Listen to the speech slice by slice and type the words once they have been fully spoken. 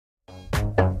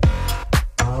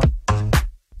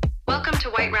to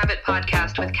White Rabbit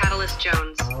Podcast with Catalyst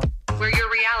Jones, where your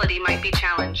reality might be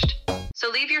challenged.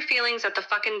 So leave your feelings at the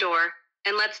fucking door,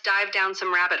 and let's dive down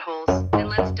some rabbit holes.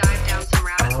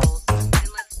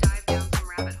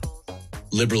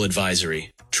 Liberal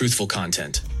advisory. Truthful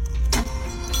content.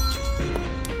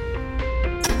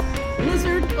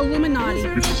 Lizard Illuminati.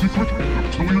 A secret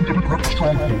reptilian democratic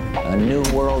stronghold. A new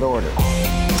world order.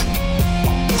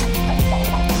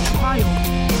 Child.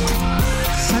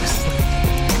 Sex slave.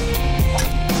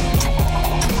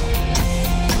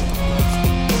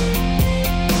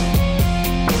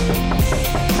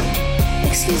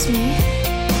 Excuse me.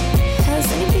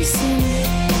 Has anybody seen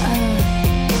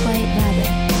White Rabbit?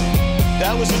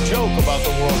 That was a joke about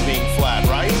the world being flat,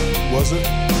 right? Was it?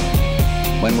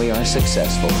 When we are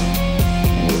successful,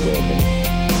 and we will be,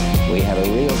 we have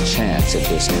a real chance at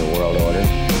this new world order.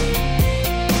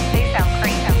 They sound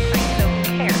crazy, so who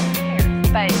cares?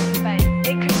 But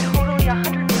it could totally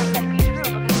 100% be true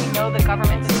because we know the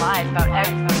government's lies about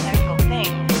every single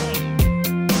thing.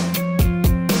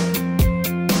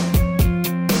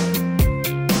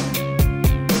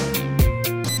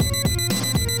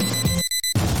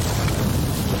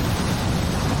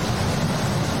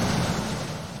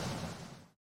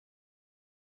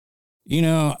 You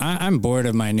know, I'm bored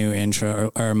of my new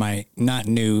intro, or my not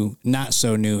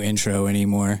so new intro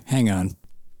anymore. Hang on.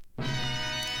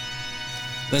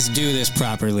 Let's do this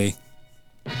properly.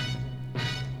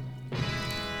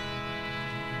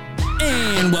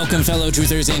 And welcome, fellow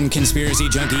truthers and conspiracy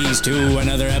junkies, to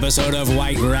another episode of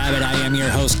White Rabbit. I am your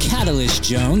host, Catalyst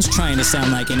Jones, trying to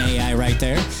sound like an AI right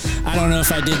there. I don't know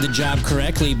if I did the job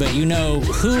correctly, but you know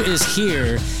who is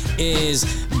here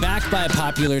is back by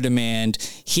popular demand.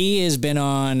 He has been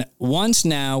on once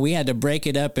now. We had to break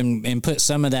it up and put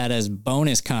some of that as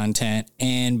bonus content.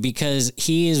 And because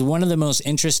he is one of the most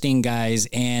interesting guys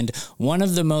and one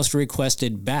of the most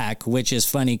requested back, which is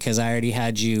funny because I already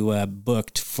had you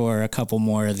booked for a couple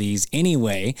more of these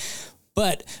anyway.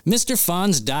 But Mr.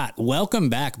 FonzDot, welcome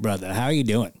back, brother. How are you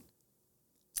doing?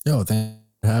 Yo, thanks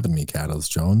for having me,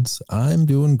 Catalyst Jones. I'm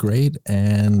doing great,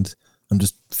 and I'm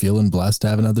just feeling blessed to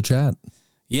have another chat.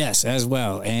 Yes, as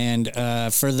well. And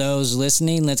for those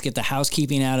listening, let's get the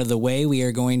housekeeping out of the way. We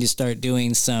are going to start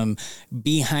doing some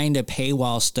behind a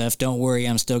paywall stuff. Don't worry,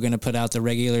 I'm still going to put out the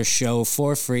regular show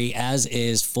for free, as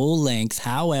is full length.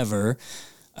 However,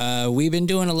 we've been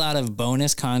doing a lot of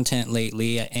bonus content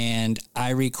lately, and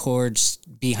I record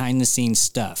behind the scenes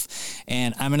stuff.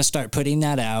 And I'm going to start putting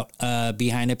that out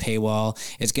behind a paywall.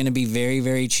 It's going to be very,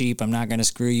 very cheap. I'm not going to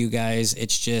screw you guys.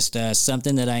 It's just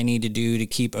something that I need to do to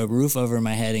keep a roof over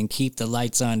my head and keep the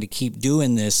lights on to keep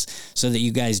doing this so that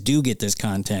you guys do get this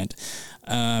content.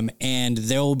 And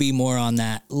there will be more on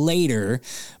that later.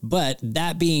 But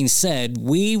that being said,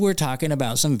 we were talking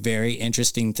about some very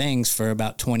interesting things for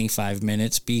about 25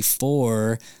 minutes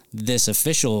before this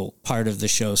official part of the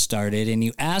show started. And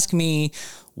you asked me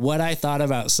what I thought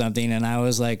about something, and I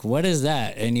was like, what is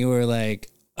that? And you were like,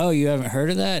 oh, you haven't heard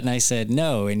of that? And I said,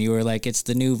 no. And you were like, it's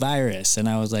the new virus. And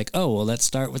I was like, oh, well, let's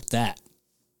start with that.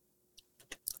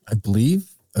 I believe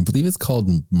it's called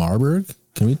Marburg.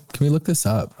 Can we look this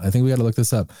up? I think we got to look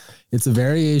this up. It's a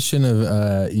variation of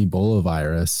Ebola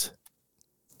virus,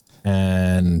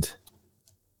 and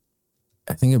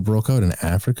I think it broke out in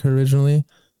Africa originally.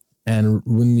 And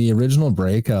when the original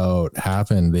breakout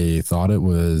happened, they thought it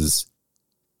was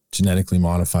genetically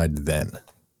modified then.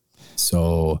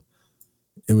 So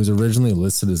it was originally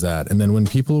listed as that. And then when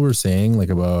people were saying, like,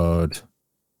 about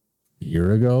a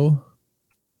year ago,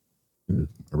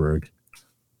 Marburg.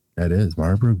 That is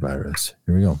Marburg virus.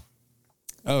 Here we go.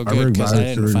 Oh, good, because I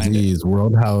didn't find it.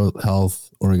 World Health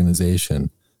Organization.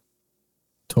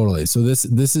 Totally. So this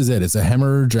is it. It's a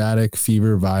hemorrhagic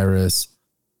fever virus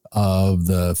of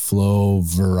the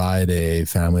Floviridae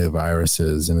family of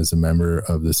viruses, and is a member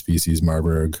of the species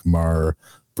Marburg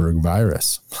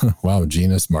virus. Wow,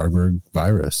 genus Marburg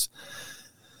virus.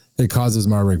 It causes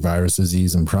Marburg virus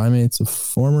disease in primates, a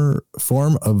form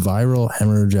of viral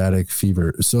hemorrhagic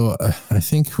fever. So I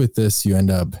think with this, you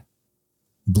end up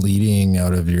bleeding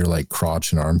out of your like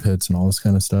crotch and armpits and all this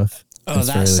kind of stuff. Oh,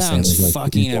 that sounds like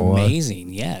fucking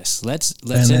amazing. Yes. Let's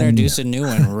introduce a new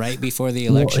one right before the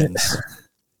elections.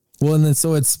 Well, and then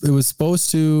so it was supposed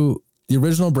to, the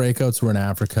original breakouts were in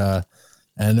Africa,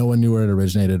 and no one knew where it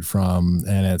originated from.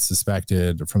 And it's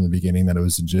suspected from the beginning that it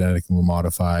was a genetically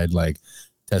modified, like,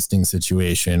 testing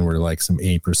situation where like some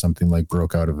ape or something like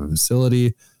broke out of a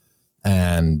facility,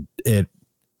 and it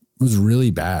was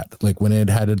really bad. Like when it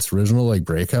had its original like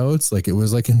breakouts, like it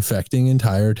was like infecting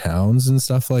entire towns and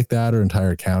stuff like that, or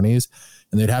entire counties,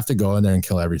 and they'd have to go in there and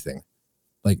kill everything,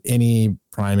 like any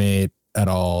primate, at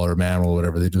all or mammal,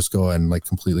 whatever. They just go and like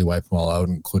completely wipe them all out,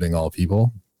 including all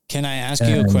people. Can I ask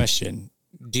you a question?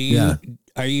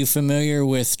 Are you familiar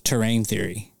with terrain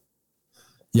theory?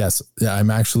 Yes. Yeah, I'm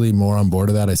actually more on board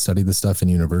of that. I studied this stuff in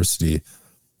university.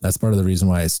 That's part of the reason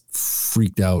why I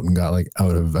freaked out and got like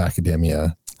out of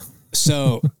academia.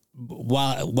 So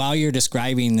while you're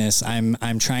describing this, I'm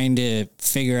trying to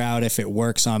figure out if it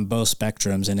works on both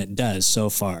spectrums, and it does so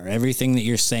far. Everything that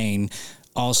you're saying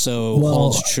also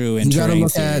holds true in terrain theory. You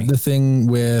got to look at the thing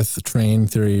with terrain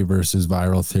theory versus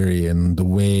viral theory, and the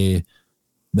way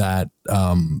that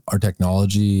our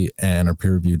technology and our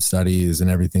peer-reviewed studies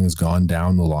and everything has gone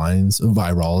down the lines of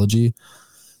virology.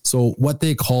 So what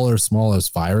they call our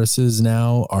smallest viruses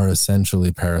now are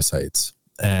essentially parasites.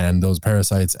 And those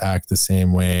parasites act the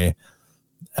same way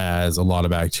as a lot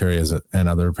of bacteria and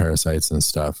other parasites and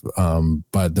stuff.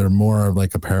 But they're more of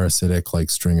like a parasitic like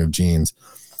string of genes.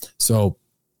 So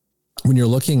when you're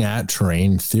looking at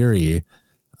terrain theory,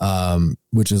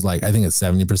 which is like, I think it's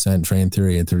 70% terrain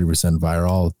theory and 30%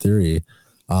 viral theory.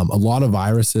 A lot of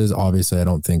viruses, obviously, I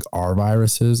don't think are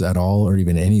viruses at all, or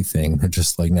even anything. They're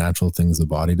just like natural things the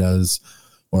body does,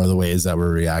 or the ways that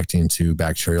we're reacting to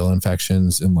bacterial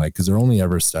infections. And like, cause they're only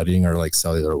ever studying our like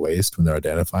cellular waste when they're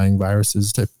identifying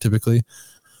viruses typically,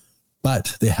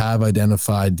 but they have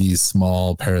identified these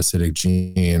small parasitic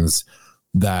genes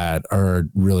that are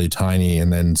really tiny.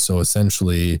 And then, so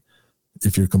essentially,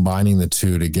 if you're combining the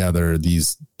two together,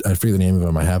 these, I forget the name of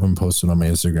them. I have them posted on my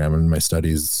Instagram and my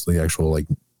studies, the actual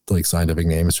like scientific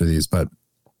names for these. But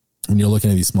when you're looking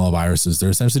at these small viruses, they're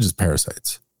essentially just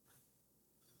parasites.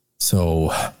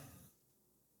 So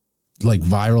like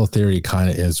viral theory kind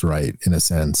of is right in a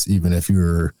sense, even if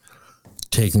you're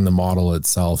taking the model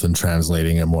itself and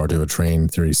translating it more to a terrain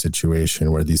theory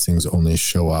situation where these things only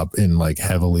show up in like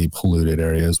heavily polluted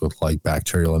areas with like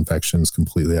bacterial infections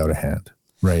completely out of hand.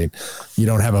 Right. You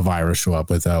don't have a virus show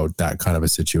up without that kind of a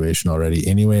situation already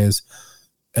anyways.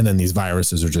 And then these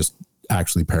viruses are just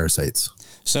actually parasites.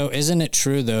 So isn't it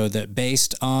true though, that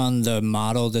based on the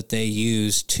model that they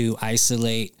use to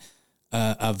isolate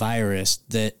a virus,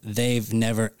 that they've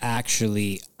never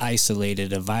actually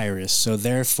isolated a virus? So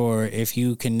therefore, if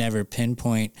you can never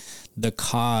pinpoint the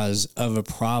cause of a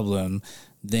problem,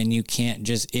 then you can't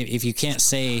just, if you can't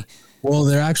say, well,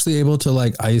 they're actually able to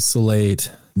like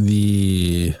isolate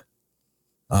the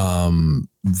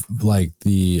like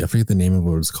the, I forget the name of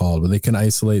what it's called, but they can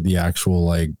isolate the actual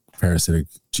like parasitic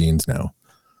genes now.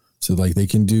 So like they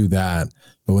can do that,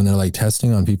 but when they're like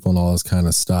testing on people and all this kind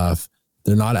of stuff,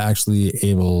 they're not actually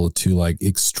able to like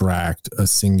extract a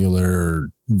singular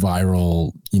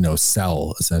viral,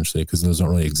 cell essentially, because those don't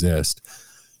really exist.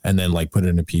 And then like put it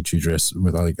in a petri dish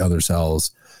with like other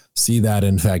cells, see that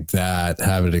infect that,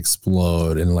 have it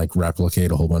explode and like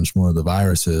replicate a whole bunch more of the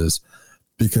viruses,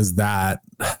 because that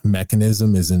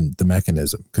mechanism isn't the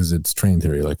mechanism, because it's terrain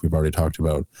theory, like we've already talked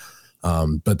about.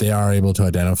 But they are able to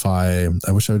identify,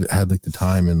 I wish I had like the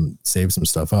time and save some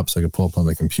stuff up so I could pull up on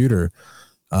the computer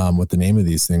what the name of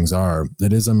these things are.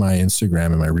 It is on my Instagram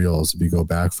and my reels if you go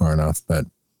back far enough, but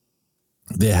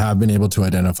they have been able to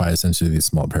identify essentially these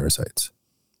small parasites.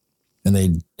 And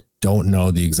they don't know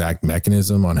the exact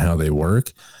mechanism on how they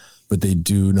work, but they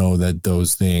do know that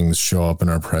those things show up and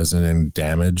are present and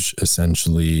damage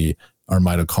essentially our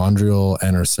mitochondrial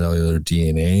and our cellular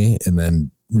DNA, and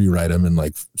then rewrite them and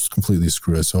like completely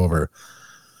screw us over.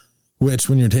 Which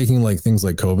when you're taking like things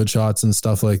like COVID shots and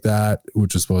stuff like that,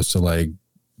 which is supposed to like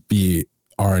be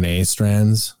RNA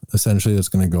strands, essentially that's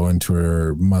going to go into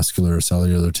our muscular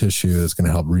cellular tissue, that's going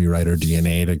to help rewrite our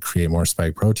DNA to create more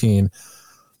spike protein.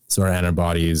 So our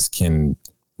antibodies can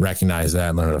recognize that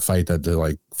and learn how to fight that, to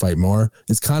like fight more.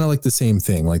 It's kind of like the same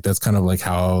thing. Like that's kind of like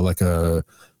how like a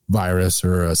virus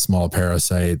or a small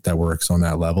parasite that works on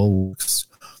that level.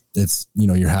 It's,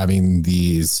 you're having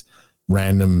these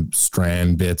random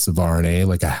strand bits of RNA,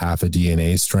 like a half a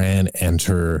DNA strand,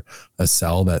 enter a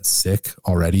cell that's sick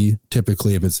already.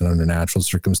 Typically, if it's under natural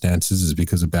circumstances, is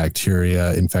because of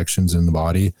bacteria infections in the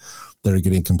body that are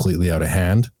getting completely out of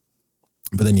hand.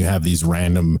 But then you have these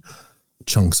random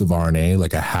chunks of RNA,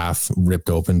 like a half ripped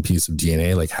open piece of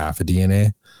DNA, like half a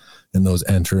DNA, and those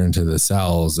enter into the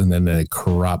cells, and then they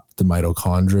corrupt the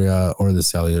mitochondria or the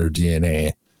cellular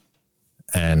DNA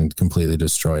and completely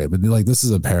destroy it. But like, this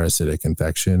is a parasitic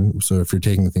infection. So if you're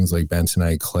taking things like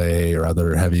bentonite clay or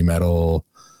other heavy metal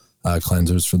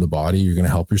cleansers for the body, you're going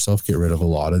to help yourself get rid of a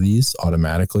lot of these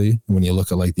automatically. When you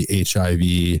look at like the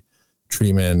HIV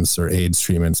treatments or AIDS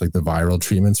treatments, like the viral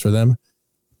treatments for them,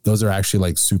 those are actually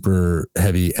like super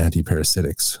heavy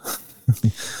antiparasitics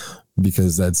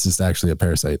because that's just actually a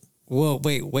parasite. Well,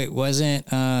 wait, wasn't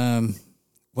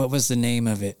what was the name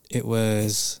of it? It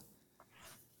was,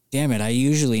 damn it, I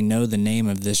usually know the name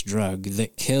of this drug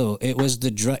that killed. It was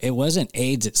the drug. It wasn't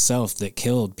AIDS itself that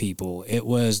killed people. It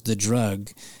was the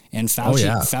drug. And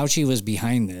Fauci was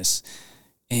behind this.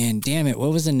 And damn it,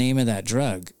 what was the name of that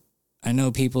drug? I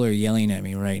know people are yelling at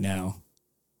me right now.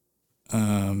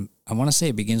 I want to say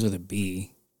it begins with a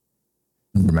B.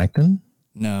 Ivermectin?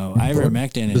 No,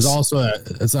 ivermectin is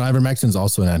ivermectin is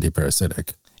also an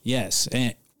antiparasitic. Yes.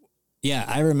 And yeah,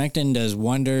 ivermectin does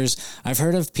wonders. I've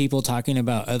heard of people talking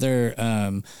about other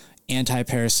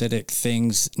anti-parasitic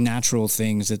things, natural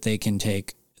things that they can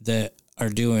take that are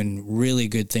doing really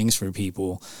good things for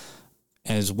people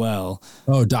as well.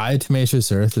 Oh,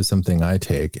 diatomaceous earth is something I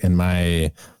take, and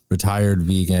my retired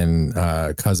vegan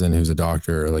cousin, who's a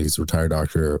doctor, like he's a retired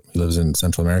doctor, he lives in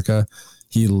Central America.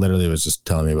 He literally was just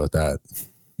telling me about that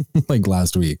like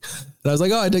last week. And I was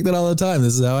like, oh, I take that all the time.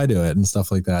 This is how I do it and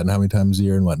stuff like that, and how many times a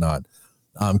year and whatnot.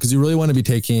 Because you really want to be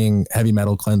taking heavy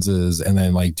metal cleanses and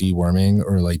then like deworming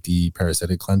or like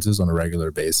de-parasitic cleanses on a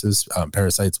regular basis.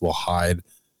 Parasites will hide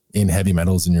in heavy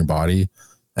metals in your body,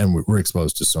 and we're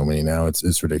exposed to so many now.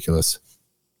 It's ridiculous.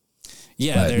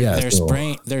 Yeah,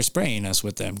 they're spraying us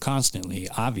with them constantly.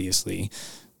 Obviously,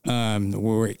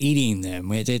 we're eating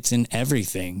them. It's in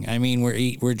everything. I mean,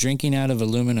 we're drinking out of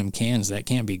aluminum cans. That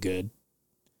can't be good.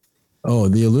 Oh,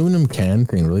 the aluminum can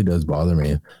thing really does bother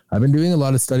me. I've been doing a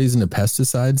lot of studies into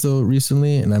pesticides though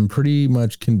recently, and I'm pretty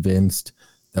much convinced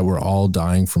that we're all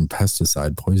dying from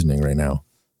pesticide poisoning right now.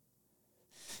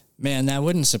 Man, that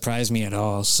wouldn't surprise me at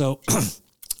all. So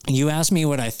you asked me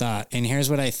what I thought, and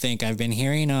here's what I think. I've been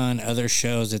hearing on other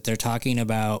shows that they're talking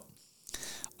about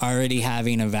already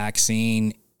having a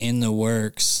vaccine in the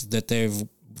works that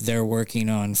they're working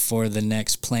on for the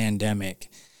next pandemic.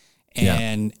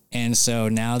 And so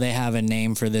now they have a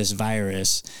name for this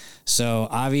virus. So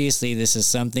obviously this is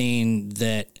something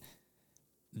that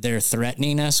they're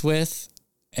threatening us with,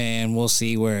 and we'll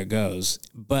see where it goes.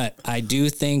 But I do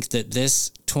think that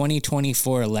this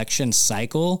 2024 election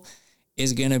cycle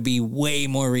is going to be way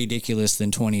more ridiculous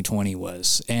than 2020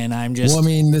 was. And I'm just... Well, I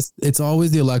mean, it's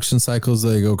always the election cycles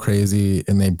that go crazy,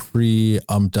 and they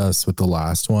pre-umped us with the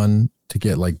last one to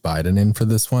get like Biden in for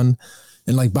this one.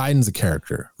 And like Biden's a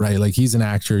character, right? Like he's an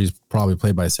actor. He's probably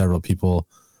played by several people.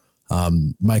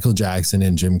 Michael Jackson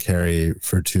and Jim Carrey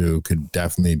for two could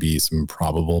definitely be some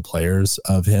probable players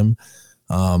of him.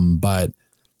 But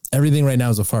everything right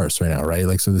now is a farce right now, right?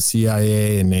 Like, so the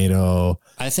CIA and NATO.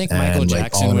 I think Michael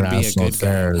Jackson would be a good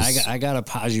guy. I got to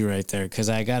pause you right there because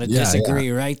I got to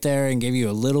disagree right there and give you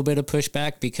a little bit of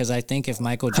pushback, because I think if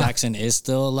Michael Jackson is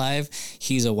still alive,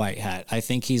 he's a white hat. I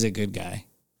think he's a good guy.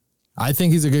 I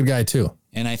think he's a good guy too.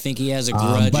 And I think he has a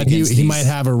grudge. But he might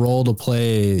have a role to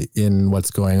play in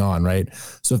what's going on, right?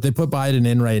 So if they put Biden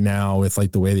in right now with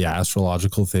like the way the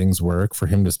astrological things work, for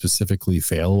him to specifically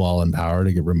fail while in power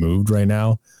to get removed right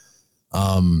now,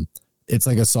 it's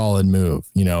like a solid move,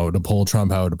 you know, to pull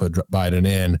Trump out, to put Biden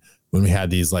in when we had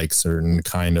these like certain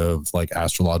kind of like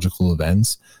astrological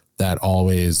events that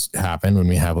always happen when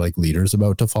we have like leaders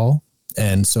about to fall.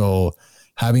 And so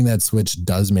having that switch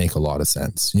does make a lot of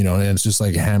sense, you know, and it's just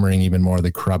like hammering even more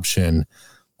the corruption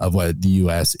of what the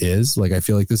US is. Like, I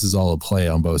feel like this is all a play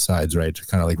on both sides, right? To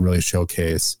kind of like really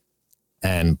showcase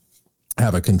and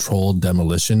have a controlled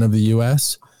demolition of the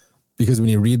US. Because when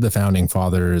you read the founding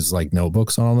fathers, like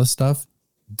notebooks on all this stuff,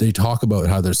 they talk about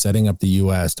how they're setting up the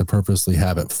US to purposely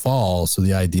have it fall so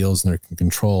the ideals and their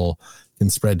control can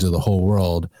spread to the whole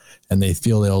world. And they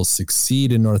feel they'll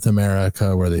succeed in North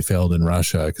America where they failed in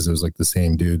Russia, because it was like the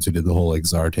same dudes who did the whole like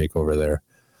czar takeover there.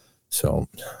 So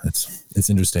it's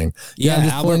interesting. Yeah, I'm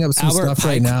just pulling up some stuff Pike,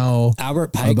 right now.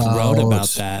 Albert Pike wrote about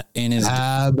that in his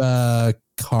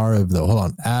Abakarev, though. Hold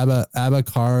on.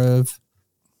 Abakarev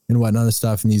and whatnot of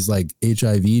stuff, and these like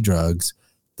HIV drugs,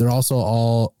 they're also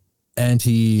all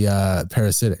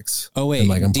anti-parasitics. Oh wait, and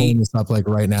like I'm pulling this up like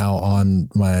right now on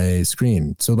my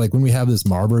screen. So like when we have this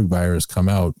Marburg virus come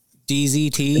out,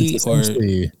 DZT or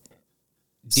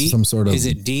some sort of, is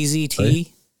it DZT? Right?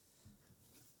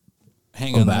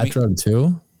 Hang on, that drug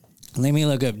too. Let me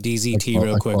look up DZT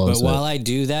real quick. But while I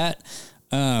do that,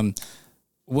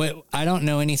 what I don't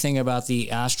know anything about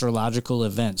the astrological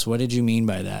events. What did you mean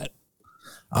by that?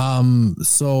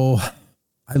 So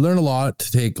I learned a lot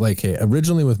to take, like, hey,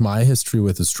 originally with my history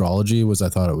with astrology was I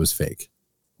thought it was fake,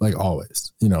 like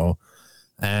always, you know,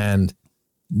 and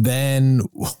then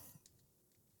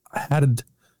I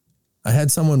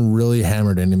had someone really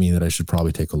hammered into me that I should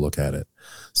probably take a look at it.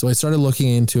 So I started looking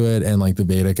into it and like the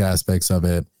Vedic aspects of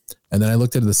it. And then I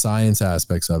looked at the science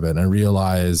aspects of it, and I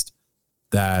realized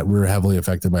that we were heavily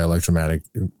affected by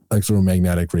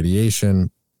electromagnetic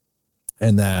radiation.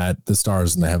 and that the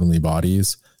stars and the heavenly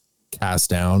bodies cast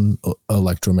down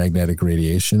electromagnetic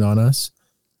radiation on us,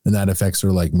 and that affects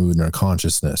our like mood and our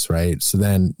consciousness, right? So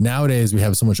then nowadays we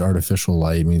have so much artificial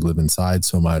light and we live inside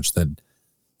so much that,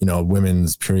 you know,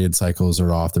 women's period cycles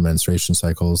are off, their menstruation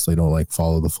cycles, they don't like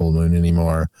follow the full moon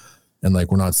anymore. And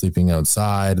like, we're not sleeping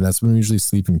outside, and that's when we usually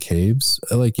sleep in caves.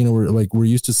 Like, you know, we're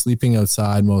used to sleeping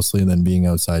outside mostly and then being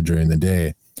outside during the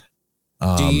day.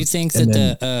 Do you think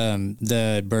that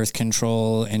the birth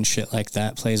control and shit like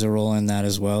that plays a role in that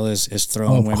as well, as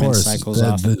throwing women's cycles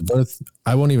off? The birth,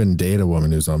 I won't even date a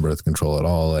woman who's on birth control at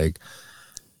all. Like,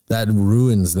 that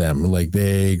ruins them. Like,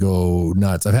 they go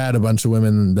nuts. I've had a bunch of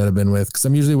women that I've been with, because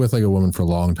I'm usually with like a woman for a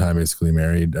long time, basically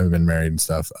married. I've been married and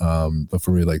stuff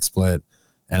before we like split.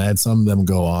 And I had some of them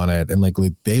go on it, and like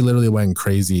they literally went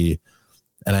crazy.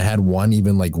 And I had one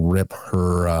even like rip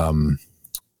her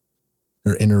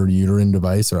inner uterine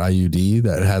device, or IUD,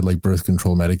 that had like birth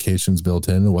control medications built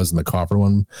in. It wasn't the copper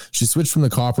one. She switched from the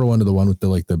copper one to the one with the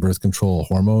like the birth control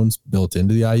hormones built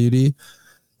into the IUD.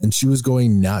 And she was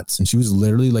going nuts, and she was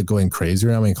literally like going crazy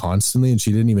around me constantly, and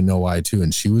she didn't even know why too.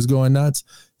 And she was going nuts,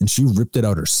 and she ripped it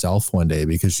out herself one day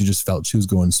because she just felt she was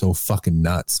going so fucking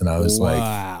nuts. And I was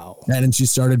wow. Like, and then she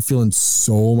started feeling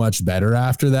so much better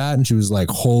after that. And she was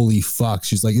like, holy fuck.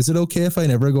 She's like, is it okay if I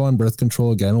never go on birth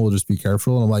control again? We'll just be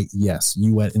careful. And I'm like, yes,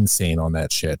 you went insane on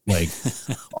that shit. Like,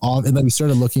 and then we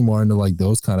started looking more into like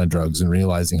those kind of drugs and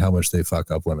realizing how much they fuck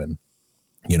up women.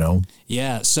 You know?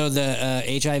 Yeah. So the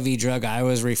HIV drug I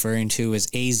was referring to is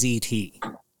AZT.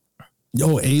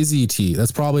 Oh, AZT.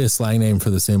 That's probably a slang name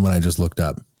for the same one I just looked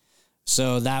up.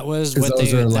 So that was what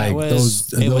those they are like.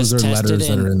 Those are letters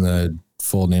that are in the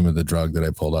full name of the drug that I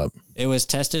pulled up. It was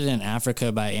tested in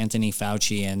Africa by Anthony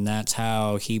Fauci, and that's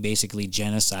how he basically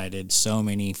genocided so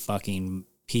many fucking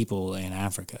people in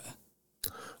Africa.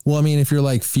 Well, I mean, if you're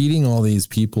like feeding all these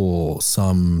people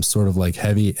some sort of like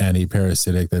heavy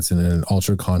anti-parasitic that's in an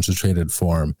ultra concentrated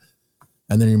form,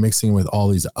 and then you're mixing with all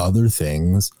these other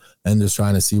things and just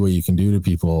trying to see what you can do to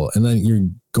people. And then your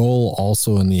goal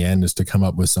also in the end is to come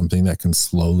up with something that can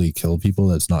slowly kill people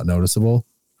that's not noticeable.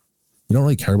 You don't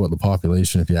really care about the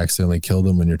population if you accidentally kill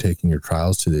them when you're taking your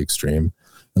trials to the extreme.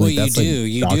 Well, you do.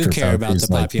 You do care about the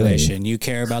population. You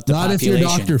care about the population.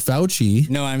 Not if you're Dr. Fauci.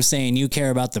 No, I'm saying you care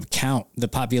about the count, the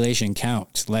population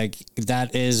count. Like,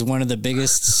 that is one of the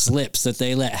biggest slips that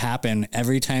they let happen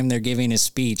every time they're giving a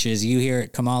speech. Is you hear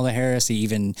it. Kamala Harris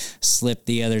even slipped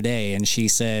the other day, and she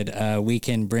said, we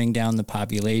can bring down the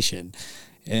population.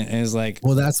 And it was like,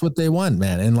 well, that's what they want,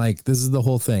 man. And like, this is the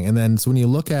whole thing. And then, so when you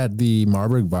look at the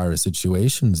Marburg virus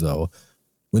situations, though,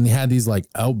 when they had these like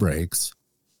outbreaks,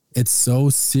 it's so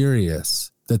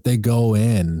serious that they go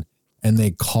in and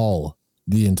they call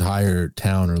the entire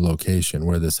town or location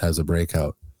where this has a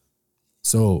breakout.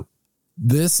 So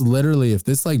this literally, if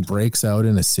this like breaks out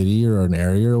in a city or an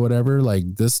area or whatever,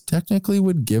 like this technically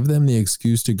would give them the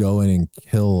excuse to go in and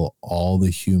kill all the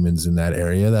humans in that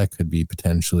area that could be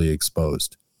potentially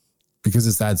exposed, because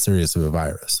it's that serious of a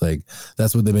virus. Like,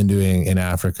 that's what they've been doing in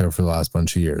Africa for the last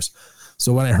bunch of years.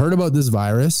 So when I heard about this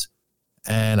virus,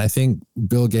 and I think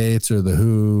Bill Gates or the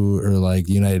WHO or like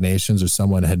United Nations or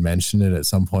someone had mentioned it at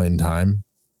some point in time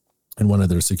in one of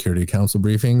their Security Council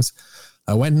briefings,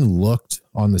 I went and looked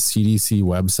on the CDC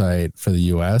website for the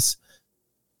US,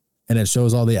 and it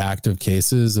shows all the active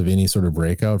cases of any sort of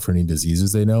breakout for any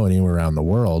diseases they know anywhere around the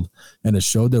world. And it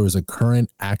showed there was a current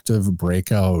active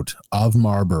breakout of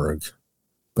Marburg,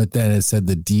 but then it said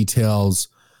the details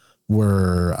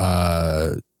were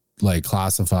like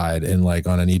classified and like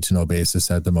on a need to know basis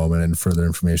at the moment, and further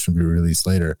information will be released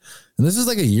later. And this is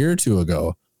like a year or two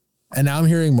ago. And now I'm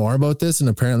hearing more about this, and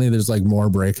apparently there's like more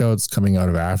breakouts coming out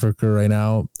of Africa right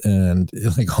now. And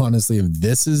like, honestly, if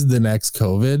this is the next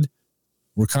COVID,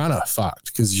 we're kind of fucked,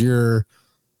 because you're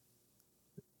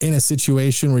in a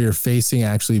situation where you're facing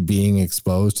actually being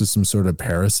exposed to some sort of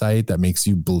parasite that makes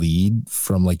you bleed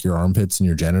from like your armpits and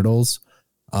your genitals,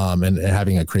 and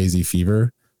having a crazy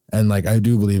fever. And like, I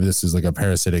do believe this is like a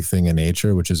parasitic thing in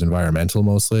nature, which is environmental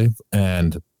mostly.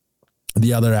 And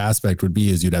the other aspect would be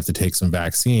is you'd have to take some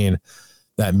vaccine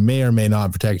that may or may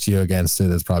not protect you against it.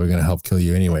 That's probably going to help kill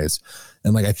you anyways.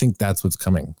 And like, I think that's what's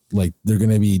coming. Like, they're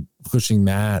going to be pushing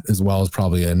that, as well as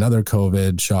probably another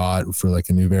COVID shot for like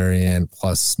a new variant,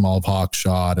 plus smallpox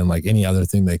shot, and like any other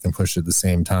thing they can push at the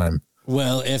same time.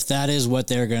 Well, if that is what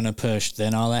they're going to push,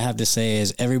 then all I have to say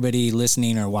is everybody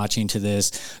listening or watching to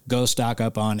this, go stock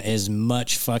up on as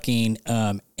much fucking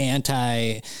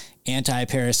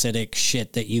anti-parasitic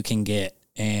shit that you can get.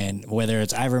 And whether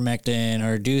it's ivermectin,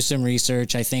 or do some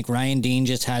research. I think Ryan Dean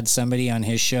just had somebody on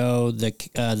his show,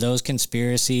 those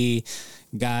conspiracy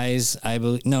guys, I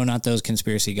believe, no, not those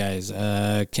conspiracy guys.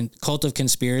 Cult of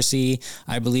Conspiracy,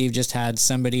 I believe, just had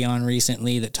somebody on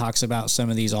recently that talks about some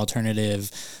of these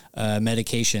alternative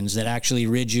medications that actually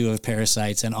rid you of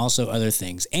parasites and also other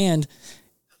things. And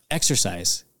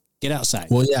exercise. Get outside.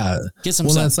 Well, yeah. Get some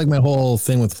sun. That's like my whole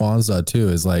thing with FonzDot too,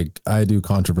 is like I do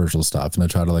controversial stuff and I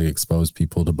try to like expose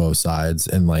people to both sides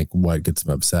and like what gets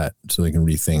them upset so they can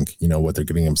rethink, you know, what they're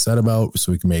getting upset about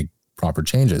so we can make proper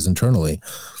changes internally,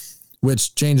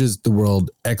 which changes the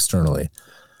world externally.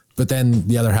 But then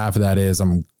the other half of that is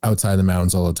I'm outside the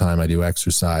mountains all the time. I do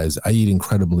exercise. I eat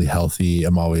incredibly healthy.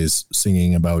 I'm always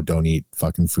singing about don't eat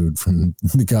fucking food from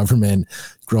the government,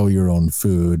 grow your own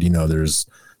food. You know, there's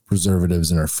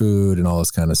preservatives in our food and all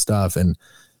this kind of stuff. And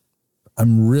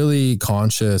I'm really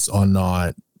conscious on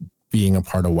not being a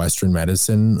part of Western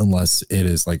medicine unless it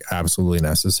is like absolutely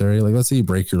necessary. Like let's say you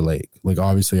break your leg. Like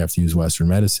obviously you have to use Western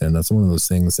medicine. That's one of those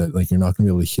things that like you're not going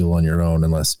to be able to heal on your own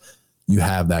unless you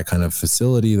have that kind of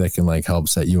facility that can like help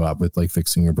set you up with like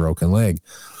fixing your broken leg.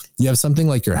 You have something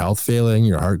like your health failing,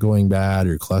 your heart going bad,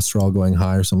 your cholesterol going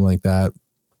high or something like that.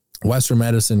 Western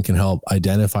medicine can help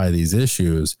identify these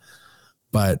issues.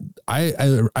 But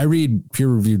I read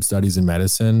peer-reviewed studies in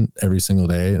medicine every single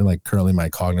day. And like currently my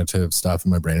cognitive stuff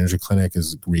in my brain injury clinic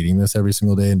is reading this every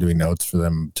single day and doing notes for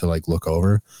them to like look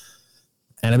over.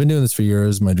 And I've been doing this for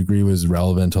years. My degree was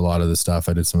relevant to a lot of the stuff.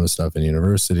 I did some of the stuff in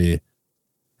university.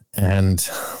 And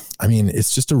I mean,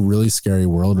 it's just a really scary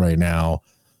world right now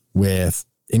with,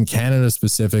 in Canada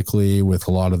specifically, with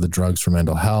a lot of the drugs for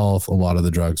mental health, a lot of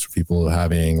the drugs for people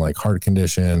having like heart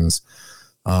conditions,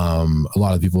 a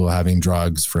lot of people having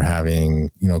drugs for having,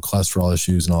 you know, cholesterol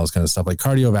issues and all this kind of stuff, like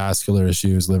cardiovascular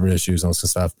issues, liver issues, and all this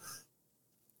kind of stuff.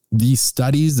 These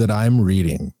studies that I'm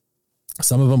reading,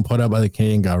 some of them put out by the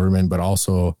Canadian government, but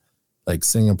also like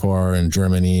Singapore and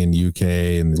Germany and UK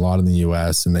and a lot in the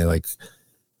US, and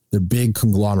they're big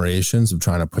conglomerations of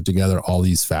trying to put together all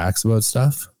these facts about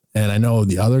stuff. And I know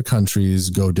the other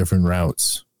countries go different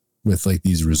routes with like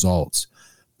these results,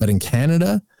 but in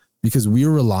Canada, because we're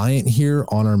reliant here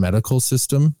on our medical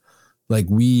system, like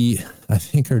I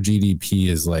think our GDP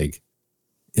is like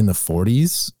in the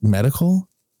 40s medical.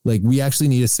 Like we actually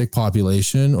need a sick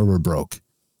population or we're broke.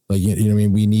 Like, you know what I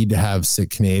mean? We need to have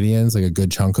sick Canadians, like a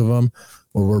good chunk of them,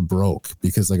 or we're broke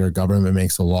because like our government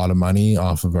makes a lot of money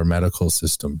off of our medical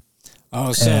system.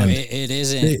 Oh, so it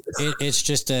isn't. It's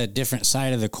just a different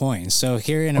side of the coin. So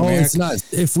here in America, it's not.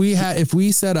 If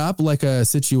we set up like a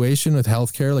situation with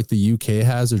healthcare like the UK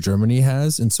has or Germany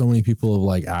has, and so many people have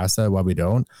like asked that why we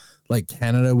don't, like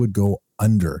Canada would go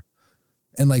under.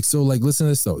 And like, so like, listen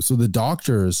to this though. So the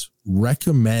doctors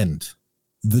recommend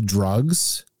the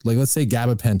drugs, like let's say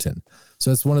gabapentin.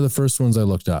 So that's one of the first ones I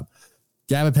looked up.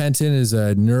 Gabapentin is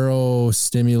a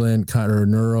neurostimulant kind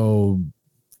of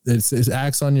it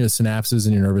acts on your synapses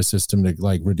in your nervous system to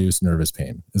like reduce nervous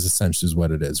pain is essentially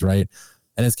what it is. Right.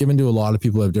 And it's given to a lot of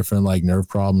people who have different like nerve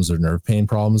problems or nerve pain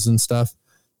problems and stuff.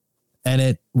 And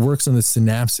it works on the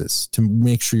synapses to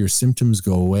make sure your symptoms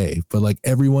go away. But like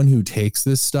everyone who takes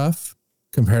this stuff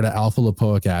compared to alpha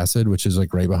lipoic acid, which is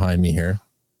like right behind me here.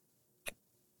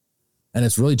 And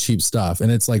it's really cheap stuff.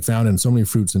 And it's like found in so many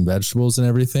fruits and vegetables and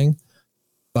everything.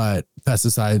 But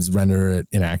pesticides render it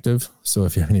inactive. So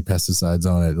if you have any pesticides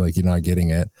on it, like you're not getting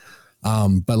it.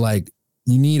 But like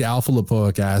you need alpha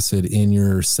lipoic acid in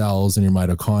your cells and your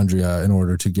mitochondria in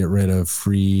order to get rid of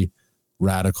free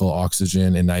radical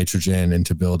oxygen and nitrogen and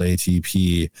to build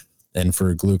ATP and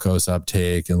for glucose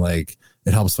uptake. And like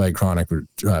it helps fight chronic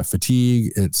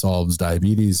fatigue. It solves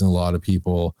diabetes in a lot of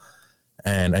people.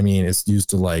 And I mean, it's used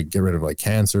to like get rid of like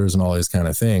cancers and all these kind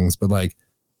of things. But like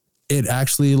it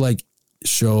actually like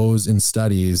shows in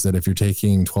studies that if you're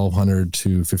taking 1,200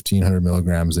 to 1,500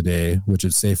 milligrams a day, which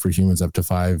is safe for humans up to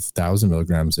 5,000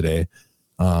 milligrams a day,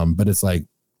 but it's like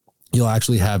you'll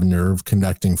actually have nerve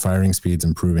conducting firing speeds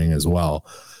improving as well.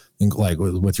 And like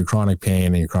with your chronic pain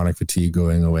and your chronic fatigue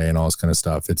going away and all this kind of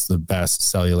stuff, it's the best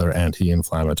cellular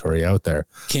anti-inflammatory out there.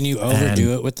 Can you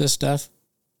overdo it with this stuff?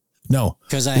 No,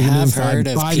 because I have heard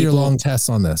of 5-year-long tests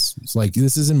on this. It's like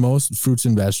this is in most fruits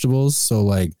and vegetables. So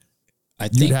like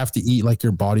you'd have to eat like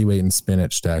your body weight in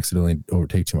spinach to accidentally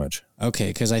overtake too much. Okay,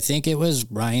 because I think it was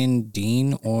Ryan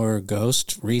Dean or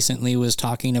Ghost recently was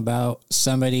talking about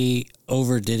somebody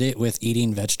overdid it with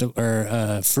eating vegetable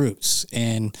or fruits,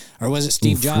 or was it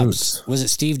Steve Jobs? Fruits. Was it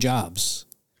Steve Jobs?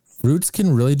 Fruits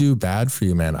can really do bad for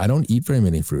you, man. I don't eat very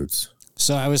many fruits.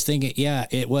 So I was thinking, yeah,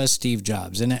 it was Steve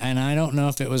Jobs. And I don't know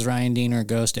if it was Ryan Dean or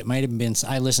Ghost. It might have been.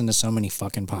 I listened to so many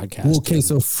fucking podcasts. Well, okay,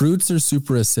 so fruits are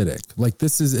super acidic. Like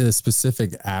this is a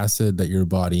specific acid that your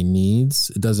body needs.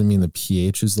 It doesn't mean the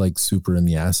pH is like super in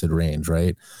the acid range,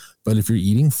 right? But if you're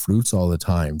eating fruits all the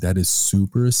time, that is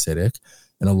super acidic.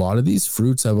 And a lot of these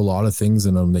fruits have a lot of things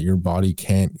in them that your body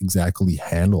can't exactly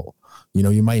handle. You know,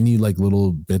 you might need like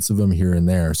little bits of them here and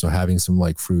there. So having some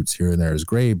like fruits here and there is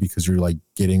great because you're like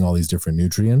getting all these different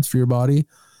nutrients for your body.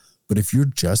 But if you're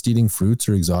just eating fruits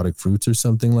or exotic fruits or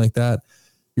something like that,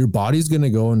 your body's going to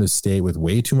go into a state with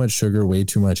way too much sugar, way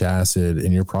too much acid,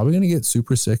 and you're probably going to get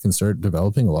super sick and start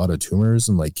developing a lot of tumors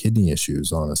and like kidney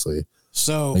issues, honestly.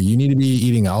 So like, you need to be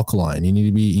eating alkaline. You need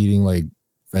to be eating like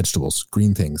vegetables,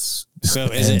 green things,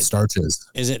 and starches.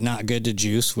 Is it not good to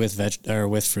juice with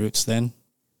with fruits then?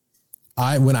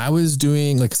 When I was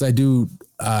doing like, cause I do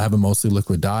have a mostly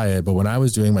liquid diet, but when I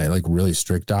was doing my like really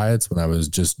strict diets, when I was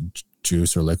just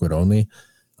juice or liquid only,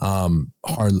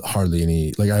 hardly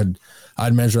any, like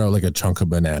I'd measure out like a chunk of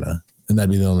banana and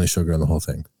that'd be the only sugar in the whole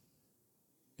thing.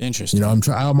 Interesting. You know,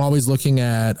 I'm always looking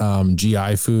at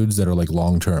GI foods that are like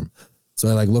long-term. So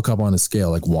I like look up on a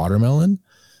scale, like watermelon,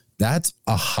 that's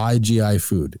a high GI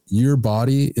food. Your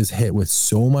body is hit with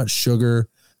so much sugar.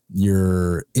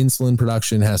 Your insulin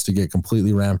production has to get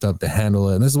completely ramped up to handle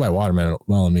it. And this is why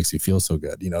watermelon makes you feel so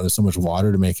good. You know, there's so much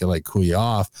water to make it like cool you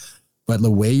off, but the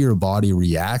way your body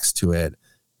reacts to it,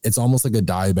 it's almost like a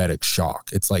diabetic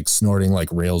shock. It's like snorting like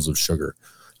rails of sugar.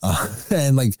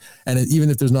 Even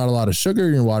if there's not a lot of sugar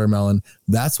in your watermelon,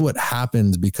 that's what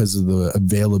happens because of the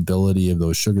availability of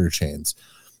those sugar chains.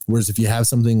 Whereas if you have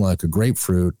something like a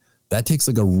grapefruit, that takes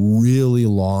like a really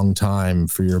long time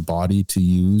for your body to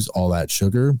use all that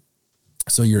sugar.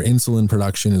 So your insulin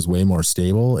production is way more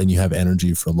stable and you have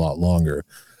energy for a lot longer.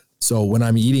 So when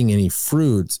I'm eating any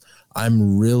fruits,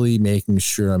 I'm really making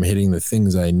sure I'm hitting the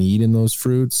things I need in those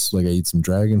fruits. Like I eat some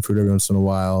dragon fruit every once in a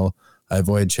while. I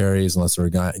avoid cherries unless they're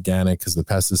organic because of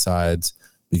the pesticides,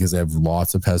 because they have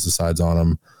lots of pesticides on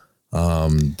them.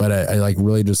 But I like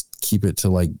really just keep it to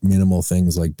like minimal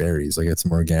things like berries. Like I had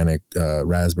some organic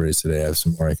raspberries today. I have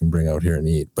some more I can bring out here and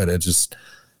eat, but it's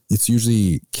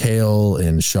usually kale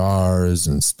and chars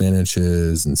and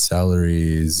spinaches and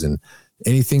celeries and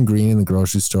anything green in the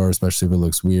grocery store, especially if it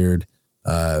looks weird.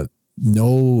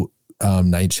 No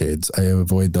nightshades. I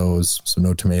avoid those. So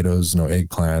no tomatoes, no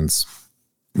eggplants.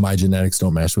 My genetics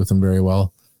don't mesh with them very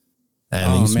well.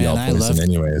 And they used to be all poison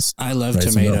anyways. I love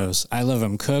tomatoes. I love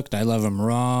them cooked. I love them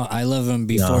raw. I love them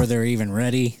before they're even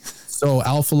ready. So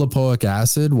alpha lipoic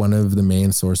acid, one of the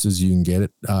main sources you can get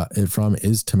it from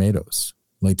is tomatoes.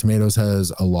 Like tomatoes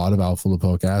has a lot of alpha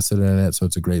lipoic acid in it. So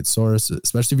it's a great source,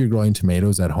 especially if you're growing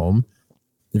tomatoes at home.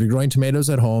 If you're growing tomatoes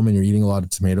at home and you're eating a lot of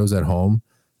tomatoes at home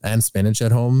and spinach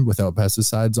at home without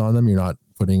pesticides on them, you're not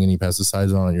putting any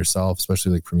pesticides on it yourself,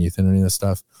 especially like promethin and any of this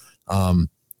stuff.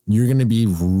 You're going to be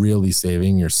really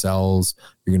saving your cells.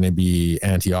 You're going to be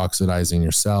antioxidizing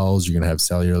your cells. You're going to have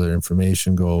cellular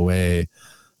inflammation go away.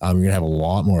 You're going to have a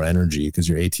lot more energy because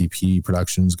your ATP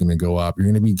production is going to go up. You're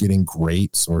going to be getting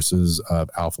great sources of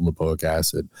alpha lipoic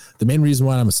acid. The main reason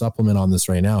why I'm a supplement on this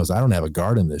right now is I don't have a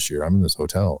garden this year. I'm in this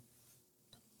hotel.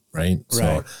 Right.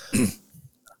 So,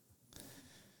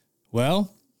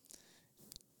 well,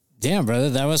 damn, brother,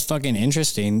 that was fucking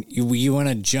interesting. You want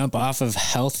to jump off of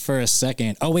health for a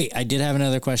second? Oh, wait, I did have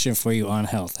another question for you on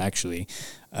health, actually.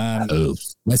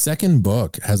 My second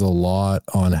book has a lot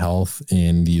on health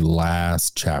in the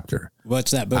last chapter.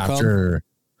 What's that book called?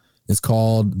 It's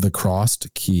called The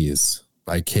Crossed Keys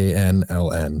by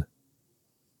KNLN.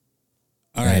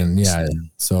 All right. And yeah,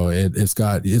 so it's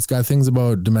got things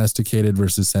about domesticated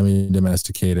versus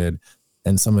semi-domesticated,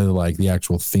 and some of the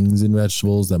actual things in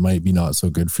vegetables that might be not so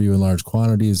good for you in large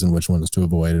quantities, and which ones to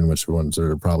avoid and which ones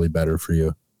are probably better for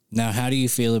you. Now, how do you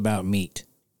feel about meat?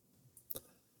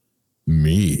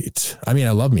 Meat. I mean,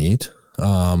 I love meat,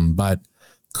 but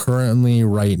currently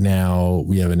right now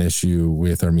we have an issue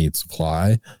with our meat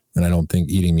supply, and I don't think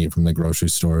eating meat from the grocery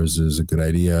stores is a good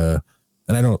idea.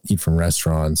 And I don't eat from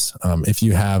restaurants. If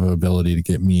you have an ability to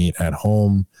get meat at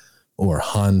home or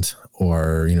hunt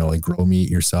or, grow meat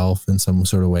yourself in some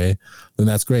sort of way, then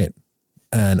that's great.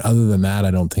 And other than that,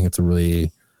 I don't think it's a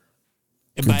really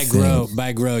by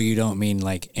grow, you don't mean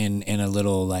like in a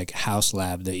little house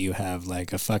lab that you have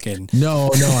like a fucking.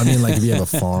 No. I mean, like if you have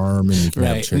a farm and you can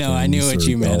have chickens. No, I knew what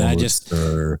you meant. I just,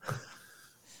 or,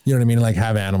 you know what I mean? Like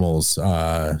have animals,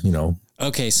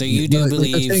 Okay, so you do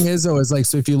believe... The thing is, though, is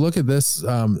so if you look at this,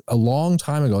 a long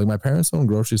time ago, my parents owned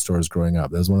grocery stores growing up.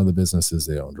 That was one of the businesses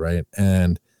they owned, right?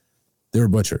 And they were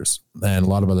butchers, and a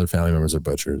lot of other family members are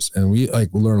butchers. And we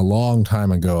learned a long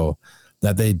time ago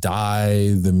that they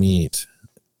dye the meat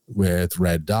with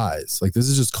red dyes. Like this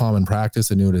is just common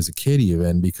practice. I knew it as a kid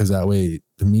even, because that way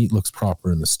the meat looks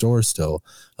proper in the store still.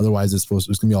 Otherwise it's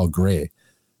gonna be all gray.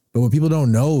 But what people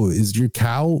don't know is your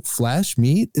cow flesh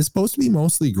meat is supposed to be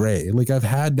mostly gray. Like I've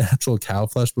had natural cow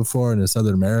flesh before in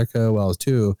Southern America, well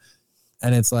too.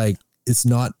 And it's like, it's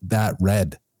not that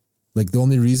red. Like the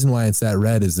only reason why it's that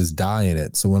red is this dye in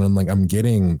it. So when I'm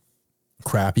getting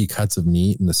crappy cuts of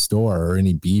meat in the store or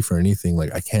any beef or anything,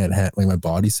 like I can't have, like my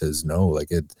body says no,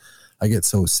 like I get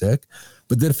so sick.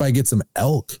 But then if I get some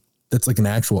elk, that's like an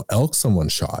actual elk someone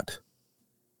shot,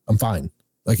 I'm fine.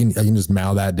 I can just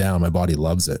mow that down. My body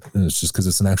loves it. And it's just because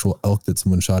it's an actual elk that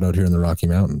someone shot out here in the Rocky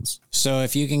Mountains. So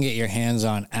if you can get your hands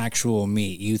on actual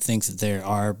meat, you think that there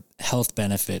are health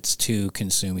benefits to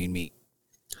consuming meat?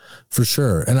 For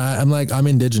sure. And I'm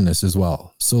indigenous as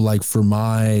well. So like for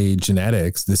my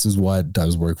genetics, this is what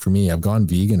does work for me. I've gone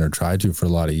vegan or tried to for a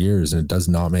lot of years and it does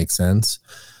not make sense.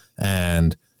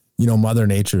 And, Mother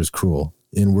Nature is cruel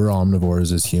and we're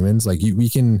omnivores as humans. Like we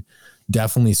can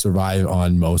definitely survive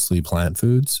on mostly plant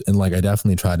foods. And like, I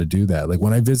definitely try to do that. Like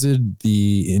when I visited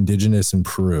the indigenous in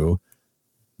Peru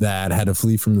that had to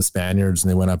flee from the Spaniards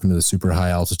and they went up into the super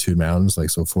high altitude mountains, like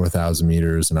so 4,000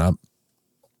 meters and up,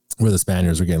 where the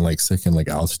Spaniards were getting like sick and like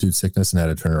altitude sickness and had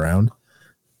to turn around.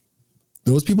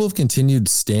 Those people have continued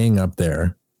staying up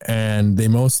there and they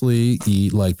mostly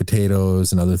eat like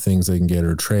potatoes and other things they can get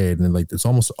or trade. And like, it's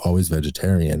almost always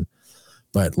vegetarian,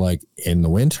 but like in the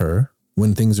winter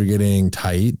when things are getting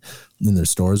tight and their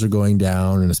stores are going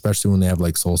down, and especially when they have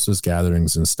like solstice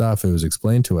gatherings and stuff, it was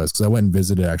explained to us because I went and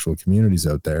visited actual communities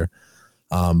out there.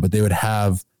 But they would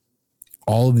have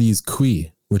all of these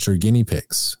kui, which are guinea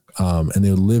pigs. And they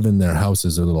would live in their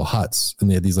houses or little huts, and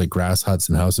they had these like grass huts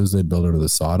and houses they'd build out of the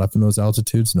sod up in those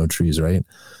altitudes, no trees, right?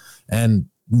 And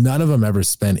none of them ever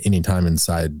spent any time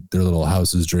inside their little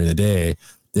houses during the day.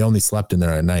 They only slept in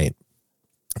there at night.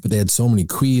 But they had so many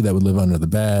kui that would live under the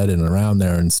bed and around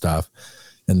there and stuff.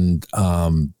 And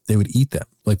they would eat them.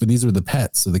 But these were the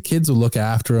pets. So the kids would look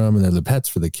after them and they're the pets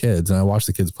for the kids. And I watched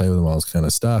the kids play with them, all this kind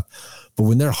of stuff. But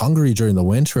when they're hungry during the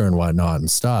winter and whatnot and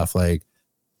stuff, like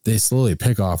they slowly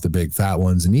pick off the big fat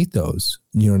ones and eat those.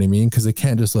 You know what I mean? Because they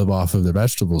can't just live off of their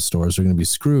vegetable stores. They're going to be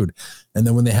screwed. And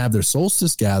then when they have their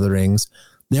solstice gatherings,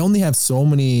 they only have so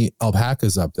many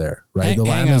alpacas up there, right? The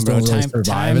llamas don't really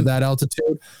survive at that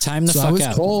altitude. So I was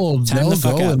told they'll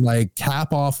go and like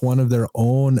cap off one of their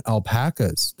own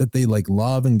alpacas that they like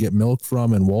love and get milk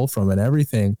from and wool from and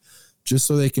everything, just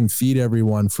so they can feed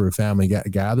everyone for a family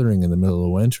gathering in the middle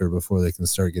of winter before they can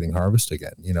start getting harvest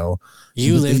again.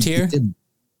 You lived here?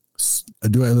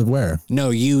 Do I live where? No,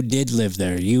 you did live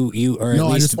there.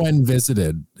 I just went and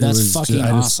visited. That's fucking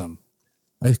awesome.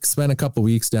 I spent a couple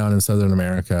weeks down in Southern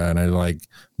America and I like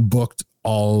booked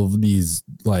all of these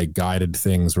like guided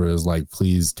things where it was like,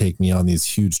 please take me on these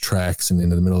huge treks and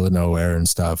into the middle of nowhere and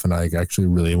stuff. And I actually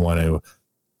really want to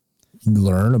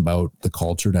learn about the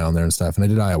culture down there and stuff. And I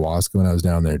did ayahuasca when I was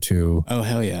down there too. Oh,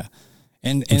 hell yeah.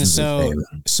 And so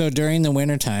during the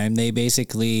wintertime, they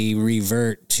basically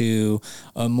revert to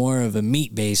a more of a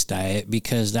meat-based diet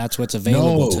because that's what's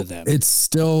available to them. It's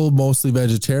still mostly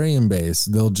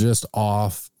vegetarian-based. They'll just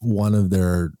off one of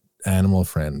their animal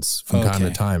friends from time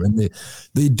to time. And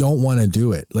they don't want to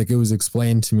do it. Like it was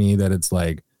explained to me that it's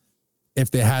like, if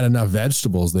they had enough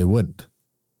vegetables, they wouldn't.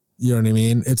 You know what I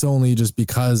mean? It's only just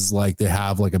because like they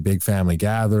have like a big family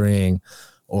gathering,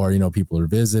 or, people are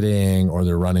visiting, or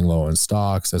they're running low on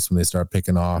stocks. That's when they start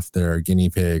picking off their guinea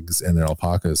pigs and their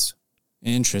alpacas.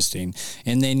 Interesting.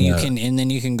 And then you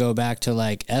can go back to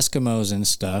like Eskimos and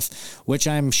stuff, which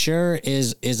I'm sure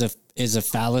is a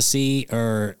fallacy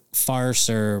or farce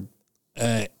or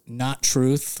not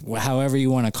truth, however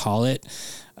you want to call it.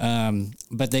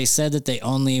 But they said that they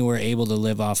only were able to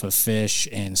live off of fish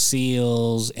and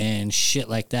seals and shit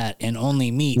like that, and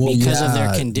only meat because of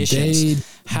their conditions.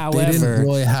 However, they didn't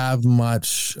really have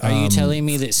much. Are you telling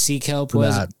me that sea kelp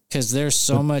was, because there's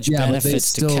so much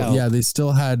benefits to kelp? Yeah, they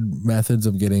still had methods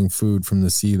of getting food from the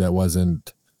sea that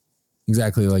wasn't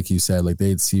exactly like you said. Like they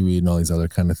had seaweed and all these other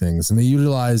kind of things, and they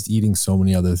utilized eating so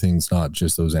many other things, not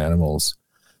just those animals.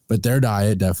 But their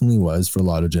diet definitely was for a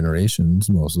lot of generations,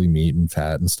 mostly meat and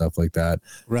fat and stuff like that.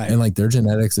 Right. And like their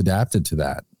genetics adapted to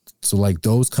that. So like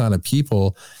those kind of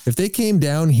people, if they came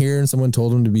down here and someone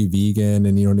told them to be vegan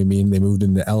and you know what I mean, they moved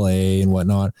into LA and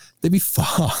whatnot, they'd be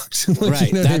fucked. Like, right.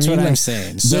 You know That's what, I mean? what I'm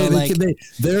saying. So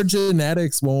their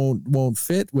genetics won't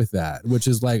fit with that, which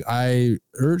is like, I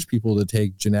urge people to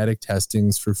take genetic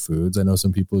testings for foods. I know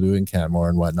some people do it in Canmore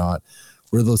and whatnot,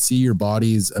 where they'll see your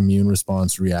body's immune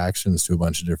response reactions to a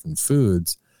bunch of different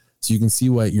foods. So you can see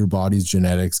what your body's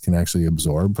genetics can actually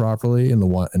absorb properly, and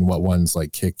what ones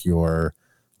like kick your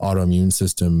autoimmune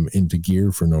system into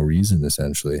gear for no reason,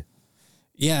 essentially.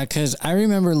 Yeah, because I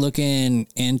remember looking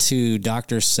into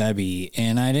Dr. Sebi,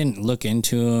 and I didn't look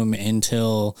into him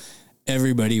until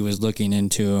everybody was looking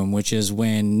into him, which is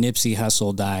when Nipsey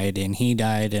Hussle died, and he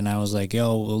died, and I was like,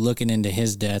 yo, we're looking into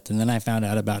his death, and then I found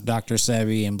out about Dr.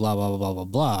 Sebi and blah, blah, blah, blah, blah,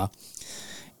 blah.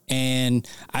 And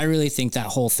I really think that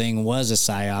whole thing was a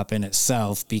psyop in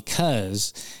itself,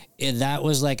 because that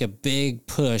was like a big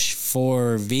push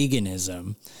for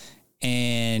veganism.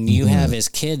 And you have his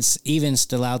kids even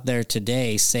still out there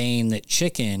today saying that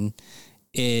chicken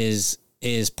is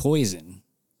poison.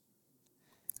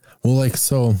 Well, like,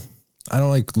 so I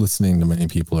don't like listening to many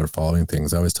people or following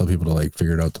things. I always tell people to like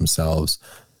figure it out themselves.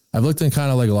 I've looked at kind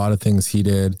of like a lot of things he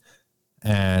did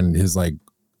and his like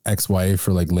ex-wife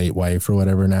or like late wife or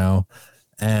whatever now.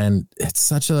 And it's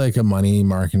such a like a money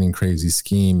marketing crazy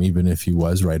scheme, even if he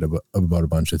was right about a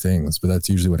bunch of things. But that's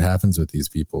usually what happens with these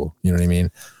people. You know what I mean?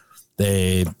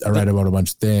 They are right about a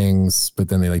bunch of things, but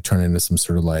then they like turn into some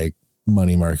sort of like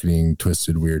money marketing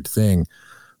twisted weird thing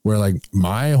where like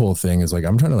my whole thing is like,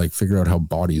 I'm trying to like figure out how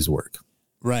bodies work.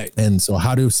 Right. And so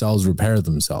how do cells repair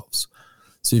themselves?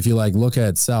 So if you like look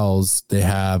at cells, they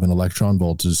have an electron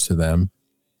voltage to them.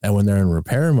 And when they're in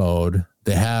repair mode,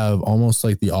 they have almost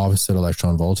like the opposite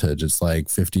electron voltage. It's like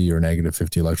 50 or negative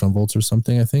 50 electron volts or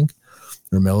something, I think,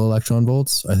 or milli electron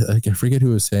volts. I forget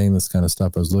who was saying this kind of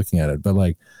stuff. I was looking at it, but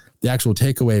like, the actual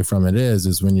takeaway from it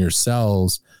is when your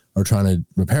cells are trying to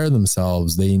repair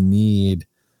themselves, they need,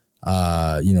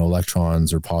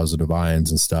 electrons or positive ions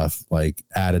and stuff like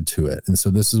added to it. And so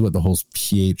this is what the whole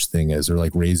pH thing is, or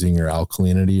like raising your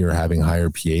alkalinity or having higher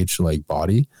pH like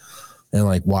body, and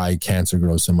like why cancer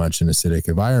grows so much in acidic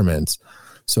environments.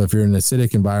 So if you're in an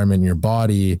acidic environment in your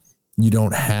body, you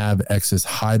don't have excess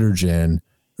hydrogen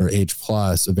or H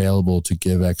plus available to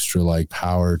give extra like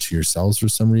power to your cells for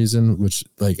some reason, which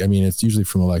like, I mean, it's usually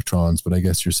from electrons, but I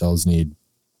guess your cells need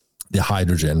the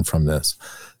hydrogen from this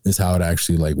is how it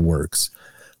actually like works.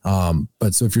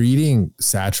 But so if you're eating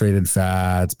saturated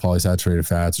fats, polysaturated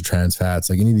fats or trans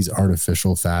fats, like any of these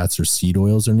artificial fats or seed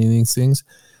oils or any of these things,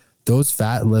 those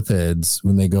fat lipids,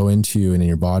 when they go into you and in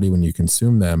your body, when you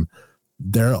consume them,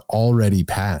 they're already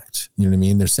packed. You know what I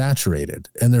mean? They're saturated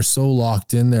and they're so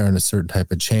locked in there in a certain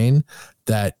type of chain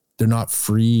that they're not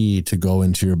free to go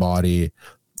into your body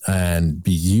and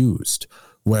be used.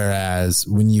 Whereas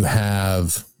when you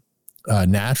have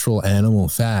natural animal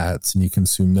fats and you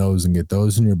consume those and get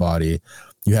those in your body,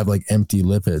 you have like empty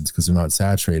lipids because they're not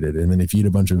saturated. And then if you eat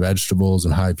a bunch of vegetables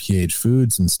and high pH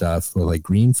foods and stuff, or like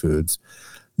green foods,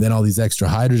 then all these extra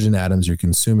hydrogen atoms you're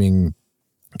consuming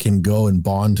can go and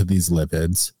bond to these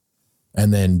lipids,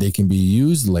 and then they can be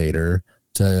used later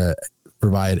to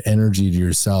provide energy to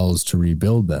your cells to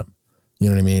rebuild them. You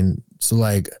know what I mean? So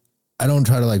like, I don't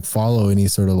try to like follow any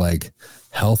sort of like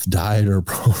health diet or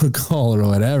protocol or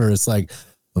whatever. It's like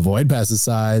avoid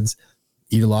pesticides,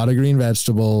 eat a lot of green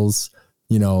vegetables,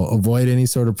 avoid any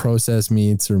sort of processed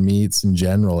meats or meats in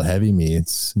general, heavy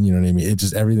meats. You know what I mean? It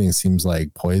just, everything seems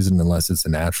like poison unless it's a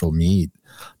natural meat.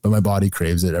 But my body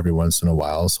craves it every once in a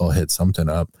while, so I'll hit something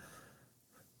up.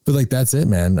 But like, that's it,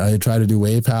 man. I try to do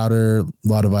whey powder, a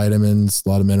lot of vitamins, a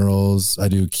lot of minerals. I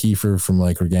do kefir from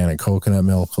like organic coconut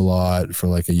milk a lot for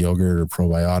like a yogurt or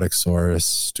probiotic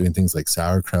source. Doing things like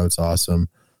sauerkraut's awesome.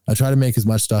 I try to make as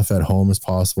much stuff at home as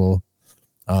possible.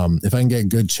 If I can get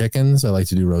good chickens, I like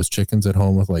to do roast chickens at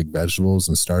home with like vegetables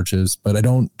and starches, but I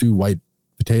don't do white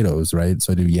potatoes, right?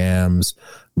 So I do yams,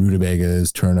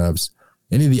 rutabagas, turnips,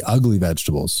 any of the ugly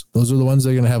vegetables. Those are the ones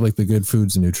that are going to have like the good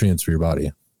foods and nutrients for your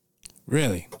body.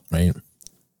 Really? Right.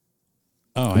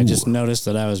 Oh, I just noticed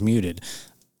that I was muted.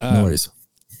 No worries.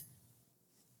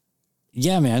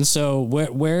 Yeah, man. So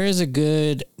where is a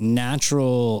good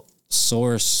natural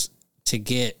source to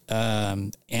get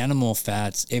animal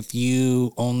fats if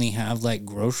you only have like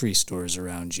grocery stores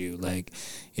around you? Like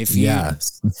if you... Yeah,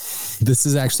 this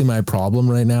is actually my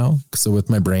problem right now. So with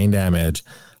my brain damage,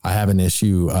 I have an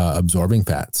issue absorbing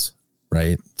fats.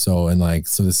 Right. So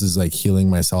this is like healing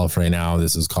myself right now.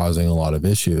 This is causing a lot of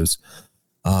issues.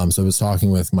 So I was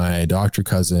talking with my doctor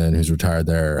cousin who's retired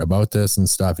there about this and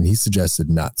stuff, and he suggested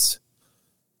nuts.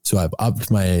 So I've upped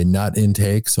my nut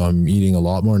intake. So I'm eating a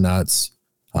lot more nuts.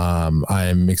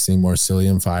 I'm mixing more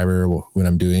psyllium fiber when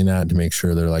I'm doing that to make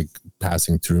sure they're like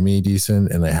passing through me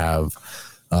decent and they have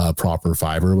proper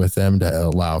fiber with them to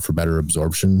allow for better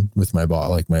absorption with my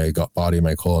body, like my gut body,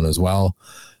 my colon as well.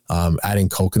 Adding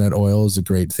coconut oil is a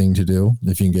great thing to do.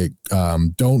 If you can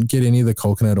get, don't get any of the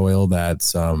coconut oil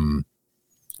that's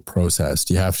processed.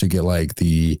 You have to get like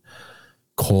the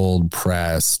cold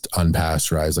pressed,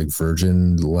 unpasteurized, like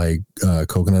virgin, like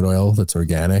coconut oil that's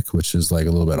organic, which is like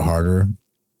a little bit harder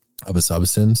of a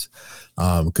substance.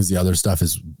 Because the other stuff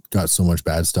has got so much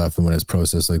bad stuff, and when it's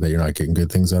processed like that, you're not getting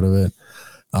good things out of it.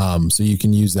 So you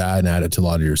can use that and add it to a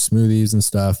lot of your smoothies and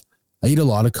stuff. I eat a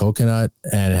lot of coconut,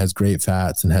 and it has great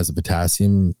fats and has a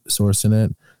potassium source in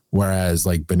it. Whereas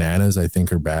like bananas, I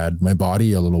think are bad. My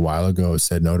body a little while ago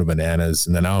said no to bananas.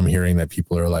 And then now I'm hearing that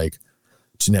people are like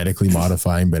genetically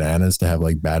modifying bananas to have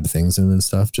like bad things in them and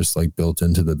stuff, just like built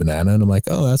into the banana. And I'm like,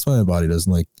 oh, that's why my body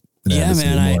doesn't like bananas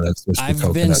anymore. That's just the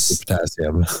coconut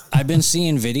potassium. I've been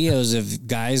seeing videos of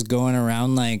guys going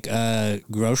around like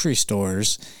grocery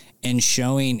stores and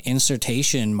showing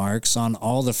insertion marks on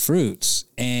all the fruits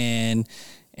and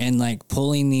like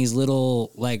pulling these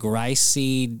little like rice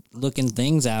seed looking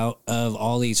things out of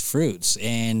all these fruits.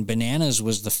 And bananas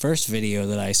was the first video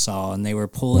that I saw, and they were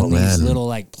pulling these little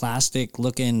like plastic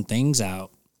looking things out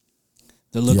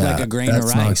that look like a grain of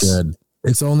rice. That's not good.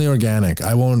 It's only organic.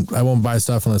 I won't buy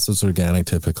stuff unless it's organic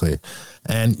typically.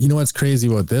 And you know what's crazy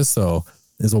about this though,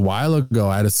 is a while ago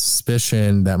I had a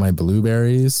suspicion that my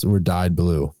blueberries were dyed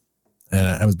blue. And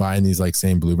I was buying these like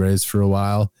same blueberries for a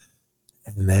while.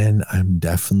 And then I'm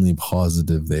definitely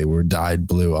positive they were dyed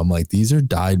blue. I'm like, these are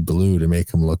dyed blue to make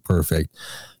them look perfect.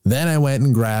 Then I went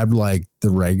and grabbed like the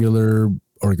regular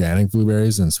organic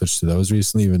blueberries and switched to those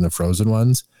recently, even the frozen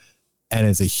ones. And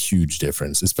it's a huge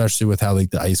difference, especially with how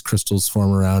like the ice crystals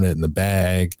form around it in the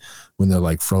bag when they're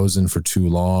like frozen for too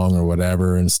long or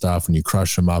whatever and stuff. When you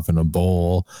crush them up in a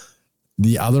bowl.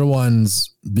 The other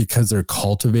ones, because they're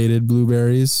cultivated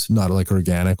blueberries, not like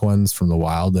organic ones from the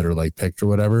wild that are like picked or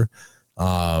whatever,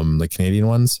 the Canadian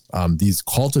ones, these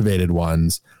cultivated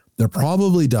ones, they're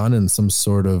probably done in some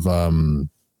sort of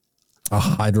a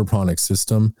hydroponic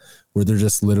system where they're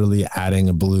just literally adding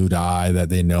a blue dye that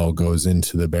they know goes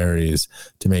into the berries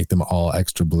to make them all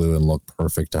extra blue and look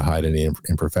perfect to hide any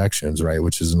imperfections, right?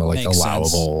 Which isn't like Makes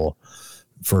allowable sense.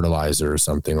 Fertilizer or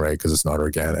something, right? Because it's not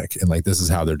organic. And like, this is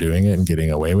how they're doing it and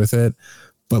getting away with it.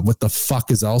 But what the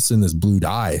fuck is else in this blue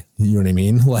dye? You know what I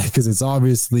mean? Like, because it's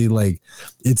obviously like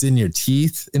it's in your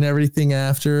teeth and everything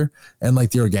after. And like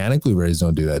the organic blueberries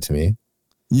don't do that to me.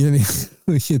 You know what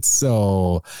I mean? It's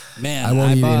so, man, I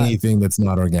won't eat anything that's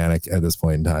not organic at this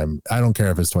point in time. I don't care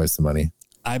if it's twice the money.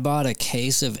 I bought a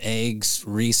case of eggs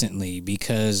recently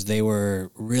because they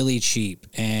were really cheap,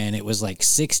 and it was like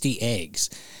 60 eggs.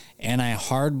 And I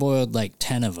hard boiled like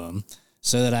 10 of them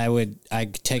so that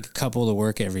I'd take a couple to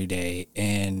work every day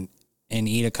and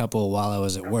eat a couple while I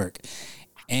was at work.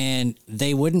 And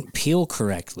they wouldn't peel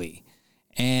correctly.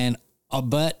 And,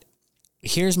 but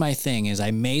here's my thing is I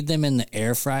made them in the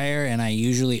air fryer, and I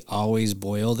usually always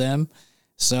boil them.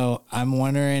 So I'm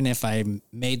wondering if I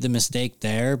made the mistake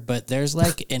there, but there's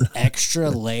like an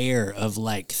extra layer of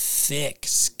like thick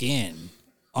skin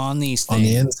on these things. On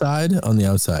the inside, on the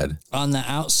outside? On the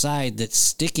outside that's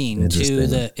sticking to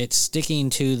the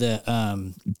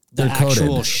actual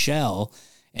coated. Shell.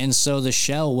 And so the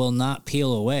shell will not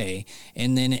peel away,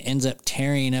 and then it ends up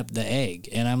tearing up the egg.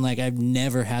 And I'm like, I've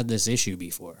never had this issue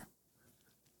before.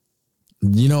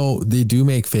 You know, they do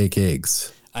make fake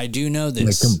eggs. I do know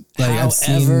this.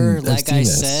 However, like I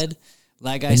said,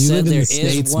 there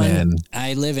is one. Man.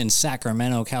 I live in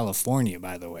Sacramento, California,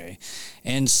 by the way.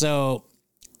 And so,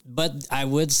 but I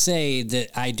would say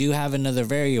that I do have another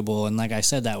variable. And like I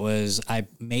said, I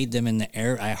made them in the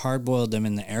air. I hard boiled them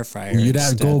in the air fryer. You'd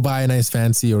have to go buy a nice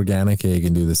fancy organic egg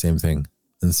and do the same thing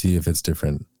and see if it's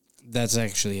different. That's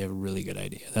actually a really good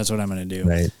idea. That's what I'm going to do.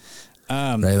 Right.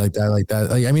 Right. Like that.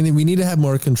 Like, I mean, we need to have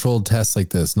more controlled tests like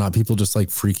this, not people just like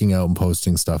freaking out and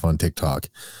posting stuff on TikTok,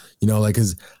 you know, like,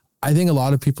 cause I think a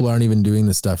lot of people aren't even doing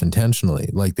this stuff intentionally.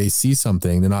 Like they see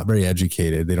something, they're not very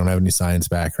educated. They don't have any science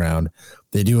background.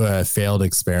 They do a failed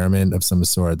experiment of some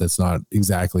sort that's not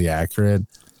exactly accurate.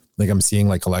 Like I'm seeing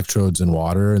like electrodes in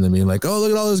water and then being like, oh,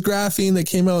 look at all this graphene that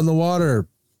came out in the water.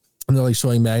 And they're like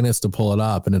showing magnets to pull it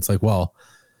up. And it's like, well,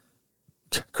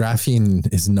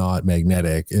 graphene is not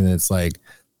magnetic. And it's like,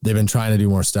 they've been trying to do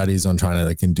more studies on trying to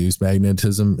like induce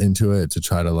magnetism into it to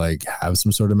try to like have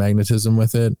some sort of magnetism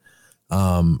with it.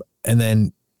 And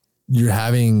then you're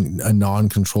having a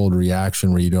non-controlled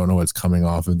reaction where you don't know what's coming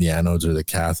off of the anodes or the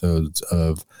cathodes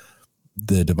of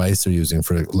the device they're using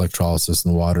for electrolysis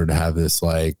in the water to have this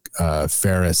like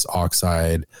ferrous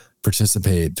oxide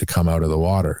participate to come out of the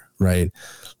water, right?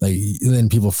 Like then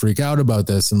people freak out about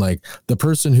this, and like the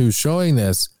person who's showing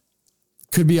this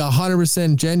could be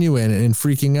 100% genuine and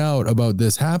freaking out about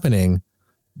this happening,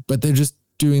 but they're just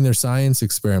doing their science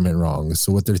experiment wrong.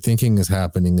 So what they're thinking is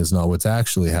happening is not what's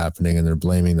actually happening, and they're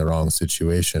blaming the wrong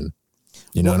situation.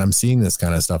 You know, and I'm seeing this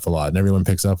kind of stuff a lot, and everyone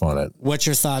picks up on it. What's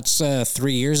your thoughts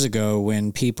 3 years ago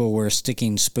when people were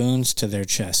sticking spoons to their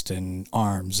chest and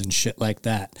arms and shit like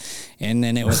that? And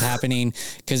then it was happening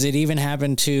because it even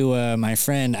happened to my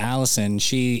friend Allison.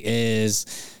 She's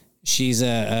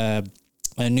a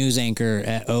news anchor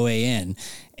at OAN,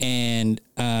 and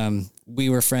we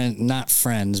were not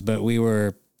friends, but we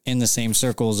were in the same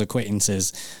circles,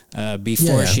 acquaintances,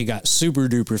 before she got super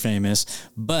duper famous.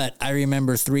 But I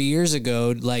remember 3 years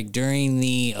ago, like during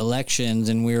the elections,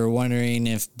 and we were wondering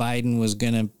if Biden was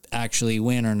going to actually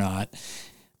win or not.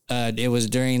 It was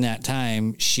during that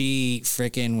time she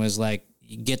freaking was like,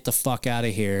 get the fuck out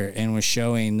of here, and was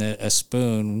showing that a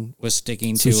spoon was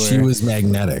sticking to her. She was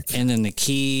magnetic. And then the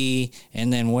key,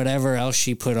 and then whatever else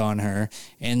she put on her.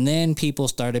 And then people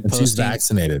started posting. She's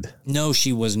vaccinated. No,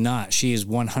 she was not. She is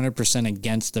 100%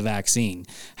 against the vaccine.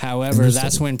 However,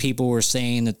 that's when people were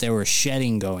saying that there was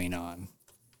shedding going on.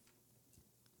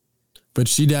 But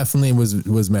she definitely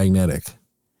was magnetic.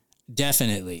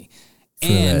 Definitely.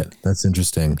 And that's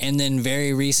interesting. And then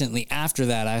very recently after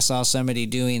that, I saw somebody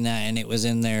doing that, and it was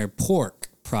in their pork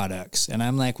products. And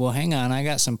I'm like, well, hang on, I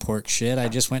got some pork shit. I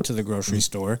just went to the grocery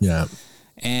store. Yeah.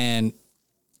 And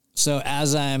so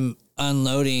as I'm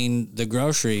unloading the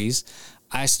groceries,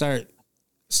 I start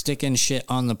sticking shit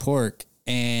on the pork,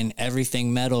 and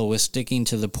everything metal was sticking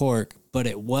to the pork, but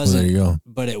it wasn't. Well, there you go.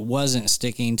 But it wasn't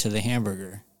sticking to the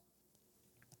hamburger.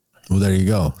 Well, there you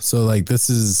go. So like this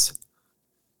is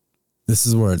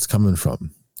where it's coming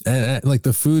from. And like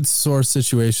the food source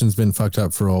situation's been fucked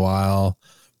up for a while.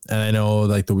 And I know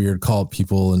like the weird cult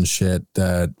people and shit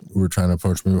that were trying to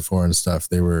approach me before and stuff,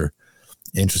 they were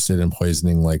interested in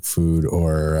poisoning like food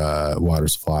or water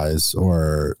supplies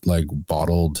or like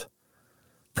bottled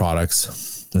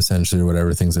products, essentially, or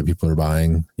whatever things that people are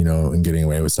buying, you know, and getting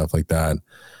away with stuff like that.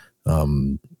 I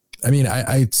mean,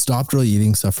 I stopped really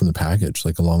eating stuff from the package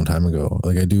like a long time ago.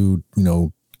 Like I do, you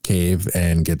know, cave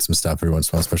and get some stuff every once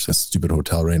in a while, especially a stupid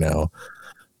hotel right now.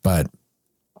 But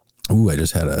I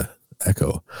just had a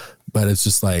echo. But it's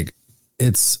just like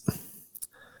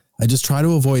I just try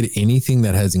to avoid anything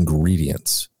that has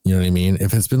ingredients. You know what I mean?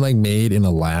 If it's been like made in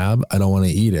a lab, I don't want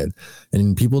to eat it.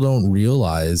 And people don't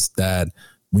realize that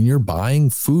when you're buying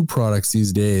food products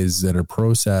these days that are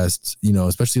processed, you know,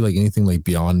 especially like anything like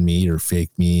Beyond Meat or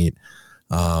fake meat,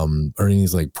 or any of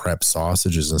these like prep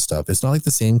sausages and stuff, it's not like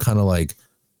the same kind of like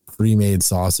pre-made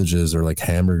sausages or like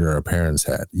hamburger our parents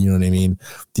had. You know what I mean?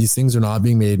 These things are not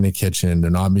being made in a kitchen.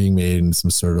 They're not being made in some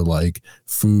sort of like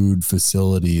food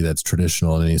facility that's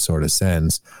traditional in any sort of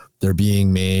sense. They're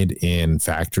being made in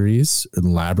factories,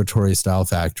 in laboratory style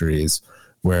factories,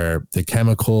 where the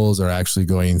chemicals are actually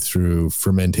going through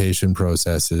fermentation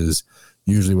processes,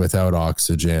 usually without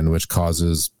oxygen, which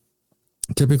causes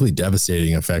typically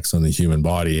devastating effects on the human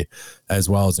body, as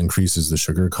well as increases the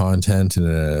sugar content in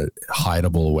a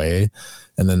hideable way.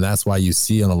 And then that's why you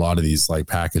see on a lot of these like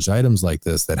packaged items like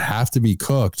this that have to be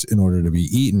cooked in order to be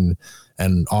eaten,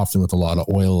 and often with a lot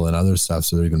of oil and other stuff,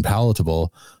 so they're even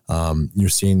palatable. You're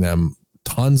seeing them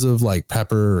tons of like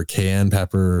pepper or cayenne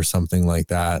pepper or something like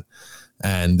that.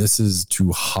 And this is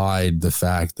to hide the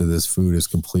fact that this food is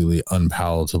completely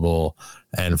unpalatable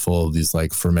and full of these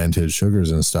like fermented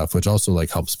sugars and stuff, which also like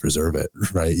helps preserve it,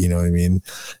 right? You know what I mean?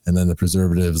 And then the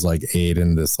preservatives like aid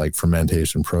in this like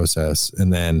fermentation process.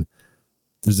 And then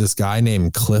there's this guy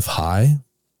named Cliff High,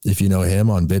 if you know him,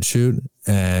 on BitChute,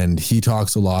 and he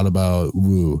talks a lot about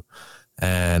woo.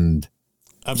 And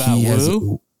about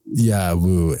woo? Yeah,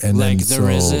 woo. And like then the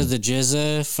RZA, the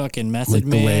Jizza, fucking Method like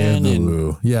Man. The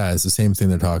woo. Yeah, it's the same thing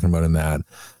they're talking about in that.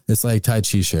 It's like Tai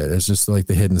Chi shit. It's just like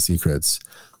the hidden secrets.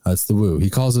 It's the woo. He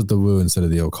calls it the woo instead of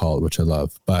the occult, which I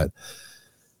love. But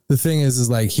the thing is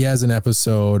like he has an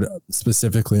episode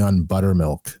specifically on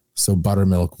buttermilk. So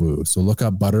buttermilk woo. So look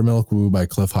up Buttermilk Woo by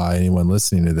Cliff High, anyone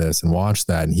listening to this, and watch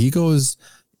that. And he goes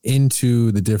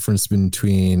into the difference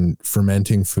between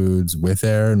fermenting foods with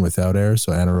air and without air,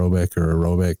 so anaerobic or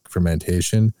aerobic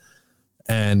fermentation.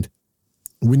 And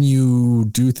when you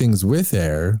do things with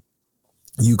air,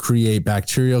 you create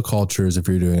bacterial cultures, if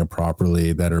you're doing it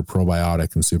properly, that are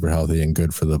probiotic and super healthy and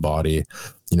good for the body,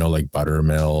 you know, like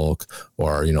buttermilk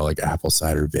or, you know, like apple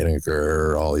cider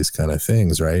vinegar, all these kind of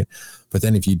things, right? But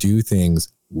then if you do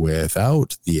things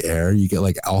without the air, you get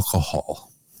like alcohol.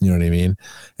 You know what I mean?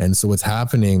 And so what's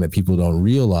happening that people don't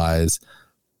realize,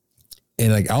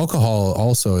 and like alcohol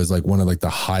also is like one of like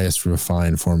the highest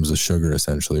refined forms of sugar,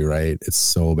 essentially, right? It's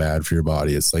so bad for your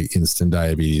body. It's like instant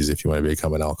diabetes if you want to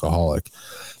become an alcoholic.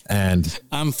 And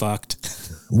I'm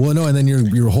fucked. Well, no, and then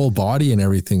your whole body and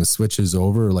everything switches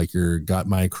over, like your gut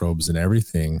microbes and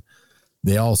everything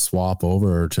they all swap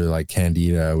over to like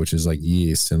candida, which is like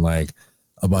yeast, and like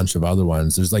a bunch of other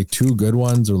ones. There's like 2 good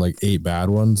ones or like 8 bad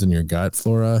ones in your gut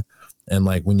flora. And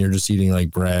like when you're just eating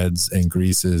like breads and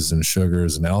greases and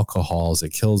sugars and alcohols,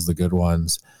 it kills the good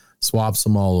ones, swaps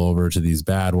them all over to these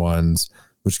bad ones,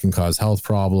 which can cause health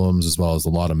problems as well as a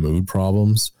lot of mood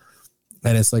problems.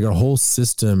 And it's like our whole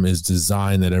system is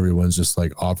designed that everyone's just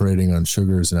like operating on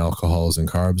sugars and alcohols and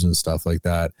carbs and stuff like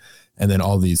that. And then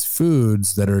all these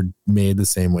foods that are made the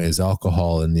same way as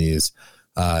alcohol in these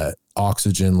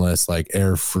oxygenless, like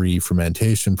air-free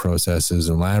fermentation processes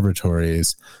in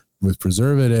laboratories with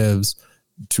preservatives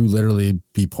to literally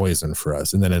be poison for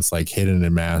us. And then it's like hidden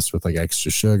and masked with like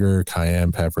extra sugar,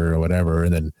 cayenne pepper or whatever.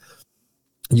 And then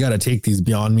you got to take these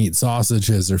Beyond Meat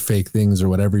sausages or fake things or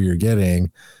whatever you're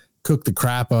getting, cook the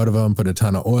crap out of them, put a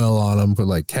ton of oil on them, put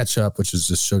like ketchup, which is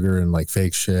just sugar and like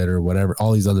fake shit or whatever,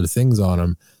 all these other things on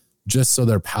them, just so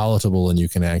they're palatable and you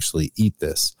can actually eat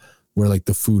this. Where like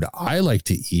the food I like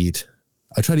to eat,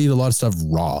 I try to eat a lot of stuff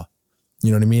raw. You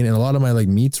know what I mean? And a lot of my like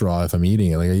meat's raw if I'm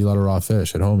eating it. Like I eat a lot of raw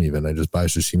fish at home even. I just buy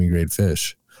sashimi grade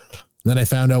fish. And then I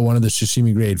found out one of the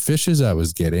sashimi grade fishes I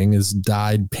was getting is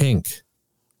dyed pink.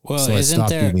 Well, so I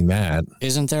stopped eating that.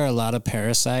 Isn't there a lot of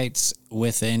parasites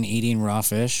within eating raw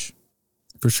fish?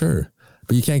 For sure.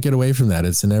 But you can't get away from that.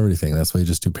 It's in everything. That's why you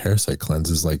just do parasite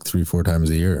cleanses like 3-4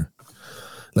 times a year.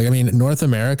 Like, I mean, North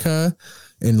America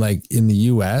and like in the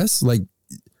US, like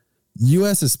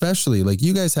US especially, like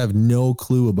you guys have no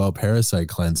clue about parasite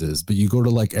cleanses, but you go to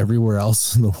like everywhere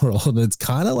else in the world and it's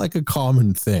kind of like a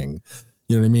common thing.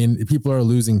 You know what I mean? People are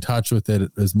losing touch with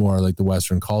it as more like the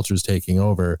Western culture's taking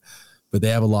over, but they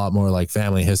have a lot more like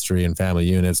family history and family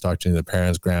units, talking to the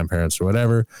parents, grandparents or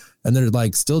whatever. And they're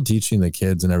like still teaching the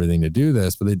kids and everything to do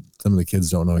this, but some of the kids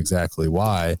don't know exactly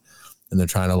why. And they're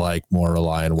trying to like more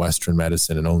rely on Western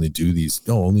medicine and only do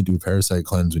parasite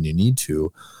cleanse when you need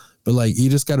to. But like, you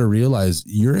just got to realize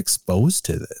you're exposed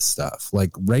to this stuff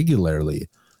like regularly,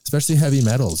 especially heavy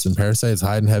metals, and parasites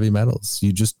hide in heavy metals.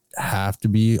 You just have to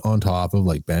be on top of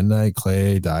like bentonite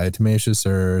clay, diatomaceous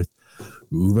earth,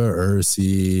 uva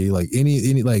ursi, like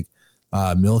any like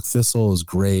milk thistle is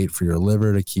great for your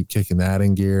liver to keep kicking that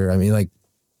in gear. I mean, like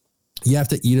you have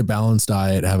to eat a balanced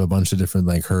diet, have a bunch of different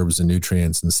like herbs and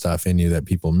nutrients and stuff in you that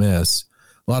people miss.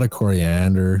 A lot of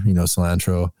coriander,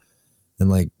 cilantro, and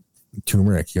like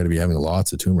turmeric. You got to be having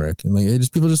lots of turmeric, and like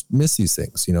people just miss these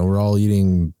things. We're all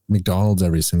eating McDonald's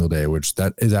every single day, which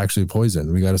that is actually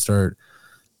poison. We got to start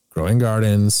growing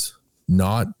gardens,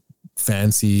 not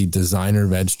fancy designer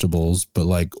vegetables, but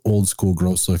like old school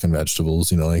gross looking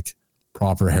vegetables, like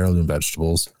proper heirloom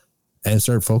vegetables, and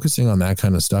start focusing on that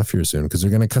kind of stuff here soon, because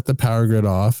they're going to cut the power grid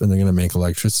off and they're going to make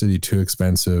electricity too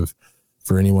expensive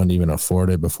for anyone to even afford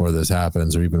it before this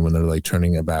happens, or even when they're like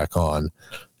turning it back on.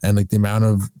 And like the amount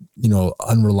of,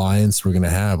 unreliance we're going to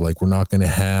have, like we're not going to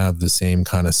have the same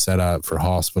kind of setup for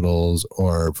hospitals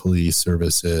or police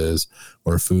services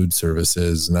or food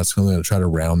services. And that's going to try to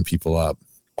round people up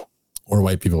or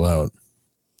wipe people out.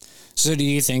 So do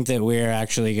you think that we're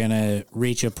actually going to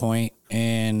reach a point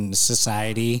in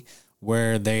society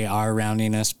where they are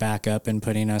rounding us back up and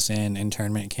putting us in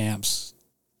internment camps?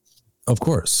 Of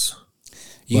course.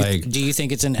 Do you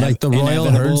think it's like the royal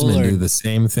herdsmen do the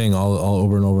same thing all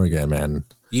over and over again, man?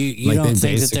 You like don't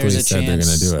think that there's a chance they're going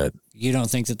to do it. You don't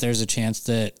think that there's a chance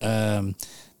that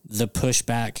the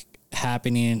pushback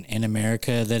happening in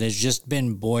America that has just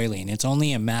been boiling, it's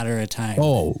only a matter of time?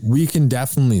 Oh, we can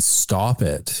definitely stop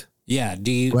it. Yeah.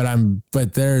 Do you?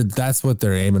 But that's what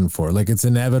they're aiming for. Like it's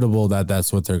inevitable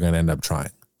that's what they're going to end up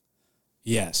trying.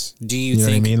 Yes. Do you know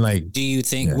think? What I mean? Like, do you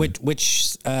think yeah.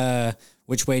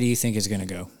 which way do you think is going to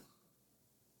go?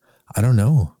 I don't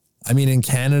know. I mean, in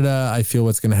Canada, I feel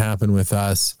what's going to happen with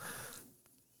us,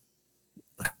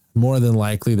 more than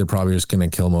likely, they're probably just going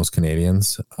to kill most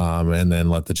Canadians, and then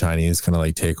let the Chinese kind of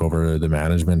like take over the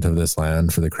management of this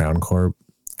land for the Crown Corp.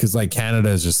 Because like Canada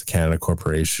is just a Canada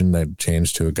corporation that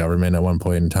changed to a government at one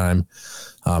point in time.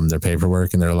 Their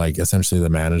paperwork, and they're like essentially the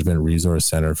management resource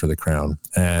center for the Crown.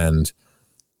 And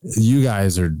you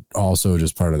guys are also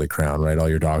just part of the Crown, right? All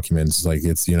your documents, like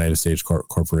it's the United States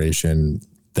Corporation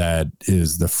that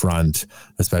is the front,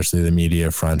 especially the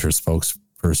media front or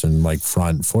spokesperson, like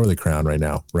front for the Crown right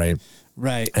now, right?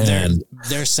 Right. And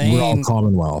they're saying we're all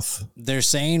Commonwealth. They're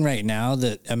saying right now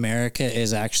that America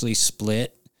is actually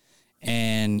split,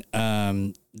 and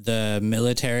the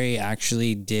military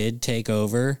actually did take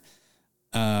over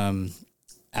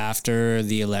after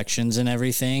the elections and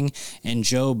everything. And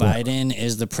Joe Biden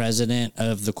is the president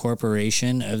of the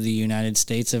corporation of the United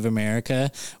States of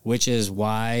America, which is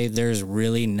why there's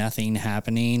really nothing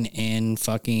happening in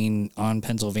fucking on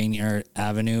Pennsylvania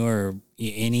Avenue or,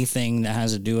 anything that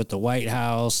has to do with the White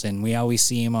House, and we always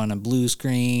see him on a blue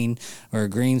screen or a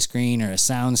green screen or a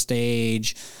sound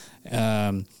stage,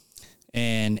 and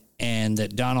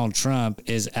that Donald Trump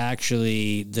is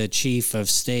actually the chief of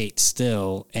state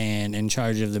still and in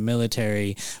charge of the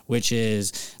military, which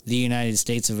is the United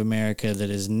States of America, that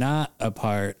is not a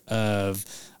part of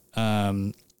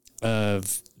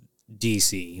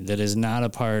DC, that is not a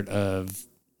part of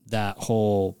that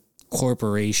whole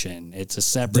corporation. It's a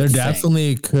separate There thing.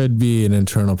 definitely could be an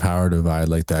internal power divide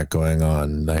like that going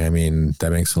on. I mean,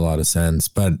 that makes a lot of sense,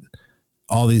 but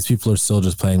all these people are still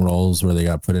just playing roles where they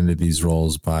got put into these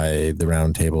roles by the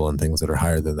round table and things that are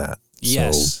higher than that.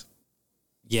 Yes. So,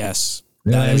 yes.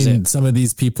 Yeah, I mean, some of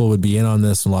these people would be in on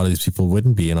this, and a lot of these people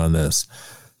wouldn't be in on this.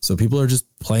 So people are just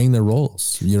playing their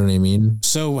roles. You know what I mean?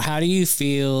 So how do you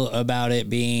feel about it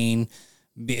being,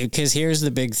 because here's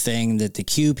the big thing that the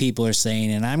Q people are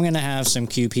saying, and I'm going to have some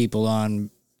Q people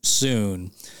on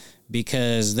soon,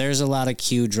 because there's a lot of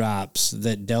Q drops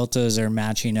that deltas are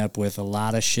matching up with a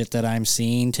lot of shit that I'm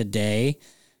seeing today.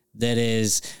 That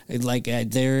is like,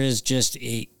 there is just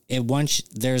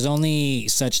there's only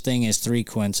such thing as 3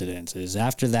 coincidences.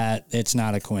 After that, it's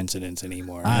not a coincidence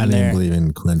anymore. I don't believe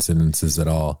in coincidences at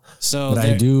all. So, but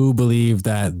I do believe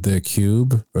that the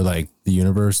cube, or like the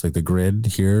universe, like the grid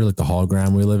here, like the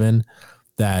hologram we live in,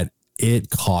 that it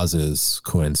causes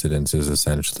coincidences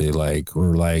essentially, like,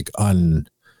 or like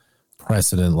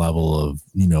unprecedented level of,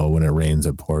 you know, when it rains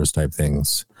it pours type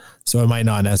things. So it might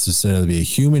not necessarily be a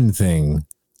human thing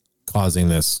causing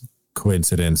this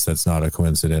coincidence that's not a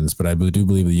coincidence, but I do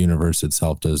believe the universe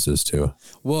itself does this too.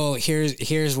 Well,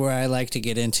 here's where I like to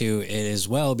get into it as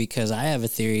well, because I have a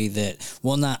theory that,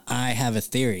 well, not I have a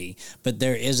theory, but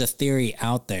there is a theory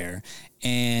out there,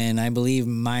 and I believe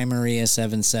My Maria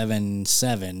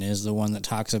 777 is the one that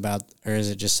talks about, or is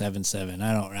it just 77?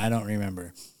 I don't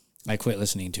remember. I quit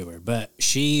listening to her, but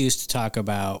she used to talk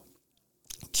about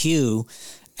Q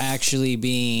actually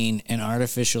being an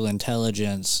artificial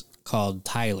intelligence called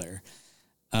Tyler.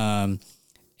 And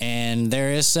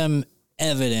there is some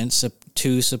evidence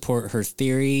to support her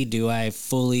theory. Do I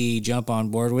fully jump on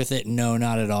board with it? No,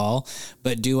 not at all.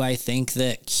 But do I think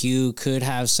that Q could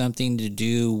have something to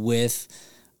do with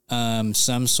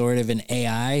some sort of an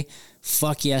AI?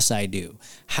 Fuck yes, I do.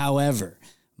 However,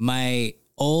 my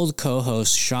old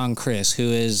co-host Sean Chris, who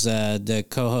is the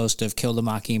co-host of Kill the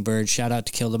Mockingbird, shout out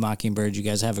to Kill the Mockingbird, you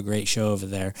guys have a great show over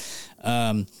there.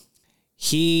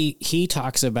 He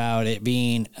talks about it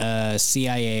being a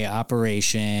CIA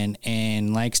operation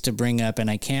and likes to bring up, and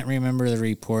I can't remember the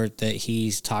report that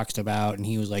he's talked about, and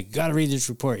he was like, you gotta read this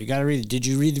report, you gotta read it, did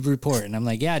you read the report? And I'm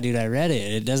like, yeah, dude, I read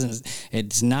it,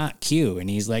 it's not Q. And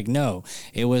he's like, no,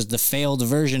 it was the failed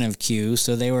version of Q,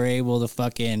 so they were able to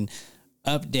fucking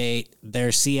update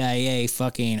their CIA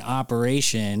fucking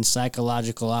operation,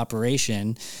 psychological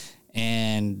operation,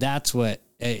 and that's what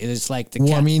it's like.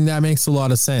 Well, I mean, that makes a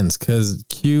lot of sense, because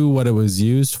Q, what it was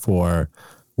used for,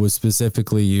 was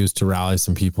specifically used to rally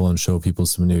some people and show people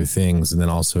some new things, and then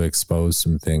also expose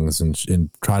some things and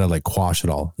try to like quash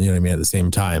it all, you know what I mean, at the same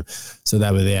time, so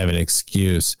that way they have an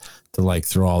excuse to like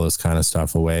throw all this kind of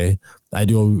stuff away. I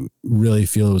do really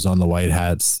feel it was on the white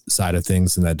hats side of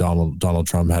things, and that Donald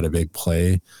Trump had a big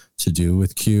play to do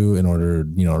with Q in order,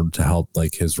 you know, to help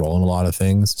like his role in a lot of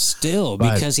things. Still,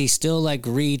 because he's still like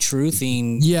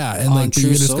re-truthing. Yeah, and like you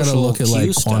just got to look at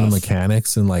like quantum stuff.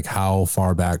 mechanics and like how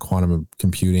far back quantum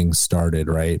computing started,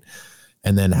 right?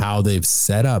 And then how they've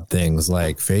set up things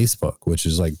like Facebook, which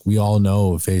is like, we all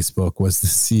know Facebook was the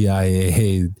CIA.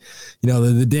 You know,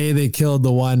 the day they killed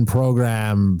the one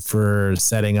program for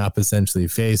setting up essentially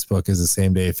Facebook is the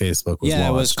same day Facebook was launched.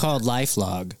 It was called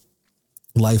LifeLog.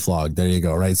 LifeLog, there you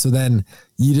go, right? So then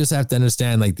you just have to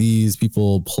understand, like, these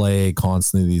people play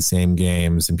constantly these same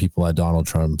games, and people at Donald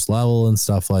Trump's level and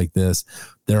stuff like this,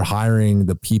 they're hiring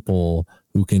the people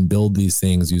who can build these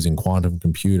things using quantum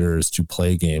computers to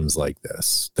play games like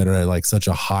this, that are like such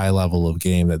a high level of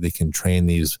game that they can train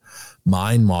these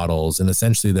mind models. And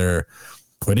essentially they're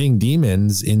putting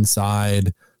demons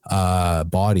inside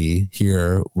body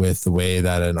here with the way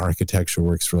that an architecture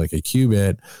works for like a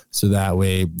qubit. So that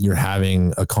way you're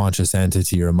having a conscious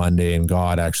entity or a mundane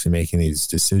God actually making these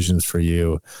decisions for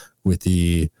you with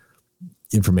the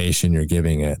information you're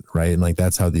giving it, right? And like,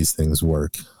 that's how these things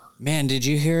work. Man, did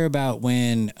you hear about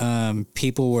when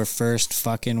people were first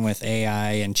fucking with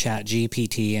AI and Chat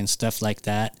GPT and stuff like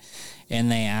that,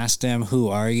 and they asked them, who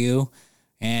are you?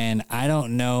 And I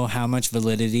don't know how much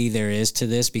validity there is to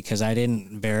this, because I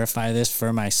didn't verify this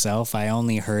for myself. I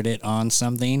only heard it on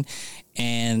something,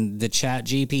 and the Chat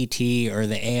GPT or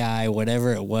the AI,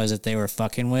 whatever it was that they were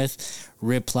fucking with,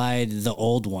 replied, the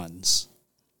old ones.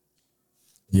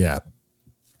 Yeah,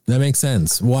 that makes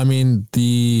sense. Well, I mean,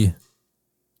 the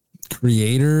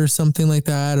creator or something like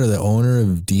that, or the owner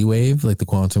of D-Wave, like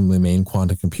the main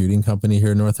quantum computing company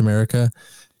here in North America,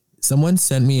 someone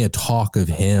sent me a talk of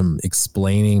him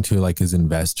explaining to like his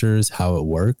investors how it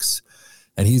works.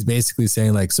 And he's basically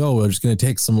saying like, so we're just going to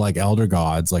take some like elder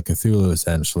gods, like Cthulhu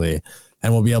essentially,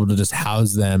 and we'll be able to just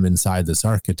house them inside this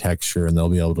architecture, and they'll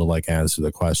be able to like answer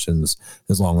the questions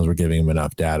as long as we're giving them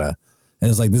enough data. And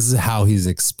it's like, this is how he's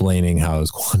explaining how his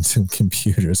quantum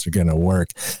computers are going to work.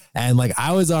 And like,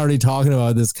 I was already talking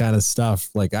about this kind of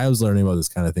stuff. Like I was learning about this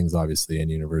kind of things, obviously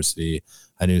in university.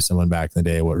 I knew someone back in the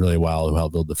day really well who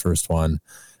helped build the first one.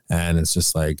 And it's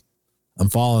just like, I'm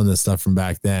following this stuff from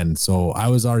back then. So I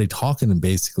was already talking and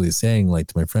basically saying like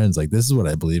to my friends, like, this is what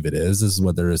I believe it is. This is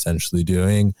what they're essentially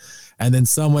doing. And then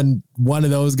one of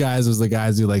those guys was the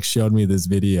guys who like showed me this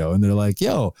video, and they're like,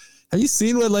 yo, have you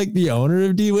seen what like the owner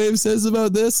of D-Wave says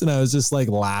about this? And I was just like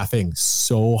laughing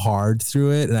so hard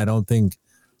through it. And I don't think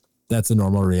that's a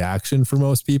normal reaction for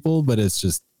most people, but it's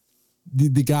just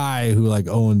the guy who like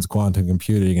owns quantum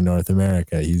computing in North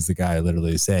America. He's the guy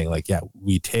literally saying like, yeah,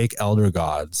 we take elder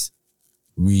gods,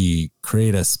 we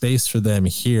create a space for them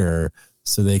here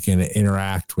so they can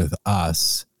interact with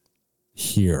us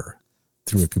here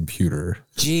through a computer.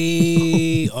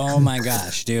 Gee, oh my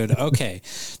gosh, dude. Okay.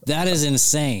 That is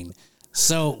insane.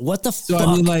 So what the fuck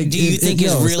I mean, like, do you think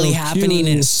is really happening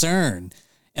in CERN?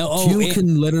 Q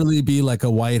can literally be like a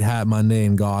white hat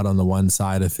mundane god on the one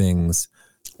side of things.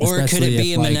 Or could it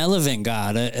be a malevolent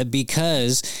god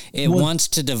because it wants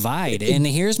to divide? And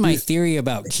here's my theory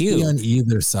about Q. On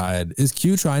either side. Is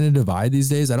Q trying to divide these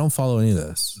days? I don't follow any of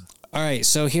this. All right,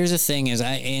 so here's the thing: is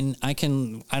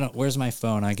where's my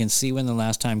phone? I can see when the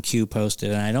last time Q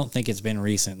posted, and I don't think it's been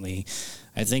recently.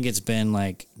 I think it's been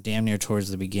like damn near towards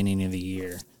the beginning of the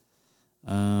year.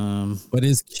 But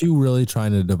is Q really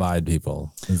trying to divide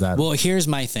people? Is that well? Here's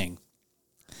my thing: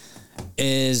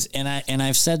 and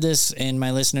I've said this, and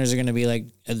my listeners are going to be like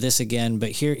this again,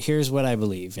 but here's what I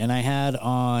believe. And I had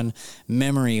on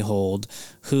Memory Hold,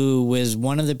 who was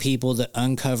one of the people that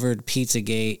uncovered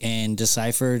Pizzagate and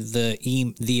deciphered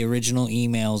the original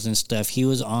emails and stuff. He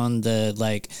was on the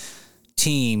like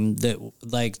team that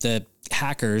like the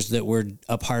hackers that were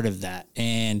a part of that.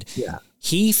 And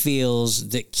he feels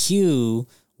that Q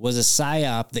was a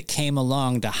psyop that came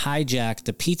along to hijack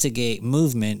the Pizzagate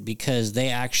movement because they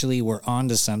actually were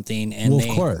onto something. And of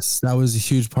course, that was a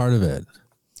huge part of it.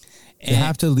 They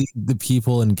have to lead the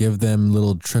people and give them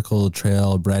little trickle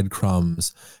trail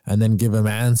breadcrumbs, and then give them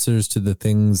answers to the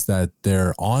things that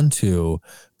they're onto,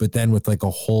 but then with like a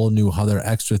whole new other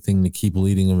extra thing to keep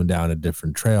leading them down a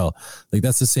different trail. Like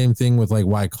that's the same thing with like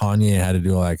why Kanye had to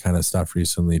do all that kind of stuff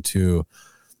recently too,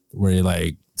 where he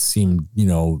like seemed,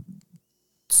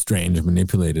 strange and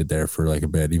manipulated there for like a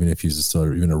bit, even if he's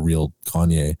still even a real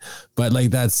Kanye. But like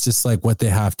that's just like what they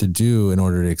have to do in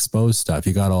order to expose stuff.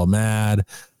 He got all mad,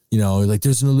 like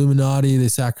there's an Illuminati, they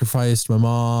sacrificed my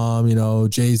mom,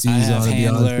 Jay-Z's on it,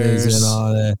 Beyonce's and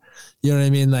all that. You know what I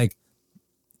mean? Like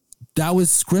that was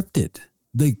scripted.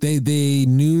 Like they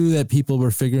knew that people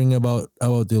were figuring about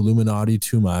the Illuminati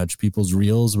too much. People's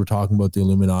reels were talking about the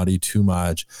Illuminati too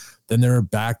much. Then they were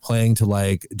back playing to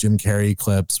like Jim Carrey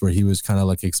clips where he was kind of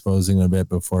like exposing a bit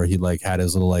before he like had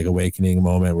his little like awakening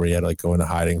moment where he had to like go into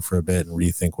hiding for a bit and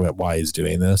rethink why he's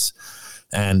doing this.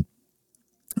 And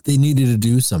they needed to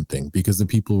do something because the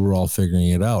people were all figuring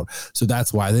it out. So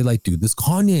that's why they like do this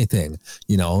Kanye thing,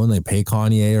 and they pay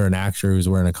Kanye or an actor who's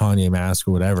wearing a Kanye mask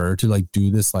or whatever to like do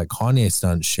this like Kanye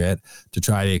stunt shit to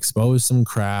try to expose some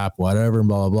crap, whatever,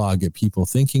 blah, blah, blah, get people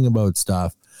thinking about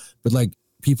stuff. But like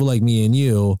people like me and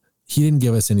you, he didn't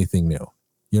give us anything new.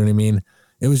 You know what I mean?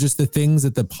 It was just the things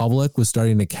that the public was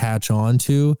starting to catch on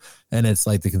to. And it's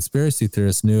like the conspiracy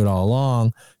theorists knew it all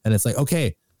along. And it's like,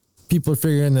 okay, people are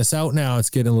figuring this out now. It's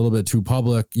getting a little bit too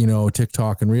public,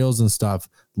 TikTok and Reels and stuff.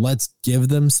 Let's give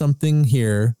them something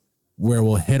here where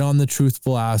we'll hit on the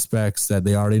truthful aspects that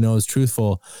they already know is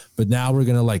truthful. But now we're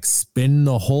going to like spin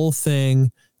the whole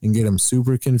thing and get them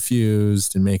super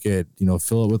confused and make it,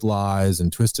 fill it with lies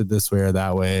and twist it this way or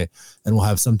that way. And we'll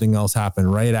have something else happen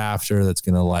right after that's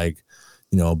going to like,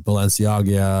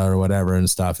 Balenciaga or whatever and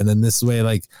stuff. And then this way,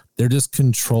 like they're just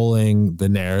controlling the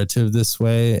narrative this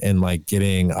way and like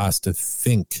getting us to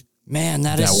think. Man,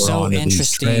 that is so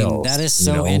interesting. That is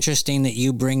so interesting that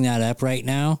you bring that up right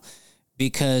now,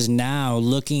 because now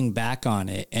looking back on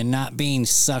it and not being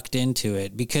sucked into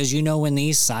it, because when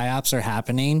these psyops are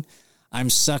happening, I'm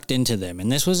sucked into them.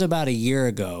 And this was about a year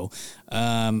ago.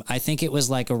 I think it was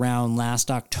like around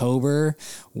last October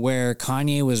where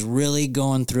Kanye was really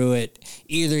going through it.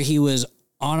 Either he was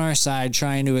on our side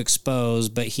trying to expose,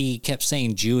 but he kept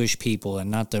saying Jewish people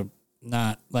and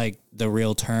not like the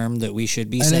real term that we should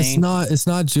be saying. It's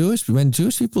not Jewish. When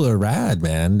Jewish people are rad,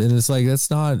 man, and it's like that's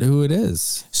not who it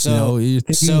is. So you're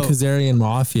thinking Khazarian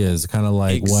mafia is kind of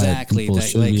like exactly what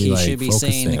people should be he like should be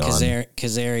saying the focusing on.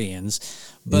 Khazarians.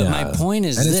 But my point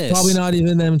is, and it's this probably not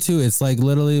even them too. It's like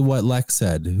literally what Lex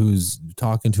said, who's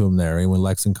talking to him there, and when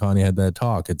Lex and Connie had that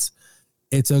talk,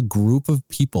 it's a group of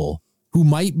people who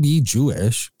might be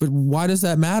Jewish, but why does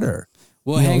that matter?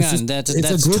 Well, hang on. That's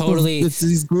totally. It's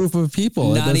these group of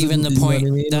people. Not even the point. I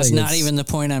mean? That's like not even the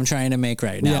point I'm trying to make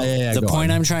right now. The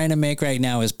point I'm trying to make right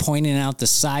now is pointing out the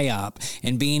psyop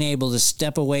and being able to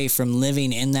step away from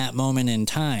living in that moment in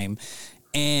time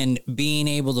and being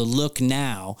able to look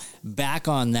now back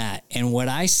on that. And what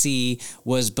I see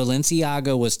was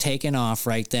Balenciaga was taken off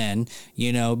right then,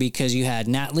 because you had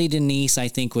Natalie Denise, I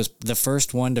think, was the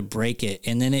first one to break it.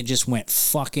 And then it just went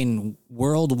fucking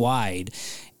worldwide.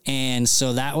 And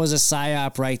so that was a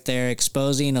psyop right there,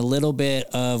 exposing a little bit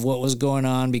of what was going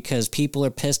on because people are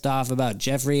pissed off about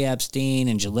Jeffrey Epstein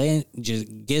and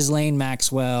Ghislaine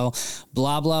Maxwell,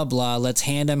 blah, blah, blah. Let's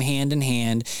hand them hand in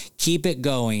hand, keep it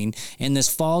going. And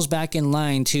this falls back in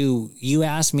line to, you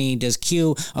asked me, does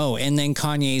Q, and then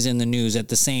Kanye's in the news at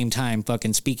the same time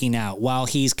fucking speaking out while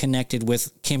he's connected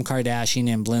with Kim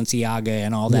Kardashian and Balenciaga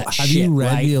and all that shit. Have you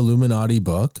read the Illuminati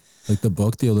book? Like the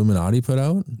book the Illuminati put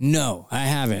out? No, I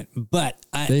haven't. But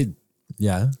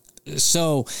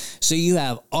So you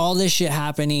have all this shit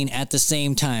happening at the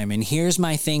same time. And here's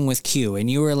my thing with Q. And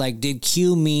you were like, did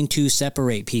Q mean to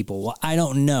separate people? Well, I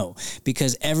don't know.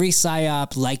 Because every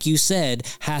psyop, like you said,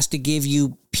 has to give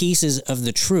you pieces of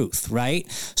the truth, right?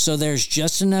 So there's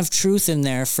just enough truth in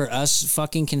there for us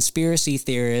fucking conspiracy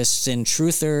theorists and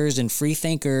truthers and free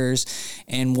thinkers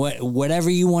and whatever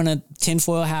you want to,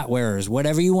 tinfoil hat wearers,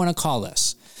 whatever you want to call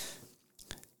us.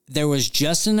 There was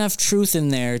just enough truth in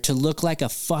there to look like a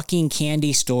fucking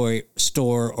candy store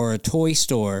or a toy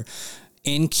store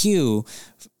in Q,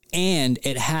 and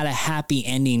it had a happy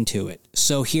ending to it.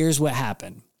 So here's what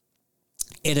happened.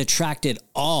 It attracted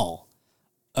all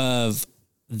of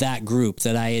that group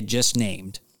that I had just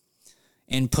named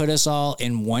and put us all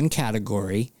in one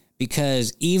category,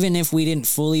 because even if we didn't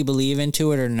fully believe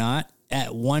into it or not,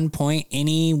 at one point,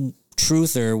 any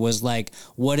truther was like,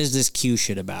 what is this Q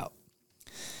shit about?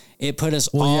 It put us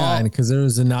all... Yeah, because there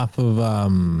was enough of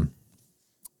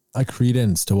a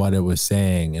credence to what it was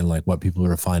saying and like what people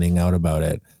were finding out about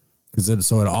it.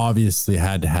 So it obviously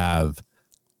had to have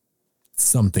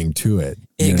something to it.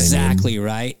 Exactly,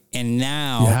 right? And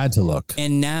now... You had to look.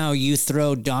 And now you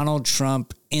throw Donald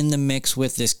Trump in the mix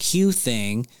with this Q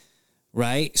thing,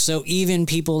 right? So even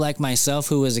people like myself,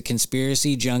 who was a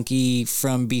conspiracy junkie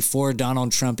from before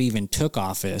Donald Trump even took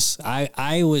office,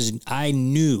 I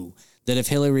knew that if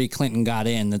Hillary Clinton got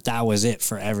in, that was it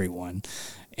for everyone.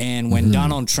 And when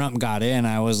Donald Trump got in,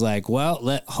 I was like,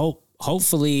 well,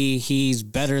 hopefully he's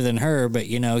better than her, but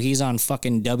he's on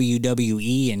fucking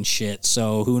WWE and shit.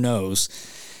 So who knows?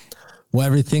 Well,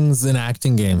 everything's an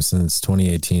acting game since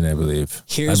 2018, I believe.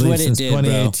 Here's what it did,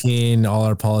 2018, all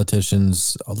our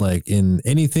politicians, like in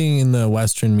anything in the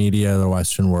Western media, the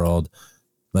Western world,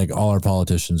 like all our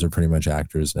politicians are pretty much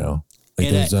actors now. Like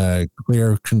there's a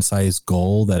clear, concise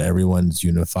goal that everyone's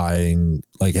unifying,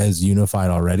 like has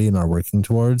unified already and are working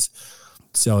towards.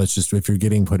 So it's just, if you're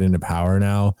getting put into power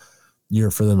now, you're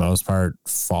for the most part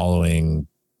following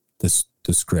the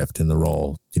script and the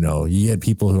role. You get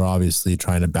people who are obviously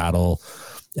trying to battle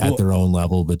at their own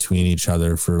level between each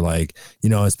other for like,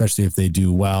 especially if they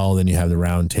do well, then you have the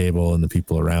round table and the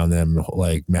people around them,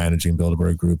 like managing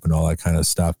Bilderberg Group and all that kind of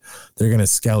stuff. They're going to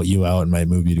scout you out and might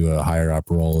move you to a higher up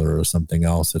role or something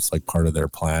else. It's like part of their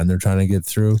plan they're trying to get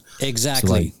through.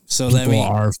 Exactly. So people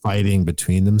are fighting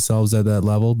between themselves at that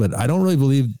level, but I don't really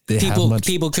believe have much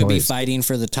people could choice. be fighting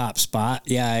for the top spot.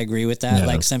 Yeah, I agree with that. Yeah.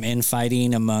 Like some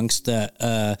infighting amongst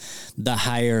the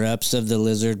higher ups of the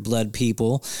lizard blood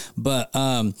people. But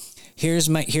here's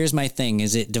my thing,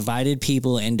 is it divided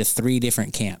people into 3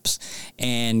 different camps,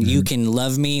 and you can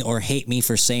love me or hate me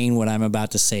for saying what I'm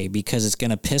about to say, because it's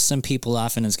going to piss some people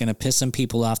off, and it's going to piss some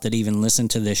people off that even listen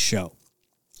to this show.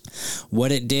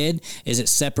 What it did is it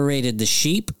separated the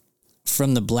sheep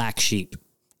from the black sheep.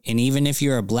 And even if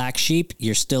you're a black sheep,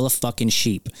 you're still a fucking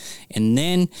sheep. And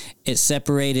then it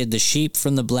separated the sheep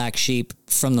from the black sheep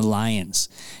from the lions.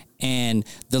 And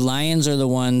the lions are the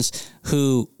ones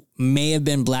who may have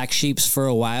been black sheeps for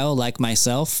a while, like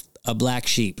myself, a black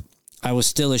sheep. I was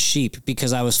still a sheep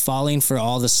because I was falling for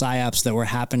all the psyops that were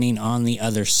happening on the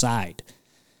other side.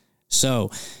 So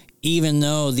even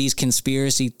though these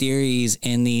conspiracy theories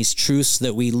and these truths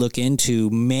that we look into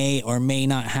may or may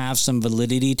not have some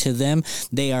validity to them,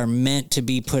 they are meant to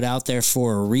be put out there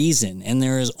for a reason. And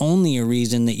there is only a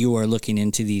reason that you are looking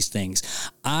into these things.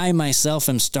 I myself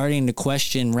am starting to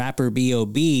question rapper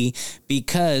B.O.B.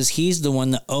 because he's the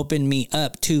one that opened me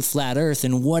up to Flat Earth.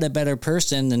 And what a better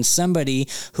person than somebody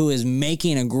who is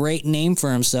making a great name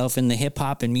for himself in the hip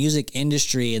hop and music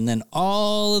industry. And then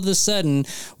all of a sudden,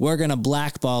 we're going to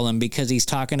blackball him because he's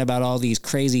talking about all these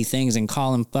crazy things and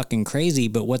call him fucking crazy.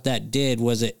 But what that did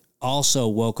was it also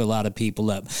woke a lot of people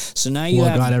up. So now you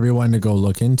got everyone to go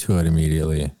look into it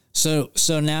immediately. So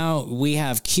now we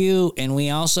have Q, and we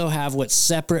also have what's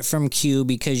separate from Q,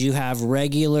 because you have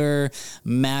regular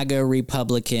MAGA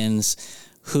Republicans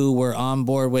who were on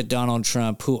board with Donald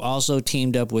Trump, who also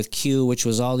teamed up with Q, which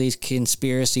was all these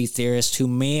conspiracy theorists who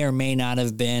may or may not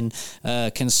have been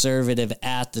conservative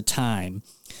at the time.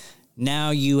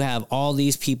 Now you have all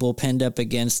these people pinned up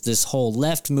against this whole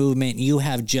left movement. You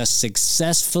have just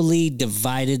successfully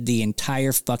divided the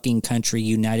entire fucking country.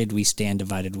 United we stand,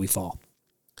 divided we fall.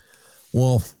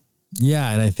 Well,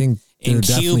 yeah, and I think and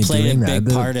Q played a big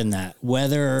part in that.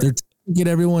 Whether they're trying to get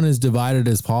everyone as divided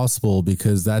as possible,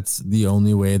 because that's the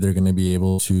only way they're going to be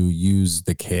able to use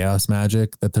the chaos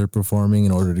magic that they're performing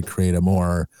in order to create a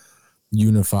more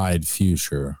unified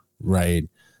future, right?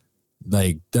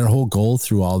 Like their whole goal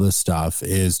through all this stuff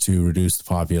is to reduce the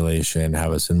population,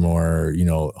 have us in more,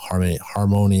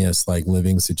 harmonious, like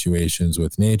living situations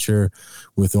with nature,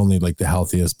 with only like the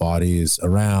healthiest bodies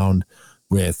around,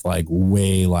 with like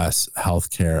way less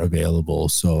healthcare available.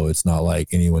 So it's not like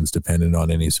anyone's dependent on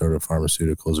any sort of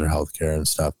pharmaceuticals or healthcare and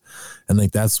stuff. And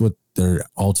like, that's what their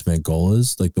ultimate goal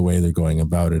is. Like the way they're going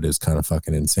about it is kind of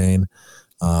fucking insane.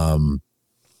 Do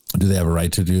they have a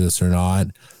right to do this or not?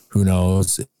 Who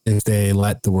knows? If they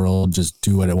let the world just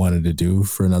do what it wanted to do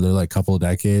for another like couple of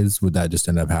decades, would that just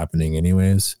end up happening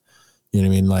anyways? You know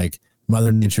what I mean? Like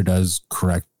Mother Nature does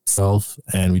correct itself,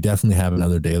 and we definitely have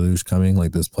another deluge coming.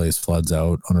 Like this place floods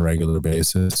out on a regular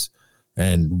basis,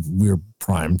 and we're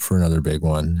primed for another big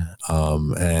one.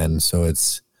 And so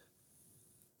it's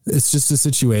just a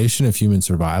situation of human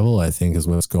survival, I think, is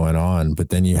what's going on. But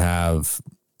then you have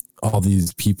all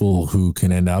these people who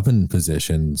can end up in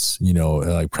positions,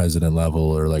 like president level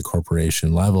or like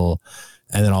corporation level.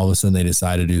 And then all of a sudden they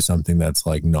decide to do something that's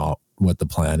like not what the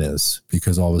plan is,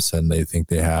 because all of a sudden they think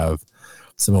they have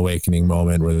some awakening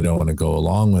moment where they don't want to go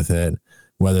along with it,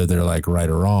 whether they're like right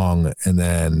or wrong. And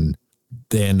then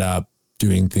they end up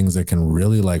doing things that can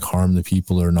really like harm the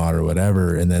people or not, or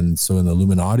whatever. And then, so in the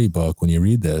Illuminati book, when you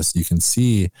read this, you can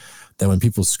see that when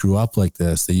people screw up like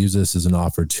this, they use this as an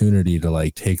opportunity to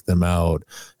like take them out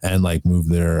and like move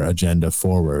their agenda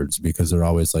forwards, because they're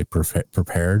always like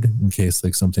prepared in case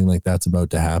like something like that's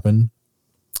about to happen.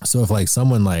 So if like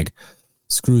someone like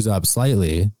screws up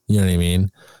slightly, you know what I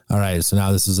mean? All right, so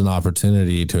now this is an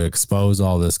opportunity to expose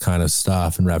all this kind of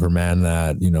stuff and reprimand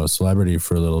that, celebrity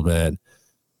for a little bit,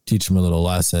 teach them a little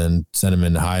lesson, send them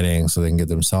into hiding so they can get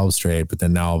themselves straight. But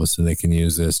then now all of a sudden they can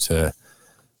use this to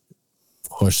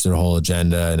push their whole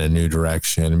agenda in a new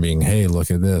direction, being, hey, look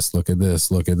at this, look at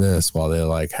this, look at this, while they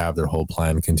like have their whole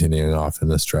plan continuing off in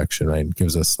this direction, right? It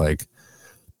gives us like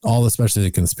all, especially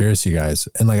the conspiracy guys.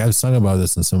 And like I've sung about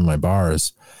this in some of my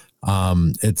bars.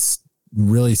 It's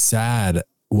really sad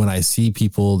when I see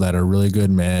people that are really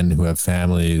good men who have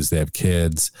families, they have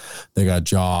kids, they got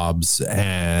jobs,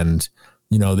 and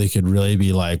they could really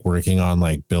be like working on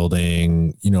like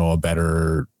building, a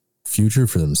better future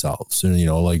for themselves, and,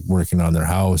 like working on their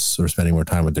house or spending more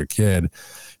time with their kid.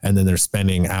 And then they're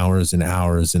spending hours and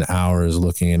hours and hours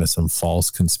looking into some false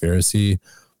conspiracy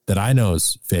that I know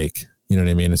is fake. You know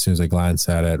what I mean? As soon as I glance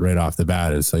at it right off the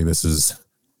bat, it's like, this is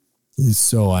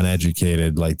so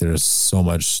uneducated. Like there's so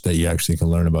much that you actually can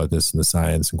learn about this in the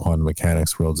science and quantum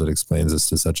mechanics worlds that explains this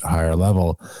to such a higher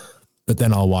level. But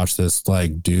then I'll watch this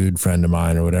like dude friend of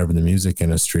mine or whatever in the music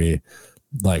industry,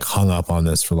 like hung up on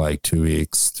this for like 2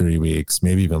 weeks, 3 weeks,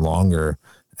 maybe even longer.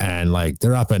 And like,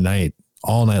 they're up at night,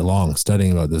 all night long,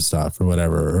 studying about this stuff or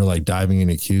whatever, or like diving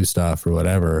into Q stuff or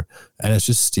whatever. And it's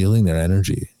just stealing their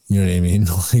energy. You know what I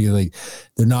mean? Like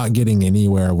they're not getting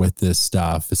anywhere with this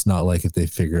stuff. It's not like if they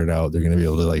figure it out, they're going to be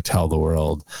able to like tell the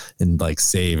world and like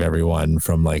save everyone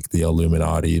from like the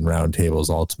Illuminati and Round Table's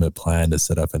ultimate plan to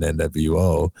set up an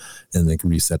NWO and they can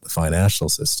reset the financial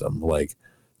system. Like,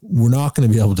 we're not going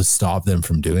to be able to stop them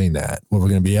from doing that. What we're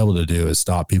going to be able to do is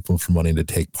stop people from wanting to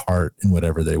take part in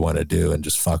whatever they want to do and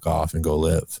just fuck off and go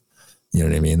live. You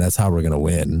know what I mean? That's how we're going to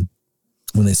win.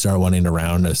 When they start wanting to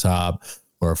round us up,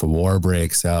 or if a war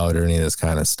breaks out or any of this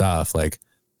kind of stuff, like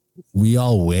we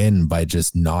all win by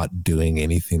just not doing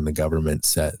anything the government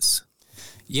says.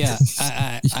 Yeah,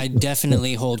 I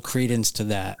definitely hold credence to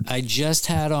that. I just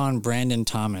had on Brandon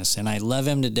Thomas, and I love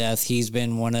him to death. He's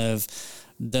been one of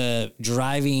the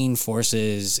driving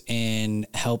forces in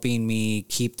helping me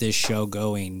keep this show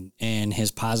going and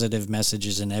his positive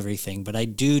messages and everything. But I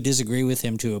do disagree with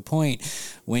him to a point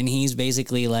when he's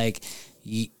basically like,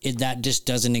 that just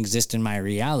doesn't exist in my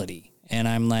reality. And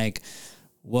I'm like,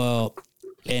 well,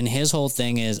 and his whole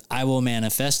thing is, I will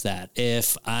manifest that.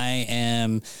 If I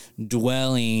am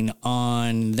dwelling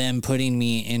on them putting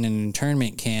me in an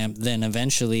internment camp, then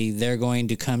eventually they're going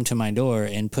to come to my door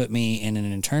and put me in an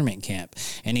internment camp.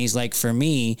 And he's like, for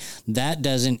me, that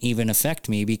doesn't even affect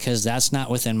me because that's not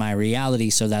within my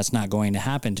reality. So that's not going to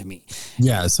happen to me.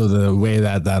 Yeah. So the way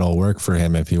that'll work for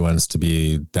him, if he wants to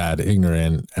be that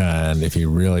ignorant, and if he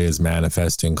really is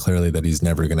manifesting clearly that he's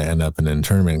never going to end up in an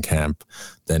internment camp,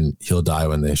 then he'll die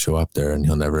when they show up there, and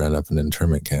he'll never end up in an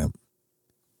internment camp.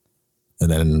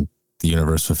 And then the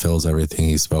universe fulfills everything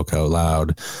he spoke out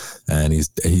loud, and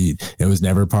it was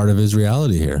never part of his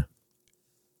reality here.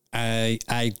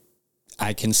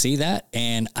 I can see that,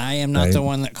 and I am not the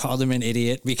one that called him an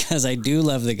idiot because I do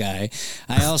love the guy.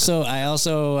 I also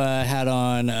had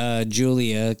on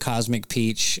Julia Cosmic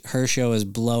Peach. Her show is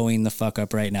blowing the fuck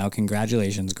up right now.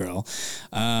 Congratulations, girl.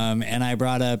 And I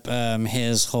brought up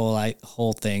his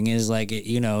whole thing is like,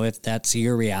 if that's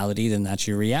your reality, then that's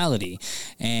your reality.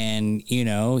 And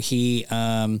he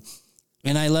and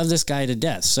I love this guy to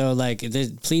death. So like,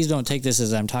 please don't take this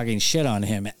as I'm talking shit on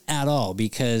him at all,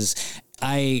 because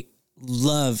I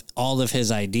love all of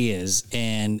his ideas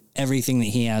and everything that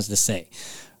he has to say.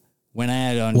 When I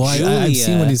had on Julia, I've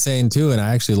seen what he's saying too, and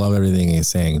I actually love everything he's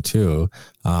saying too.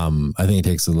 I think it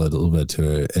takes a little bit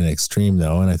to an extreme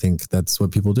though, and I think that's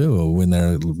what people do when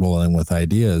they're rolling with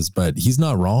ideas. But he's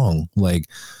not wrong. Like,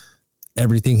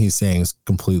 everything he's saying is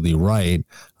completely right.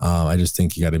 I just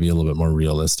think you got to be a little bit more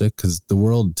realistic, because the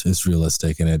world is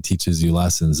realistic and it teaches you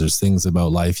lessons. There's things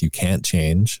about life you can't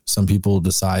change. Some people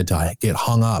decide to get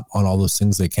hung up on all those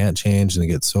things they can't change, and they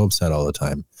get so upset all the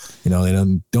time. They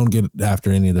don't get after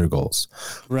any of their goals,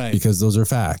 right? Because those are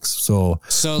facts. So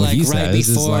what like he right says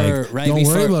before, is like, don't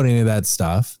worry about any of that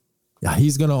stuff. Yeah,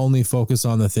 he's going to only focus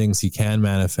on the things he can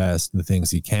manifest, the things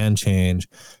he can change,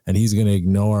 and he's going to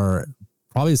ignore.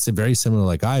 Probably it's very similar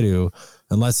like I do,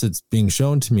 unless it's being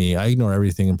shown to me. I ignore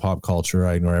everything in pop culture.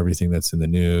 I ignore everything that's in the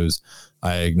news.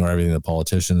 I ignore everything the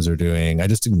politicians are doing. I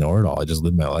just ignore it all. I just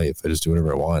live my life. I just do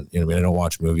whatever I want. I don't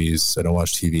watch movies. I don't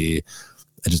watch TV.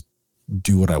 I just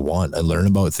do what I want. I learn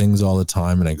about things all the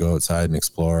time, and I go outside and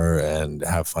explore and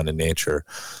have fun in nature,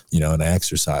 and I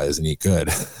exercise and eat good.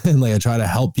 And like, I try to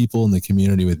help people in the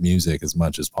community with music as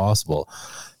much as possible.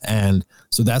 And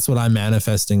so that's what I'm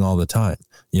manifesting all the time.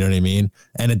 You know what I mean?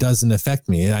 And it doesn't affect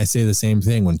me. And I say the same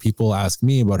thing when people ask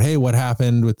me about, hey, what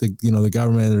happened with the, the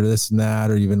government or this and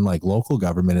that, or even like local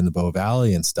government in the Bow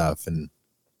Valley and stuff. And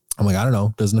I'm like, I don't know.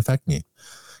 It doesn't affect me,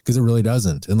 because it really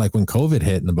doesn't. And like when COVID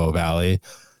hit in the Bow Valley,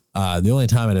 the only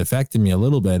time it affected me a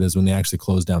little bit is when they actually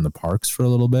closed down the parks for a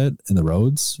little bit and the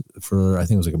roads for, I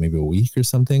think it was like maybe a week or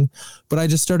something. But I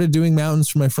just started doing mountains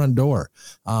from my front door.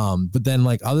 But then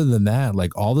like, other than that,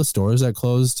 like all the stores that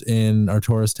closed in our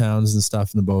tourist towns and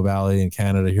stuff in the Bow Valley and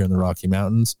Canada here in the Rocky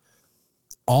Mountains,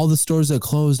 all the stores that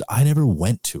closed, I never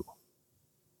went to.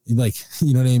 Like,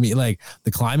 you know what I mean? Like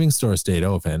the climbing store stayed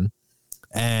open,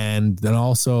 and then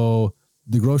also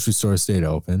the grocery store stayed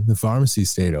open. The pharmacy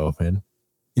stayed open.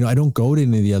 I don't go to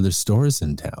any of the other stores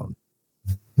in town.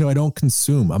 I don't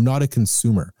consume. I'm not a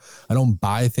consumer. I don't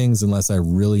buy things unless I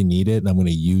really need it and I'm going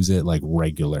to use it like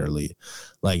regularly,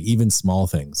 like even small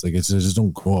things. Like, it's just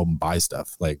don't go out and buy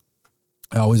stuff. Like,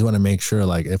 I always want to make sure,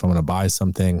 like, if I'm going to buy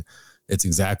something, it's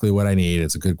exactly what I need.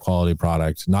 It's a good quality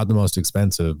product, not the most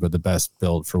expensive, but the best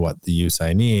built for what the use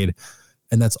I need.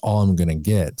 And that's all I'm going to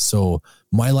get. So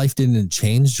my life didn't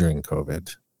change during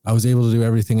COVID. I was able to do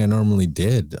everything I normally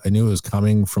did. I knew it was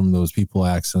coming from those people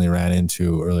I accidentally ran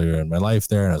into earlier in my life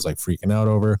there, and I was like freaking out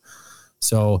over.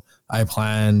 So I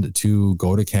planned to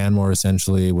go to Canmore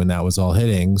essentially when that was all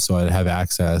hitting, so I'd have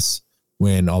access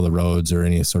when all the roads or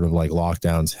any sort of like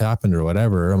lockdowns happened or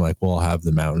whatever. I'm like, well, I'll have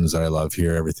the mountains that I love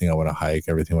here, everything I want to hike,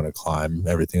 everything I want to climb,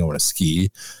 everything I want to ski.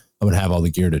 I'm going to have all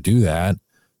the gear to do that.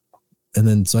 And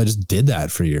then, so I just did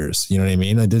that for years. You know what I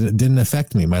mean? It didn't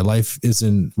affect me. My life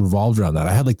isn't revolved around that.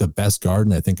 I had like the best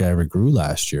garden I think I ever grew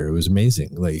last year. It was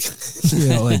amazing. Like,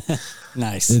 like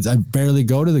nice. I barely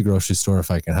go to the grocery store if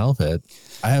I can help it.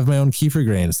 I have my own kefir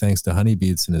grains thanks to Honey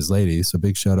Beats and his lady. So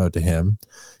big shout out to him.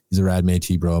 He's a rad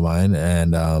Métis bro of mine.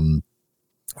 And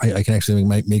I can actually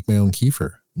make my own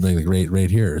kefir. like right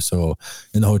here. So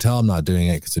in the hotel, I'm not doing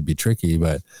it because it'd be tricky,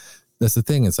 but that's the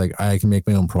thing. It's like, I can make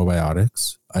my own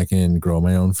probiotics. I can grow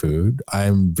my own food.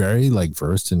 I'm very like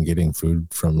versed in getting food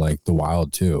from like the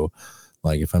wild too.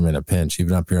 Like if I'm in a pinch,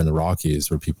 even up here in the Rockies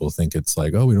where people think it's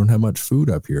like, oh, we don't have much food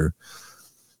up here,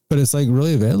 but it's like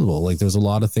really available. Like there's a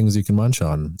lot of things you can munch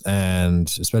on. And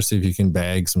especially if you can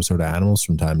bag some sort of animals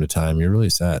from time to time, you're really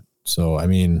set. So, I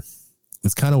mean,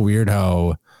 it's kind of weird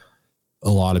how a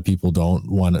lot of people don't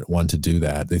want to do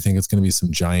that. They think it's going to be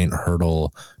some giant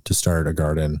hurdle to start a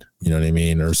garden, you know what I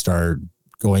mean? Or start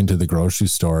going to the grocery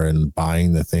store and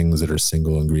buying the things that are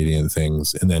single ingredient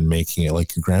things and then making it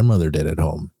like your grandmother did at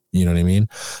home. You know what I mean?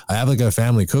 I have like a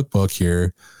family cookbook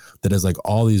here that has like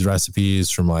all these recipes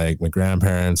from like my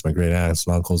grandparents, my great aunts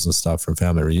and uncles and stuff from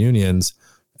family reunions.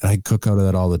 And I cook out of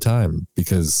that all the time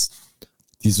because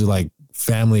these are like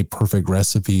family perfect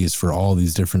recipes for all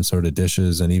these different sort of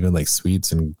dishes and even like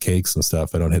sweets and cakes and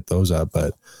stuff. I don't hit those up,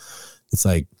 but it's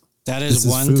like, that is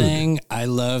one thing I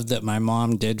love that my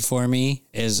mom did for me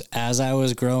is as I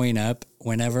was growing up,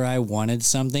 whenever I wanted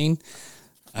something,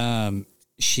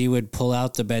 she would pull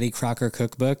out the Betty Crocker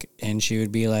cookbook and she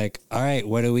would be like, all right,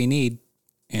 what do we need?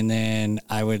 And then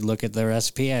I would look at the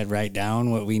recipe. I'd write down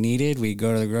what we needed. We'd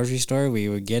go to the grocery store. We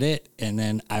would get it. And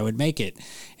then I would make it.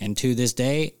 And to this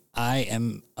day, I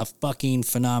am a fucking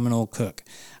phenomenal cook.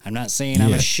 I'm not saying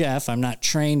I'm a chef. I'm not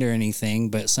trained or anything,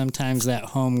 but sometimes that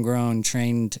homegrown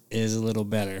trained is a little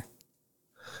better.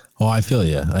 Oh, I feel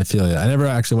you. I never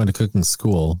actually went to cooking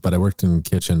school, but I worked in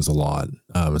kitchens a lot.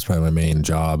 It's probably my main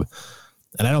job.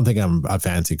 And I don't think I'm a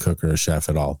fancy cook or a chef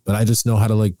at all, but I just know how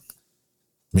to like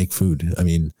make food. I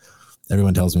mean,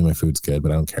 everyone tells me my food's good,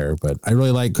 but I don't care. But I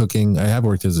really like cooking. I have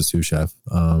worked as a sous chef,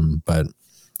 but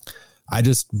I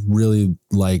just really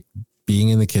like being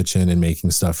in the kitchen and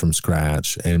making stuff from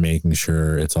scratch and making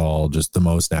sure it's all just the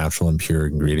most natural and pure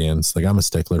ingredients. Like I'm a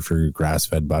stickler for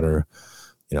grass-fed butter.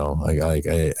 You know,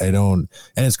 I don't,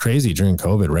 and it's crazy during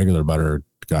COVID, regular butter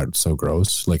got so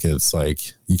gross. Like it's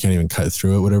like, you can't even cut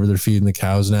through it, whatever they're feeding the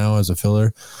cows now as a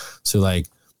filler. So like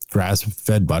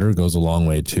grass-fed butter goes a long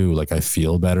way too. Like I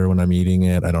feel better when I'm eating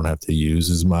it. I don't have to use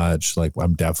as much. Like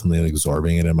I'm definitely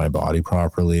absorbing it in my body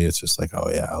properly. It's just like, oh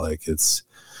yeah, like it's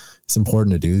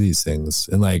important to do these things.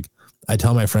 And like, I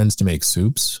tell my friends to make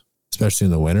soups, especially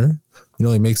in the winter, you know,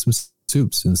 like make some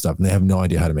soups and stuff. And they have no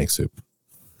idea how to make soup.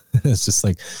 It's just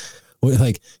like, what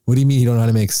do you mean you don't know how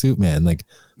to make soup, man? Like,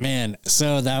 man,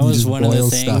 so that was one of the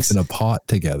things. Stuff in a pot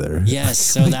together. Yes,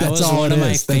 so like, that was one of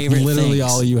my favorite things. Literally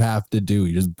all you have to do.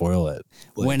 You just boil it.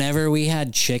 Like, whenever we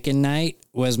had chicken night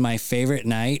was my favorite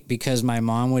night because my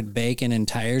mom would bake an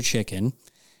entire chicken,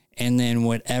 and then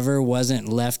whatever wasn't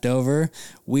left over,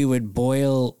 we would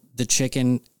boil the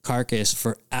chicken carcass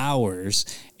for hours,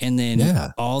 and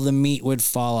then all the meat would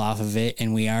fall off of it,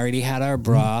 and we already had our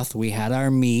broth, we had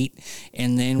our meat,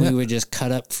 and then we would just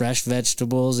cut up fresh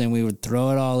vegetables and we would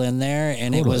throw it all in there,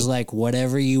 and it was like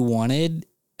whatever you wanted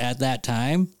at that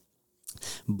time.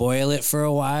 Boil it for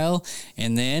a while,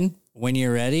 and then when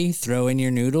you're ready, throw in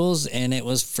your noodles, and it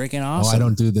was freaking awesome. Oh, I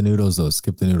don't do the noodles though.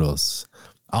 Skip the noodles.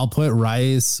 I'll put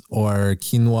rice or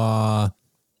quinoa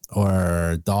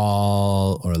or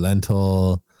dal or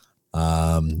lentil,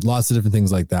 lots of different things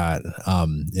like that.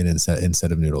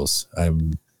 Instead of noodles,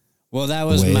 well, that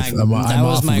was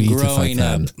my growing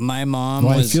up. My mom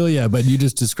was. I feel you, but you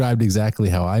just described exactly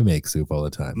how I make soup all the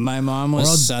time. My mom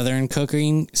was Southern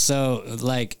cooking, so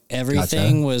like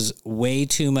everything was way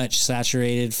too much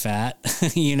saturated fat.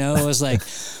 You know, it was like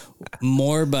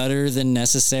more butter than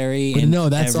necessary. But no,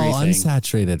 that's everything. All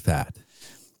unsaturated fat.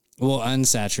 Well,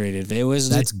 unsaturated.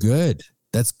 That's good.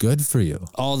 That's good for you.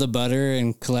 All the butter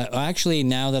and actually,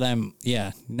 now that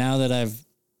I've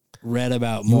read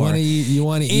about more, you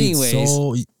want to eat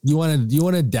so you want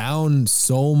to down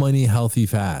so many healthy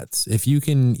fats. If you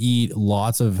can eat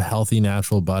lots of healthy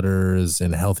natural butters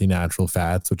and healthy natural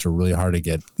fats, which are really hard to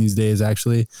get these days,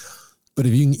 actually. But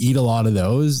if you can eat a lot of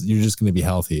those, you're just going to be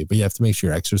healthy. But you have to make sure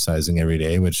you're exercising every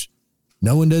day, which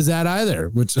no one does that either.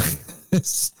 Which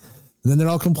and then they're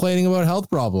all complaining about health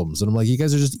problems. And I'm like, you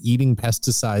guys are just eating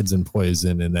pesticides and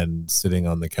poison and then sitting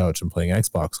on the couch and playing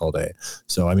Xbox all day.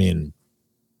 So, I mean,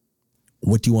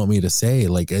 what do you want me to say?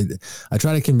 Like, I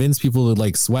try to convince people to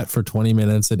like sweat for 20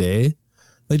 minutes a day.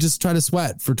 Like, just try to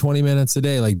sweat for 20 minutes a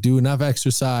day. Like, do enough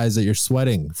exercise that you're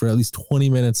sweating for at least 20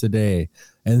 minutes a day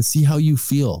and see how you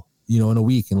feel, you know, in a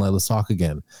week, and let's talk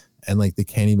again. And like, they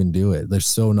can't even do it. They're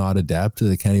so not adept.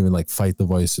 They can't even like fight the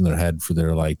voice in their head for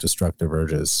their like destructive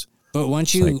urges. But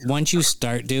once you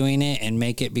start doing it and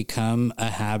make it become a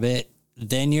habit,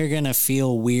 then you're going to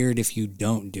feel weird if you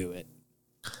don't do it.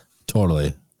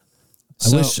 Totally.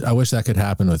 I wish that could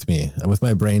happen with me. With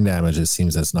my brain damage, it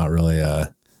seems that's not really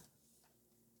a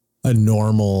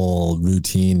normal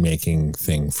routine making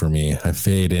thing for me. I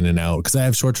fade in and out because I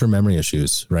have short-term memory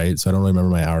issues, right? So I don't remember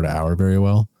my hour to hour very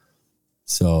well.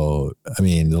 So, I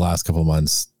mean, the last couple of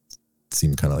months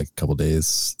seemed kind of like a couple of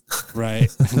days.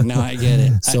 Right. No, I get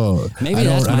it. So maybe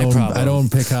that's my problem. I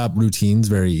don't pick up routines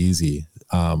very easy,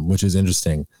 which is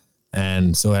interesting.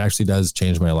 And so it actually does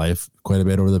change my life quite a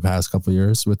bit over the past couple of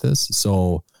years with this.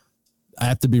 So I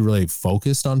have to be really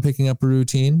focused on picking up a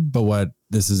routine. But what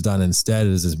this has done instead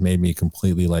is it's made me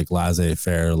completely like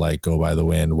laissez-faire, like go by the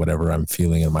wind, whatever I'm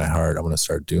feeling in my heart, I'm going to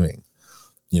start doing,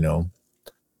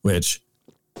 which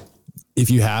if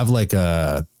you have like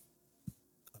a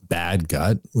bad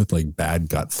gut with like bad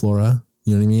gut flora,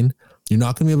 you know what I mean? You're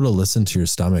not going to be able to listen to your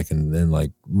stomach and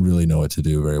like really know what to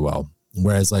do very well.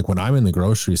 Whereas like when I'm in the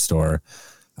grocery store,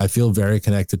 I feel very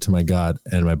connected to my gut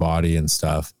and my body and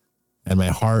stuff. And my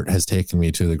heart has taken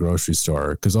me to the grocery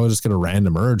store because I'll just get a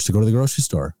random urge to go to the grocery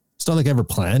store. It's not like I ever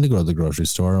planned to go to the grocery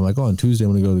store. I'm like, on Tuesday,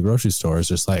 I'm going to go to the grocery store. It's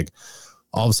just like,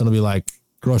 all of a sudden it'll be like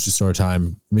grocery store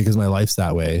time because my life's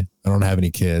that way. I don't have any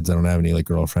kids. I don't have any like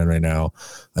girlfriend right now.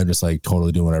 I'm just like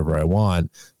totally doing whatever I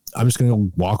want. I'm just going to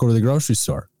go walk over to the grocery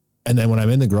store. And then when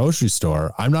I'm in the grocery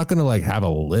store, I'm not going to like have a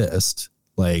list.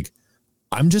 Like,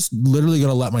 I'm just literally going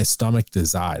to let my stomach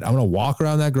decide. I'm going to walk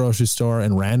around that grocery store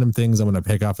and random things I'm going to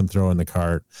pick up and throw in the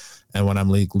cart. And when I'm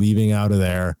like leaving out of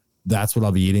there, that's what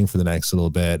I'll be eating for the next little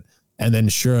bit. And then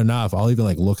sure enough, I'll even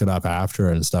like look it up after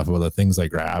and stuff about the things I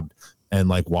grabbed and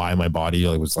like why my body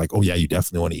like was like, oh yeah, you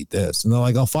definitely want to eat this. And then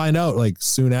like, I'll find out like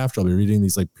soon after I'll be reading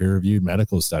these like peer-reviewed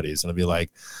medical studies and I'll be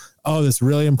like, oh, this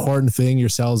really important thing your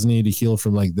cells need to heal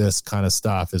from like this kind of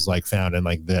stuff is like found in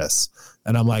like this.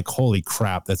 And I'm like, holy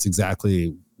crap, that's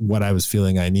exactly what I was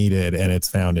feeling I needed. And it's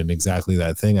found in exactly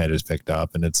that thing I just picked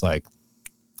up. And it's like,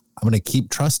 I'm going to keep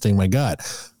trusting my gut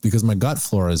because my gut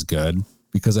flora is good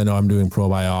because I know I'm doing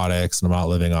probiotics and I'm not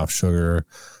living off sugar.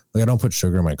 Like I don't put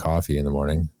sugar in my coffee in the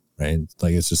morning, right?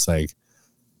 Like it's just like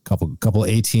couple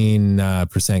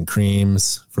 18%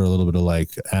 creams for a little bit of like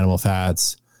animal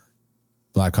fats,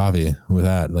 black coffee with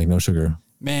that, like no sugar.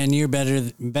 Man, you're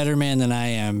better man than I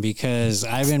am because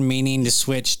I've been meaning to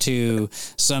switch to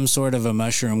some sort of a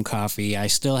mushroom coffee. I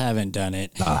still haven't done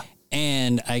it.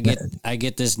 And I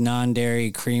get this non-dairy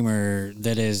creamer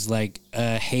that is like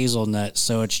a hazelnut,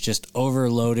 so it's just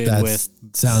overloaded with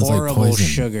horrible like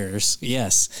sugars.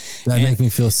 Yes, that makes me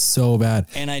feel so bad.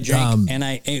 And I drank,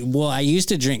 I used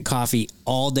to drink coffee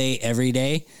all day, every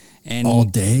day. And all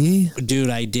day,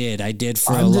 dude, I did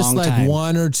for a long time. I'm just like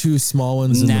one or two small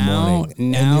ones in the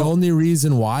morning. And the only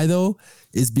reason why though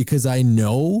is because I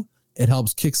know it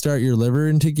helps kickstart your liver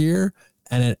into gear,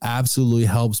 and it absolutely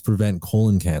helps prevent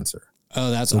colon cancer. Oh,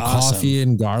 that's awesome. Coffee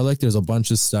and garlic. There's a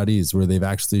bunch of studies where they've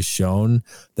actually shown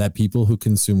that people who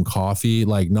consume coffee,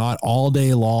 like not all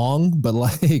day long, but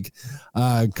like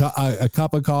a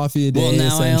cup of coffee a day. Well,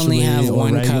 now I only have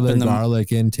one cup in the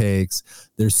garlic intakes.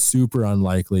 They're super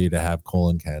unlikely to have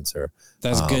colon cancer.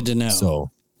 That's good to know.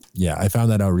 So yeah, I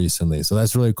found that out recently. So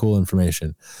that's really cool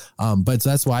information. But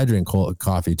that's why I drink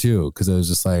coffee too. Cause I was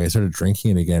just like, I started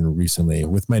drinking it again recently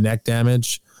with my neck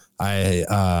damage.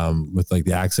 With like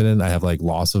the accident, I have like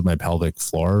loss of my pelvic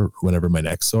floor whenever my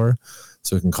neck's sore.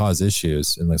 So it can cause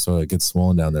issues. And like, so it gets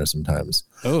swollen down there sometimes.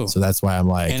 Oh, so that's why I'm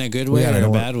like, in a good way or a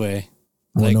bad way?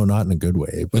 Well, no, not in a good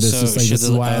way, but it's just like, this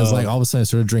is why I was like, all of a sudden I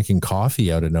started drinking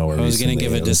coffee out of nowhere. I was going to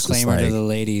give a disclaimer to the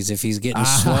ladies. If he's getting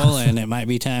swollen, it might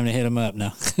be time to hit him up.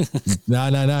 No, no.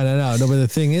 But the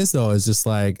thing is though, is just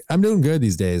like, I'm doing good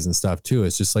these days and stuff too.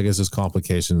 It's just like, it's just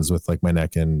complications with like my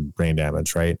neck and brain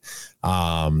damage. Right.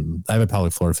 I have a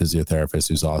pelvic floor physiotherapist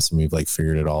who's awesome. We've like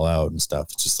figured it all out and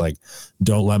stuff. It's just like,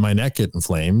 don't let my neck get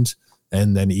inflamed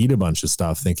and then eat a bunch of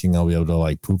stuff thinking I'll be able to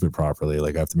like poop it properly.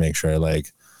 Like I have to make sure I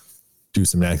like do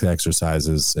some neck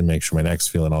exercises and make sure my neck's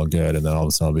feeling all good. And then all of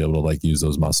a sudden I'll be able to like use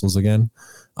those muscles again.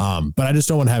 But I just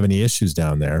don't want to have any issues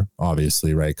down there,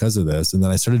 obviously, right? Because of this. And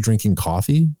then I started drinking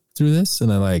coffee through this.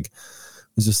 And I like,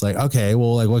 was just like, okay,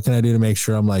 well, like, what can I do to make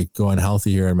sure I'm like going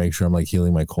healthy here and make sure I'm like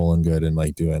healing my colon good and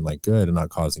like doing like good and not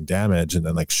causing damage. And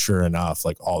then like, sure enough,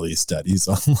 like all these studies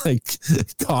on like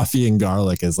coffee and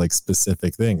garlic as like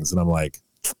specific things. And I'm like,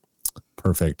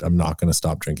 perfect. I'm not going to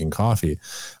stop drinking coffee.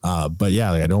 But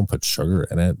yeah, like I don't put sugar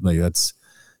in it. Like that's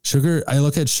sugar. I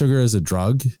look at sugar as a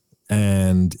drug,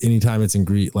 and anytime it's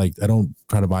like I don't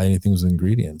try to buy anything with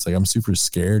ingredients. Like I'm super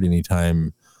scared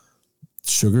anytime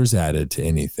sugar's added to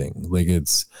anything. Like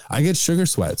I get sugar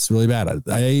sweats really bad.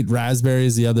 I ate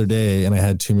raspberries the other day and I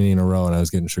had too many in a row and I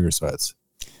was getting sugar sweats.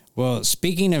 Well,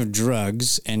 speaking of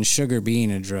drugs and sugar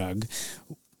being a drug,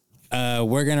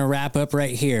 we're going to wrap up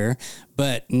right here.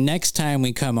 But next time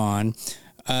we come on,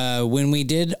 when we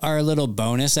did our little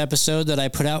bonus episode that I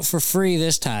put out for free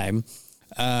this time,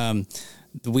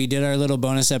 we did our little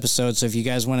bonus episode. So if you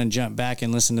guys want to jump back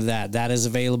and listen to that, that is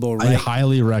available right. I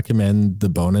highly recommend the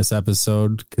bonus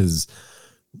episode because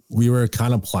we were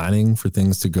kind of planning for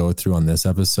things to go through on this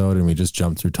episode and we just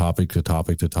jumped through topic to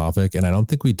topic to topic. And I don't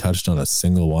think we touched on a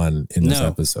single one in this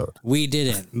episode. We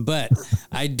didn't, but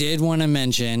I did want to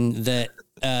mention that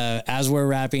as we're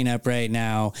wrapping up right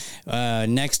now,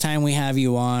 next time we have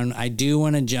you on, I do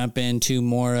want to jump into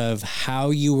more of how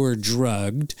you were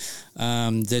drugged.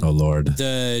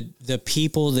 The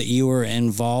people that you were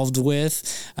involved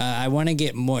with. I want to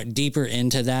get more deeper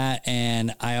into that.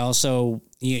 And I also,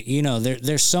 you know,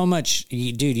 there's so much,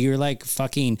 dude, you're like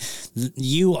fucking,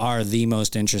 you are the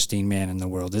most interesting man in the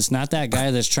world. It's not that guy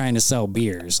that's trying to sell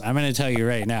beers. I'm going to tell you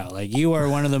right now, like you are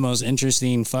one of the most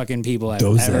interesting fucking people I've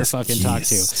ever fucking talked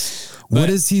to. What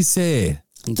does he say?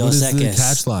 What is the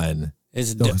catch line?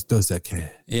 It's Dos Equis.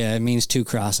 Yeah, it means 2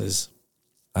 crosses.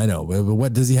 I know, but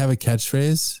what does he have a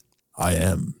catchphrase? I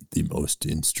am the most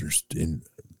interesting.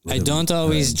 I don't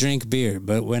always drink beer,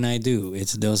 but when I do,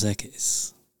 it's Dos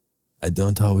Equis. I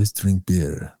don't always drink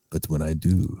beer, but when I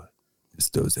do, it's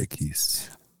Dos Equis.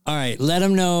 All right, let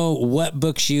them know what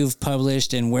books you've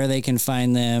published and where they can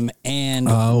find them and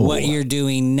what you're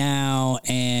doing now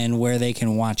and where they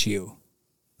can watch you.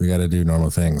 We got to do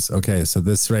normal things. Okay, so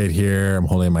this right here, I'm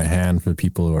holding my hand for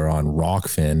people who are on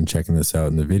Rockfin, checking this out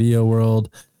in the video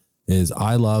world, is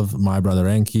I Love My Brother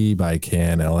Enki by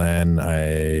KNLN.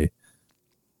 I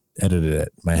edited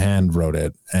it. My hand wrote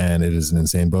it, and it is an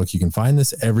insane book. You can find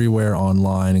this everywhere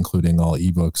online, including all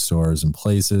ebook stores and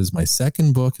places. My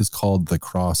second book is called The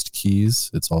Crossed Keys.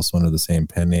 It's also under the same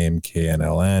pen name,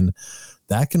 KNLN.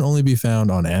 That can only be found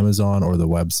on Amazon or the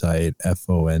website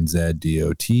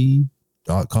FonzDot.com,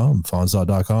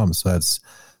 FonzDot.com. So that's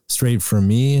straight from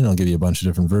me, and I'll give you a bunch of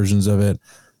different versions of it.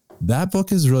 That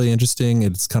book is really interesting.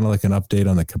 It's kind of like an update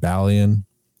on the Kabbalion,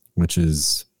 which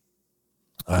is,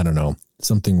 I don't know,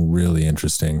 something really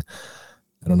interesting.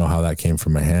 I don't know how that came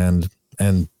from my hand.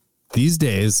 And these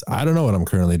days, I don't know what I'm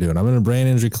currently doing. I'm in a brain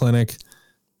injury clinic.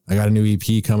 I got a new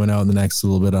EP coming out in the next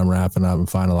little bit. I'm wrapping up and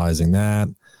finalizing that.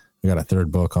 I got a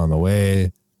third book on the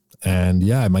way. And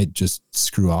yeah, I might just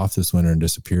screw off this winter and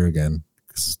disappear again.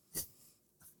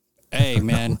 Hey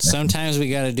man, sometimes we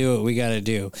got to do what we got to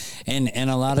do. And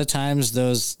a lot of times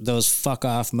those fuck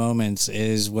off moments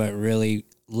is what really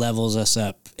levels us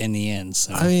up in the end.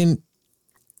 So I mean,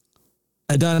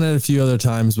 I've done it a few other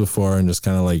times before and just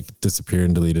kind of like disappeared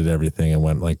and deleted everything and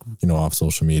went like, you know, off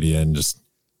social media and just,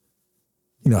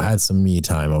 you know, had some me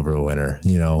time over the winter,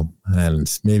 you know,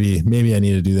 and maybe I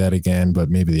need to do that again, but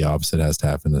maybe the opposite has to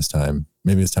happen this time.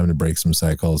 Maybe it's time to break some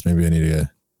cycles. Maybe I need to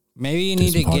Maybe you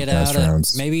need to get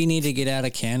out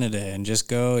of Canada and just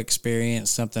go experience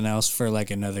something else for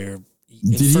like another.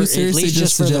 Did you seriously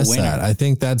just suggest that? I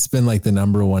think that's been like the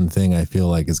number one thing I feel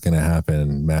like is going to happen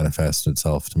and manifest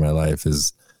itself to my life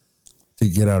is to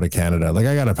get out of Canada. Like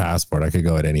I got a passport. I could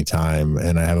go at any time.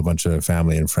 And I have a bunch of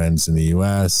family and friends in the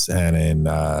US and in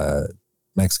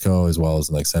Mexico, as well as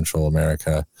in like Central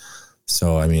America.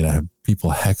 So, I mean, I have people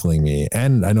heckling me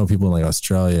and I know people in like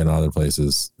Australia and other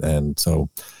places. And so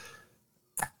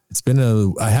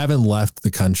I haven't left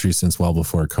the country since well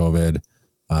before COVID,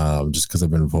 just because I've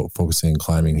been focusing on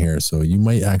climbing here. So you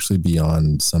might actually be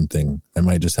on something. I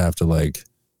might just have to like.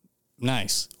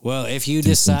 Nice. Well, if you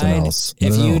decide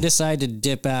to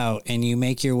dip out and you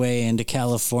make your way into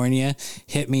California,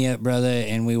 hit me up, brother,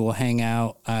 and we will hang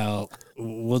out.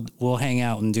 We'll hang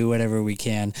out and do whatever we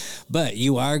can. But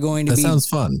you are going to sounds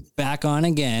fun. Back on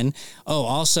again. Oh,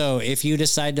 also, if you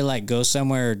decide to like go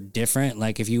somewhere different,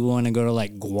 like if you want to go to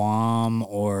like Guam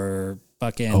or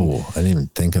fucking I didn't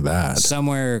even think of that.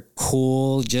 Somewhere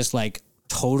cool, just like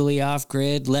totally off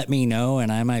grid, let me know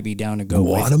and I might be down to go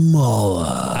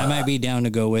Guatemala. I might be down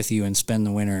to go with you and spend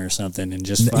the winter or something and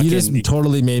just You just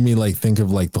totally made me like think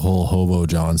of like the whole Hobo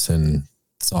Johnson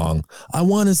song. I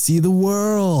want to see the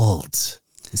world,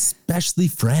 especially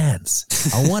France.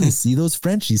 I want to see those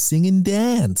Frenchies sing and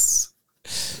dance.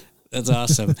 That's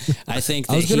awesome. I think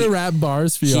that I was going to rap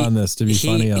bars for you on this to be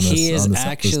funny on this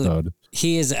episode.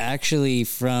 He is actually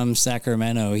from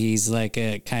Sacramento. He's like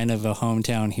a kind of a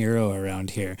hometown hero around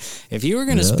here. If you were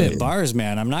going to spit bars,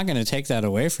 man, I'm not going to take that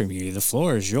away from you. The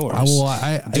floor is yours.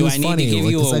 Do I need to give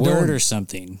you a word or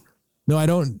something? No, I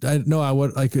don't. I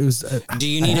would like it was. Do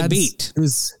you need a beat? It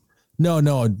was. No,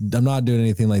 I'm not doing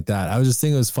anything like that. I was just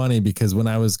thinking it was funny because when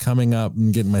I was coming up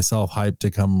and getting myself hyped to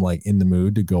come like in the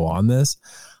mood to go on this,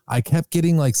 I kept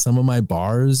getting like some of my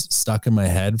bars stuck in my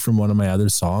head from one of my other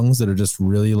songs that are just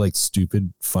really like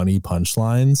stupid, funny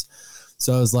punchlines.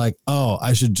 So I was like, oh,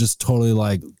 I should just totally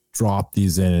like drop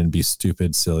these in and be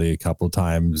stupid, silly a couple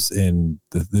times in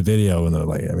the video. And they're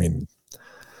like, I mean,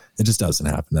 it just doesn't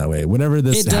happen that way. Whenever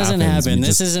this doesn't happens, happen.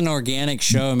 This is an organic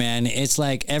show, man. It's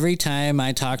like every time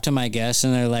I talk to my guests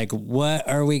and they're like, what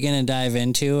are we going to dive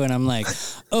into? And I'm like,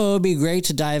 oh, it'd be great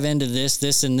to dive into this,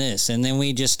 this, and this. And then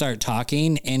we just start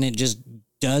talking and it just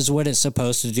does what it's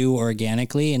supposed to do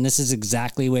organically. And this is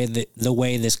exactly the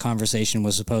way this conversation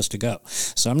was supposed to go.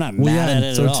 So I'm not mad at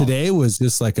it at all. So today was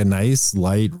just like a nice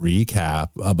light recap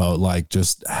about like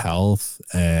just health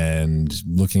and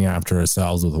looking after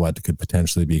ourselves with what could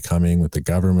potentially be coming with the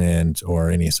government or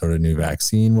any sort of new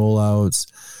vaccine rollouts,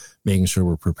 making sure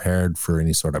we're prepared for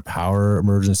any sort of power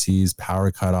emergencies,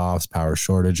 power cutoffs, power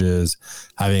shortages,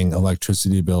 having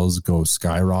electricity bills go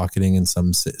skyrocketing in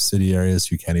some city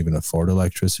areas. You can't even afford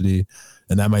electricity.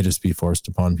 And that might just be forced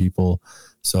upon people.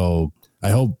 So I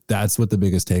hope that's what the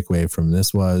biggest takeaway from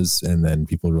this was. And then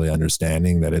people really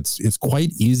understanding that it's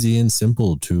quite easy and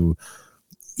simple to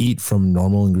eat from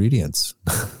normal ingredients.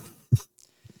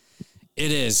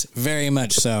 It is very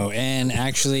much so. And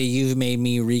actually you've made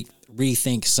me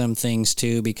rethink some things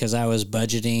too, because I was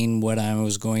budgeting what I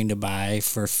was going to buy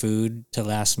for food to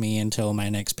last me until my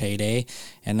next payday.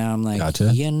 And now I'm like,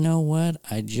 Gotcha. You know what?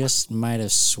 I just might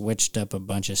have switched up a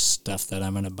bunch of stuff that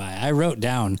I'm going to buy. I wrote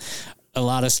down a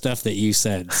lot of stuff that you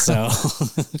said. So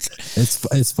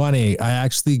it's funny. I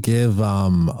actually give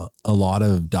a lot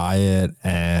of diet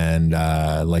and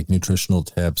like nutritional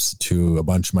tips to a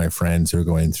bunch of my friends who are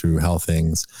going through health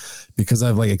things because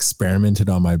I've like experimented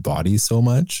on my body so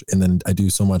much. And then I do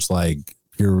so much like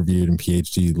peer reviewed and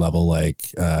PhD level, like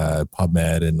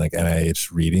PubMed and like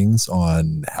NIH readings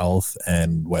on health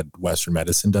and what Western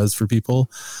medicine does for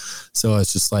people. So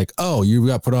it's just like, oh, you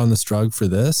got put on this drug for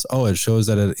this. Oh, it shows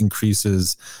that it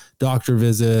increases doctor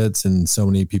visits and so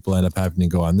many people end up having to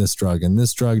go on this drug and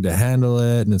this drug to handle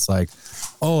it. And it's like,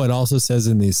 oh, it also says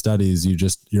in these studies,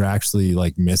 you're actually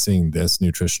like missing this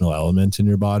nutritional element in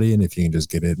your body. And if you can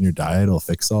just get it in your diet, it'll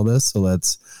fix all this. So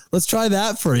let's try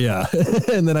that for you.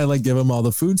 And then I like give them all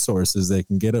the food sources they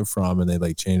can get it from and they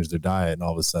like change their diet. And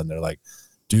all of a sudden they're like,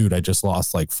 dude, I just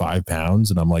lost like 5 pounds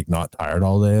and I'm like not tired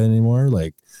all day anymore.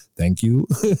 Like, thank you.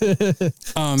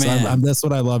 Oh man. So that's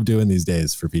what I love doing these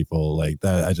days for people like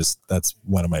that. That's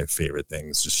one of my favorite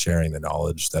things, just sharing the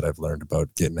knowledge that I've learned about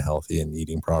getting healthy and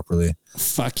eating properly.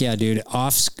 Fuck yeah, dude.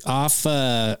 Off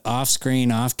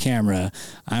screen, off camera,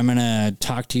 I'm going to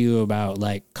talk to you about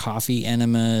like coffee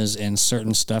enemas and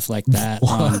certain stuff like that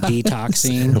on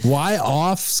detoxing. Why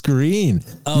off screen?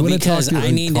 Oh, because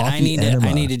I need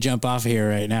to jump off here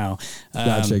right now.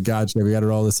 Gotcha. We got to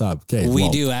roll this up. Okay. We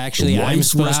do actually. I'm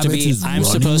supposed to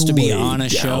be on a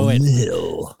show at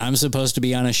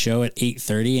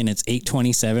 8:30 and it's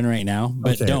 8:27 right now,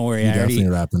 but okay, don't worry. I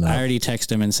already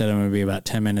texted him and said I'm going to be about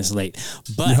 10 minutes late,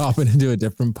 but you're hopping into a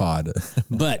different pod.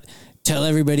 But tell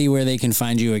everybody where they can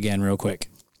find you again real quick.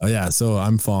 Oh yeah. So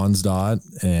I'm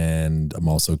FonzDot and I'm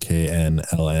also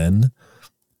KNLN.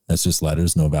 That's just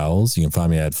letters, no vowels. You can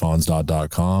find me at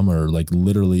FonzDot.com or like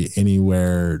literally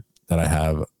anywhere that I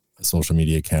have a social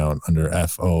media account under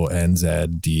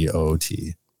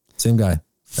FonzDot. Same guy.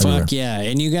 Everywhere. Fuck yeah.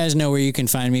 And you guys know where you can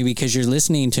find me because you're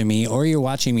listening to me or you're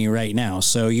watching me right now.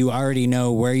 So you already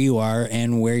know where you are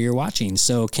and where you're watching.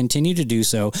 So continue to do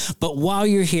so. But while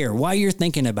you're here, while you're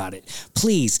thinking about it,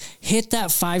 please hit that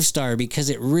 5-star because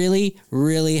it really,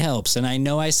 really helps. And I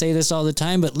know I say this all the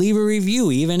time, but leave a review,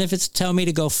 even if it's tell me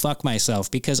to go fuck myself,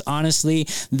 because honestly,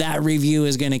 that review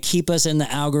is going to keep us in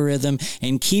the algorithm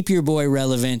and keep your boy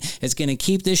relevant. It's going to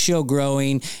keep this show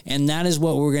growing. And that is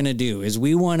what we're going to do is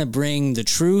we want to bring the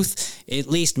truth, at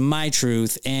least my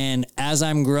truth. And as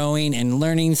I'm growing and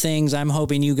learning things, I'm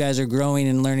hoping you guys are growing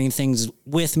and learning things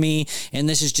with me. And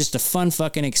this is just a fun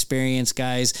fucking experience,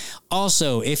 guys.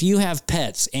 Also, if you have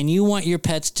pets and you want your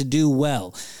pets to do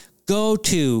well, go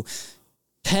to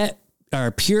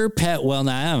Pure Pet Well.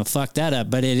 Now, I'm going to fuck that up,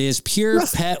 but it is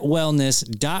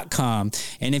purepetwellness.com.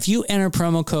 And if you enter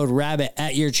promo code RABBIT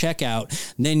at your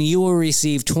checkout, then you will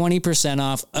receive 20%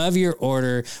 off of your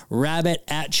order. Rabbit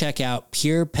at checkout,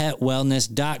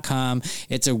 purepetwellness.com.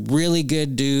 It's a really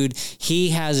good dude. He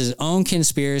has his own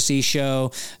conspiracy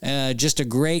show. Just a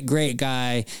great, great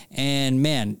guy. And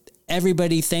man,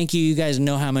 everybody, thank you. You guys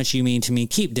know how much you mean to me.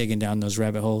 Keep digging down those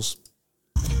rabbit holes.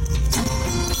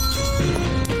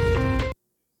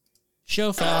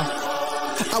 Show foul.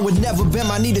 I would never bend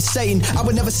my knee to Satan. I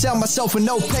would never sell myself for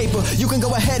no paper. You can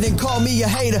go ahead and call me a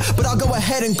hater, but I'll go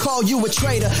ahead and call you a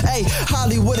traitor. Hey,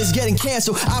 Hollywood is getting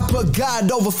canceled. I put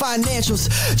God over financials.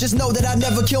 Just know that I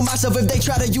never kill myself if they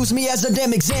try to use me as a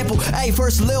damn example. Hey,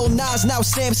 first Lil Nas, now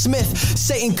Sam Smith.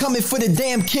 Satan coming for the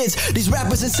damn kids. These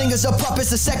rappers and singers are puppets.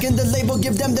 The second the label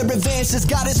give them their advances,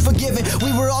 God is forgiven.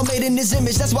 We were all made in his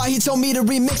image. That's why he told me to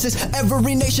remix this.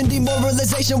 Every nation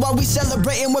demoralization while we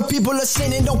celebrating when people are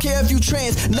sinning. Don't care if you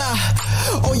trans, nah.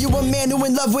 Or you a man who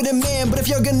in love with a man. But if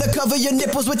you're gonna cover your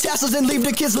nipples with tassels and leave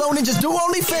the kids alone and just do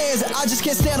OnlyFans, I just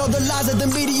can't stand all the lies of the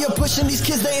media pushing these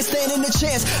kids. They ain't standing a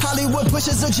chance. Hollywood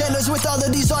pushes agendas with all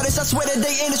of these artists. I swear that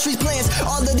they industry's plans.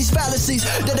 All of these fallacies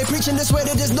that they preaching this way,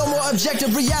 that there's no more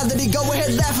objective reality. Go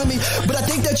ahead, laugh at me. But I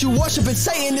think that you worshiping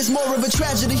Satan is more of a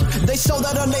tragedy. They sold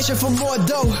out our nation for more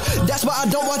dough. That's why I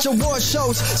don't watch award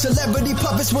shows. Celebrity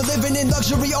puppets were living in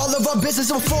luxury. All of our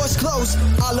business will force closed.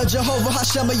 Allah, Jehovah,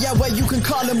 Hashem, Yahweh, you can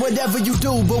call him whatever you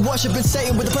do. But worshiping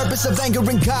Satan with the purpose of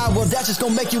angering God, well, that's just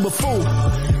gonna make you a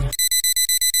fool.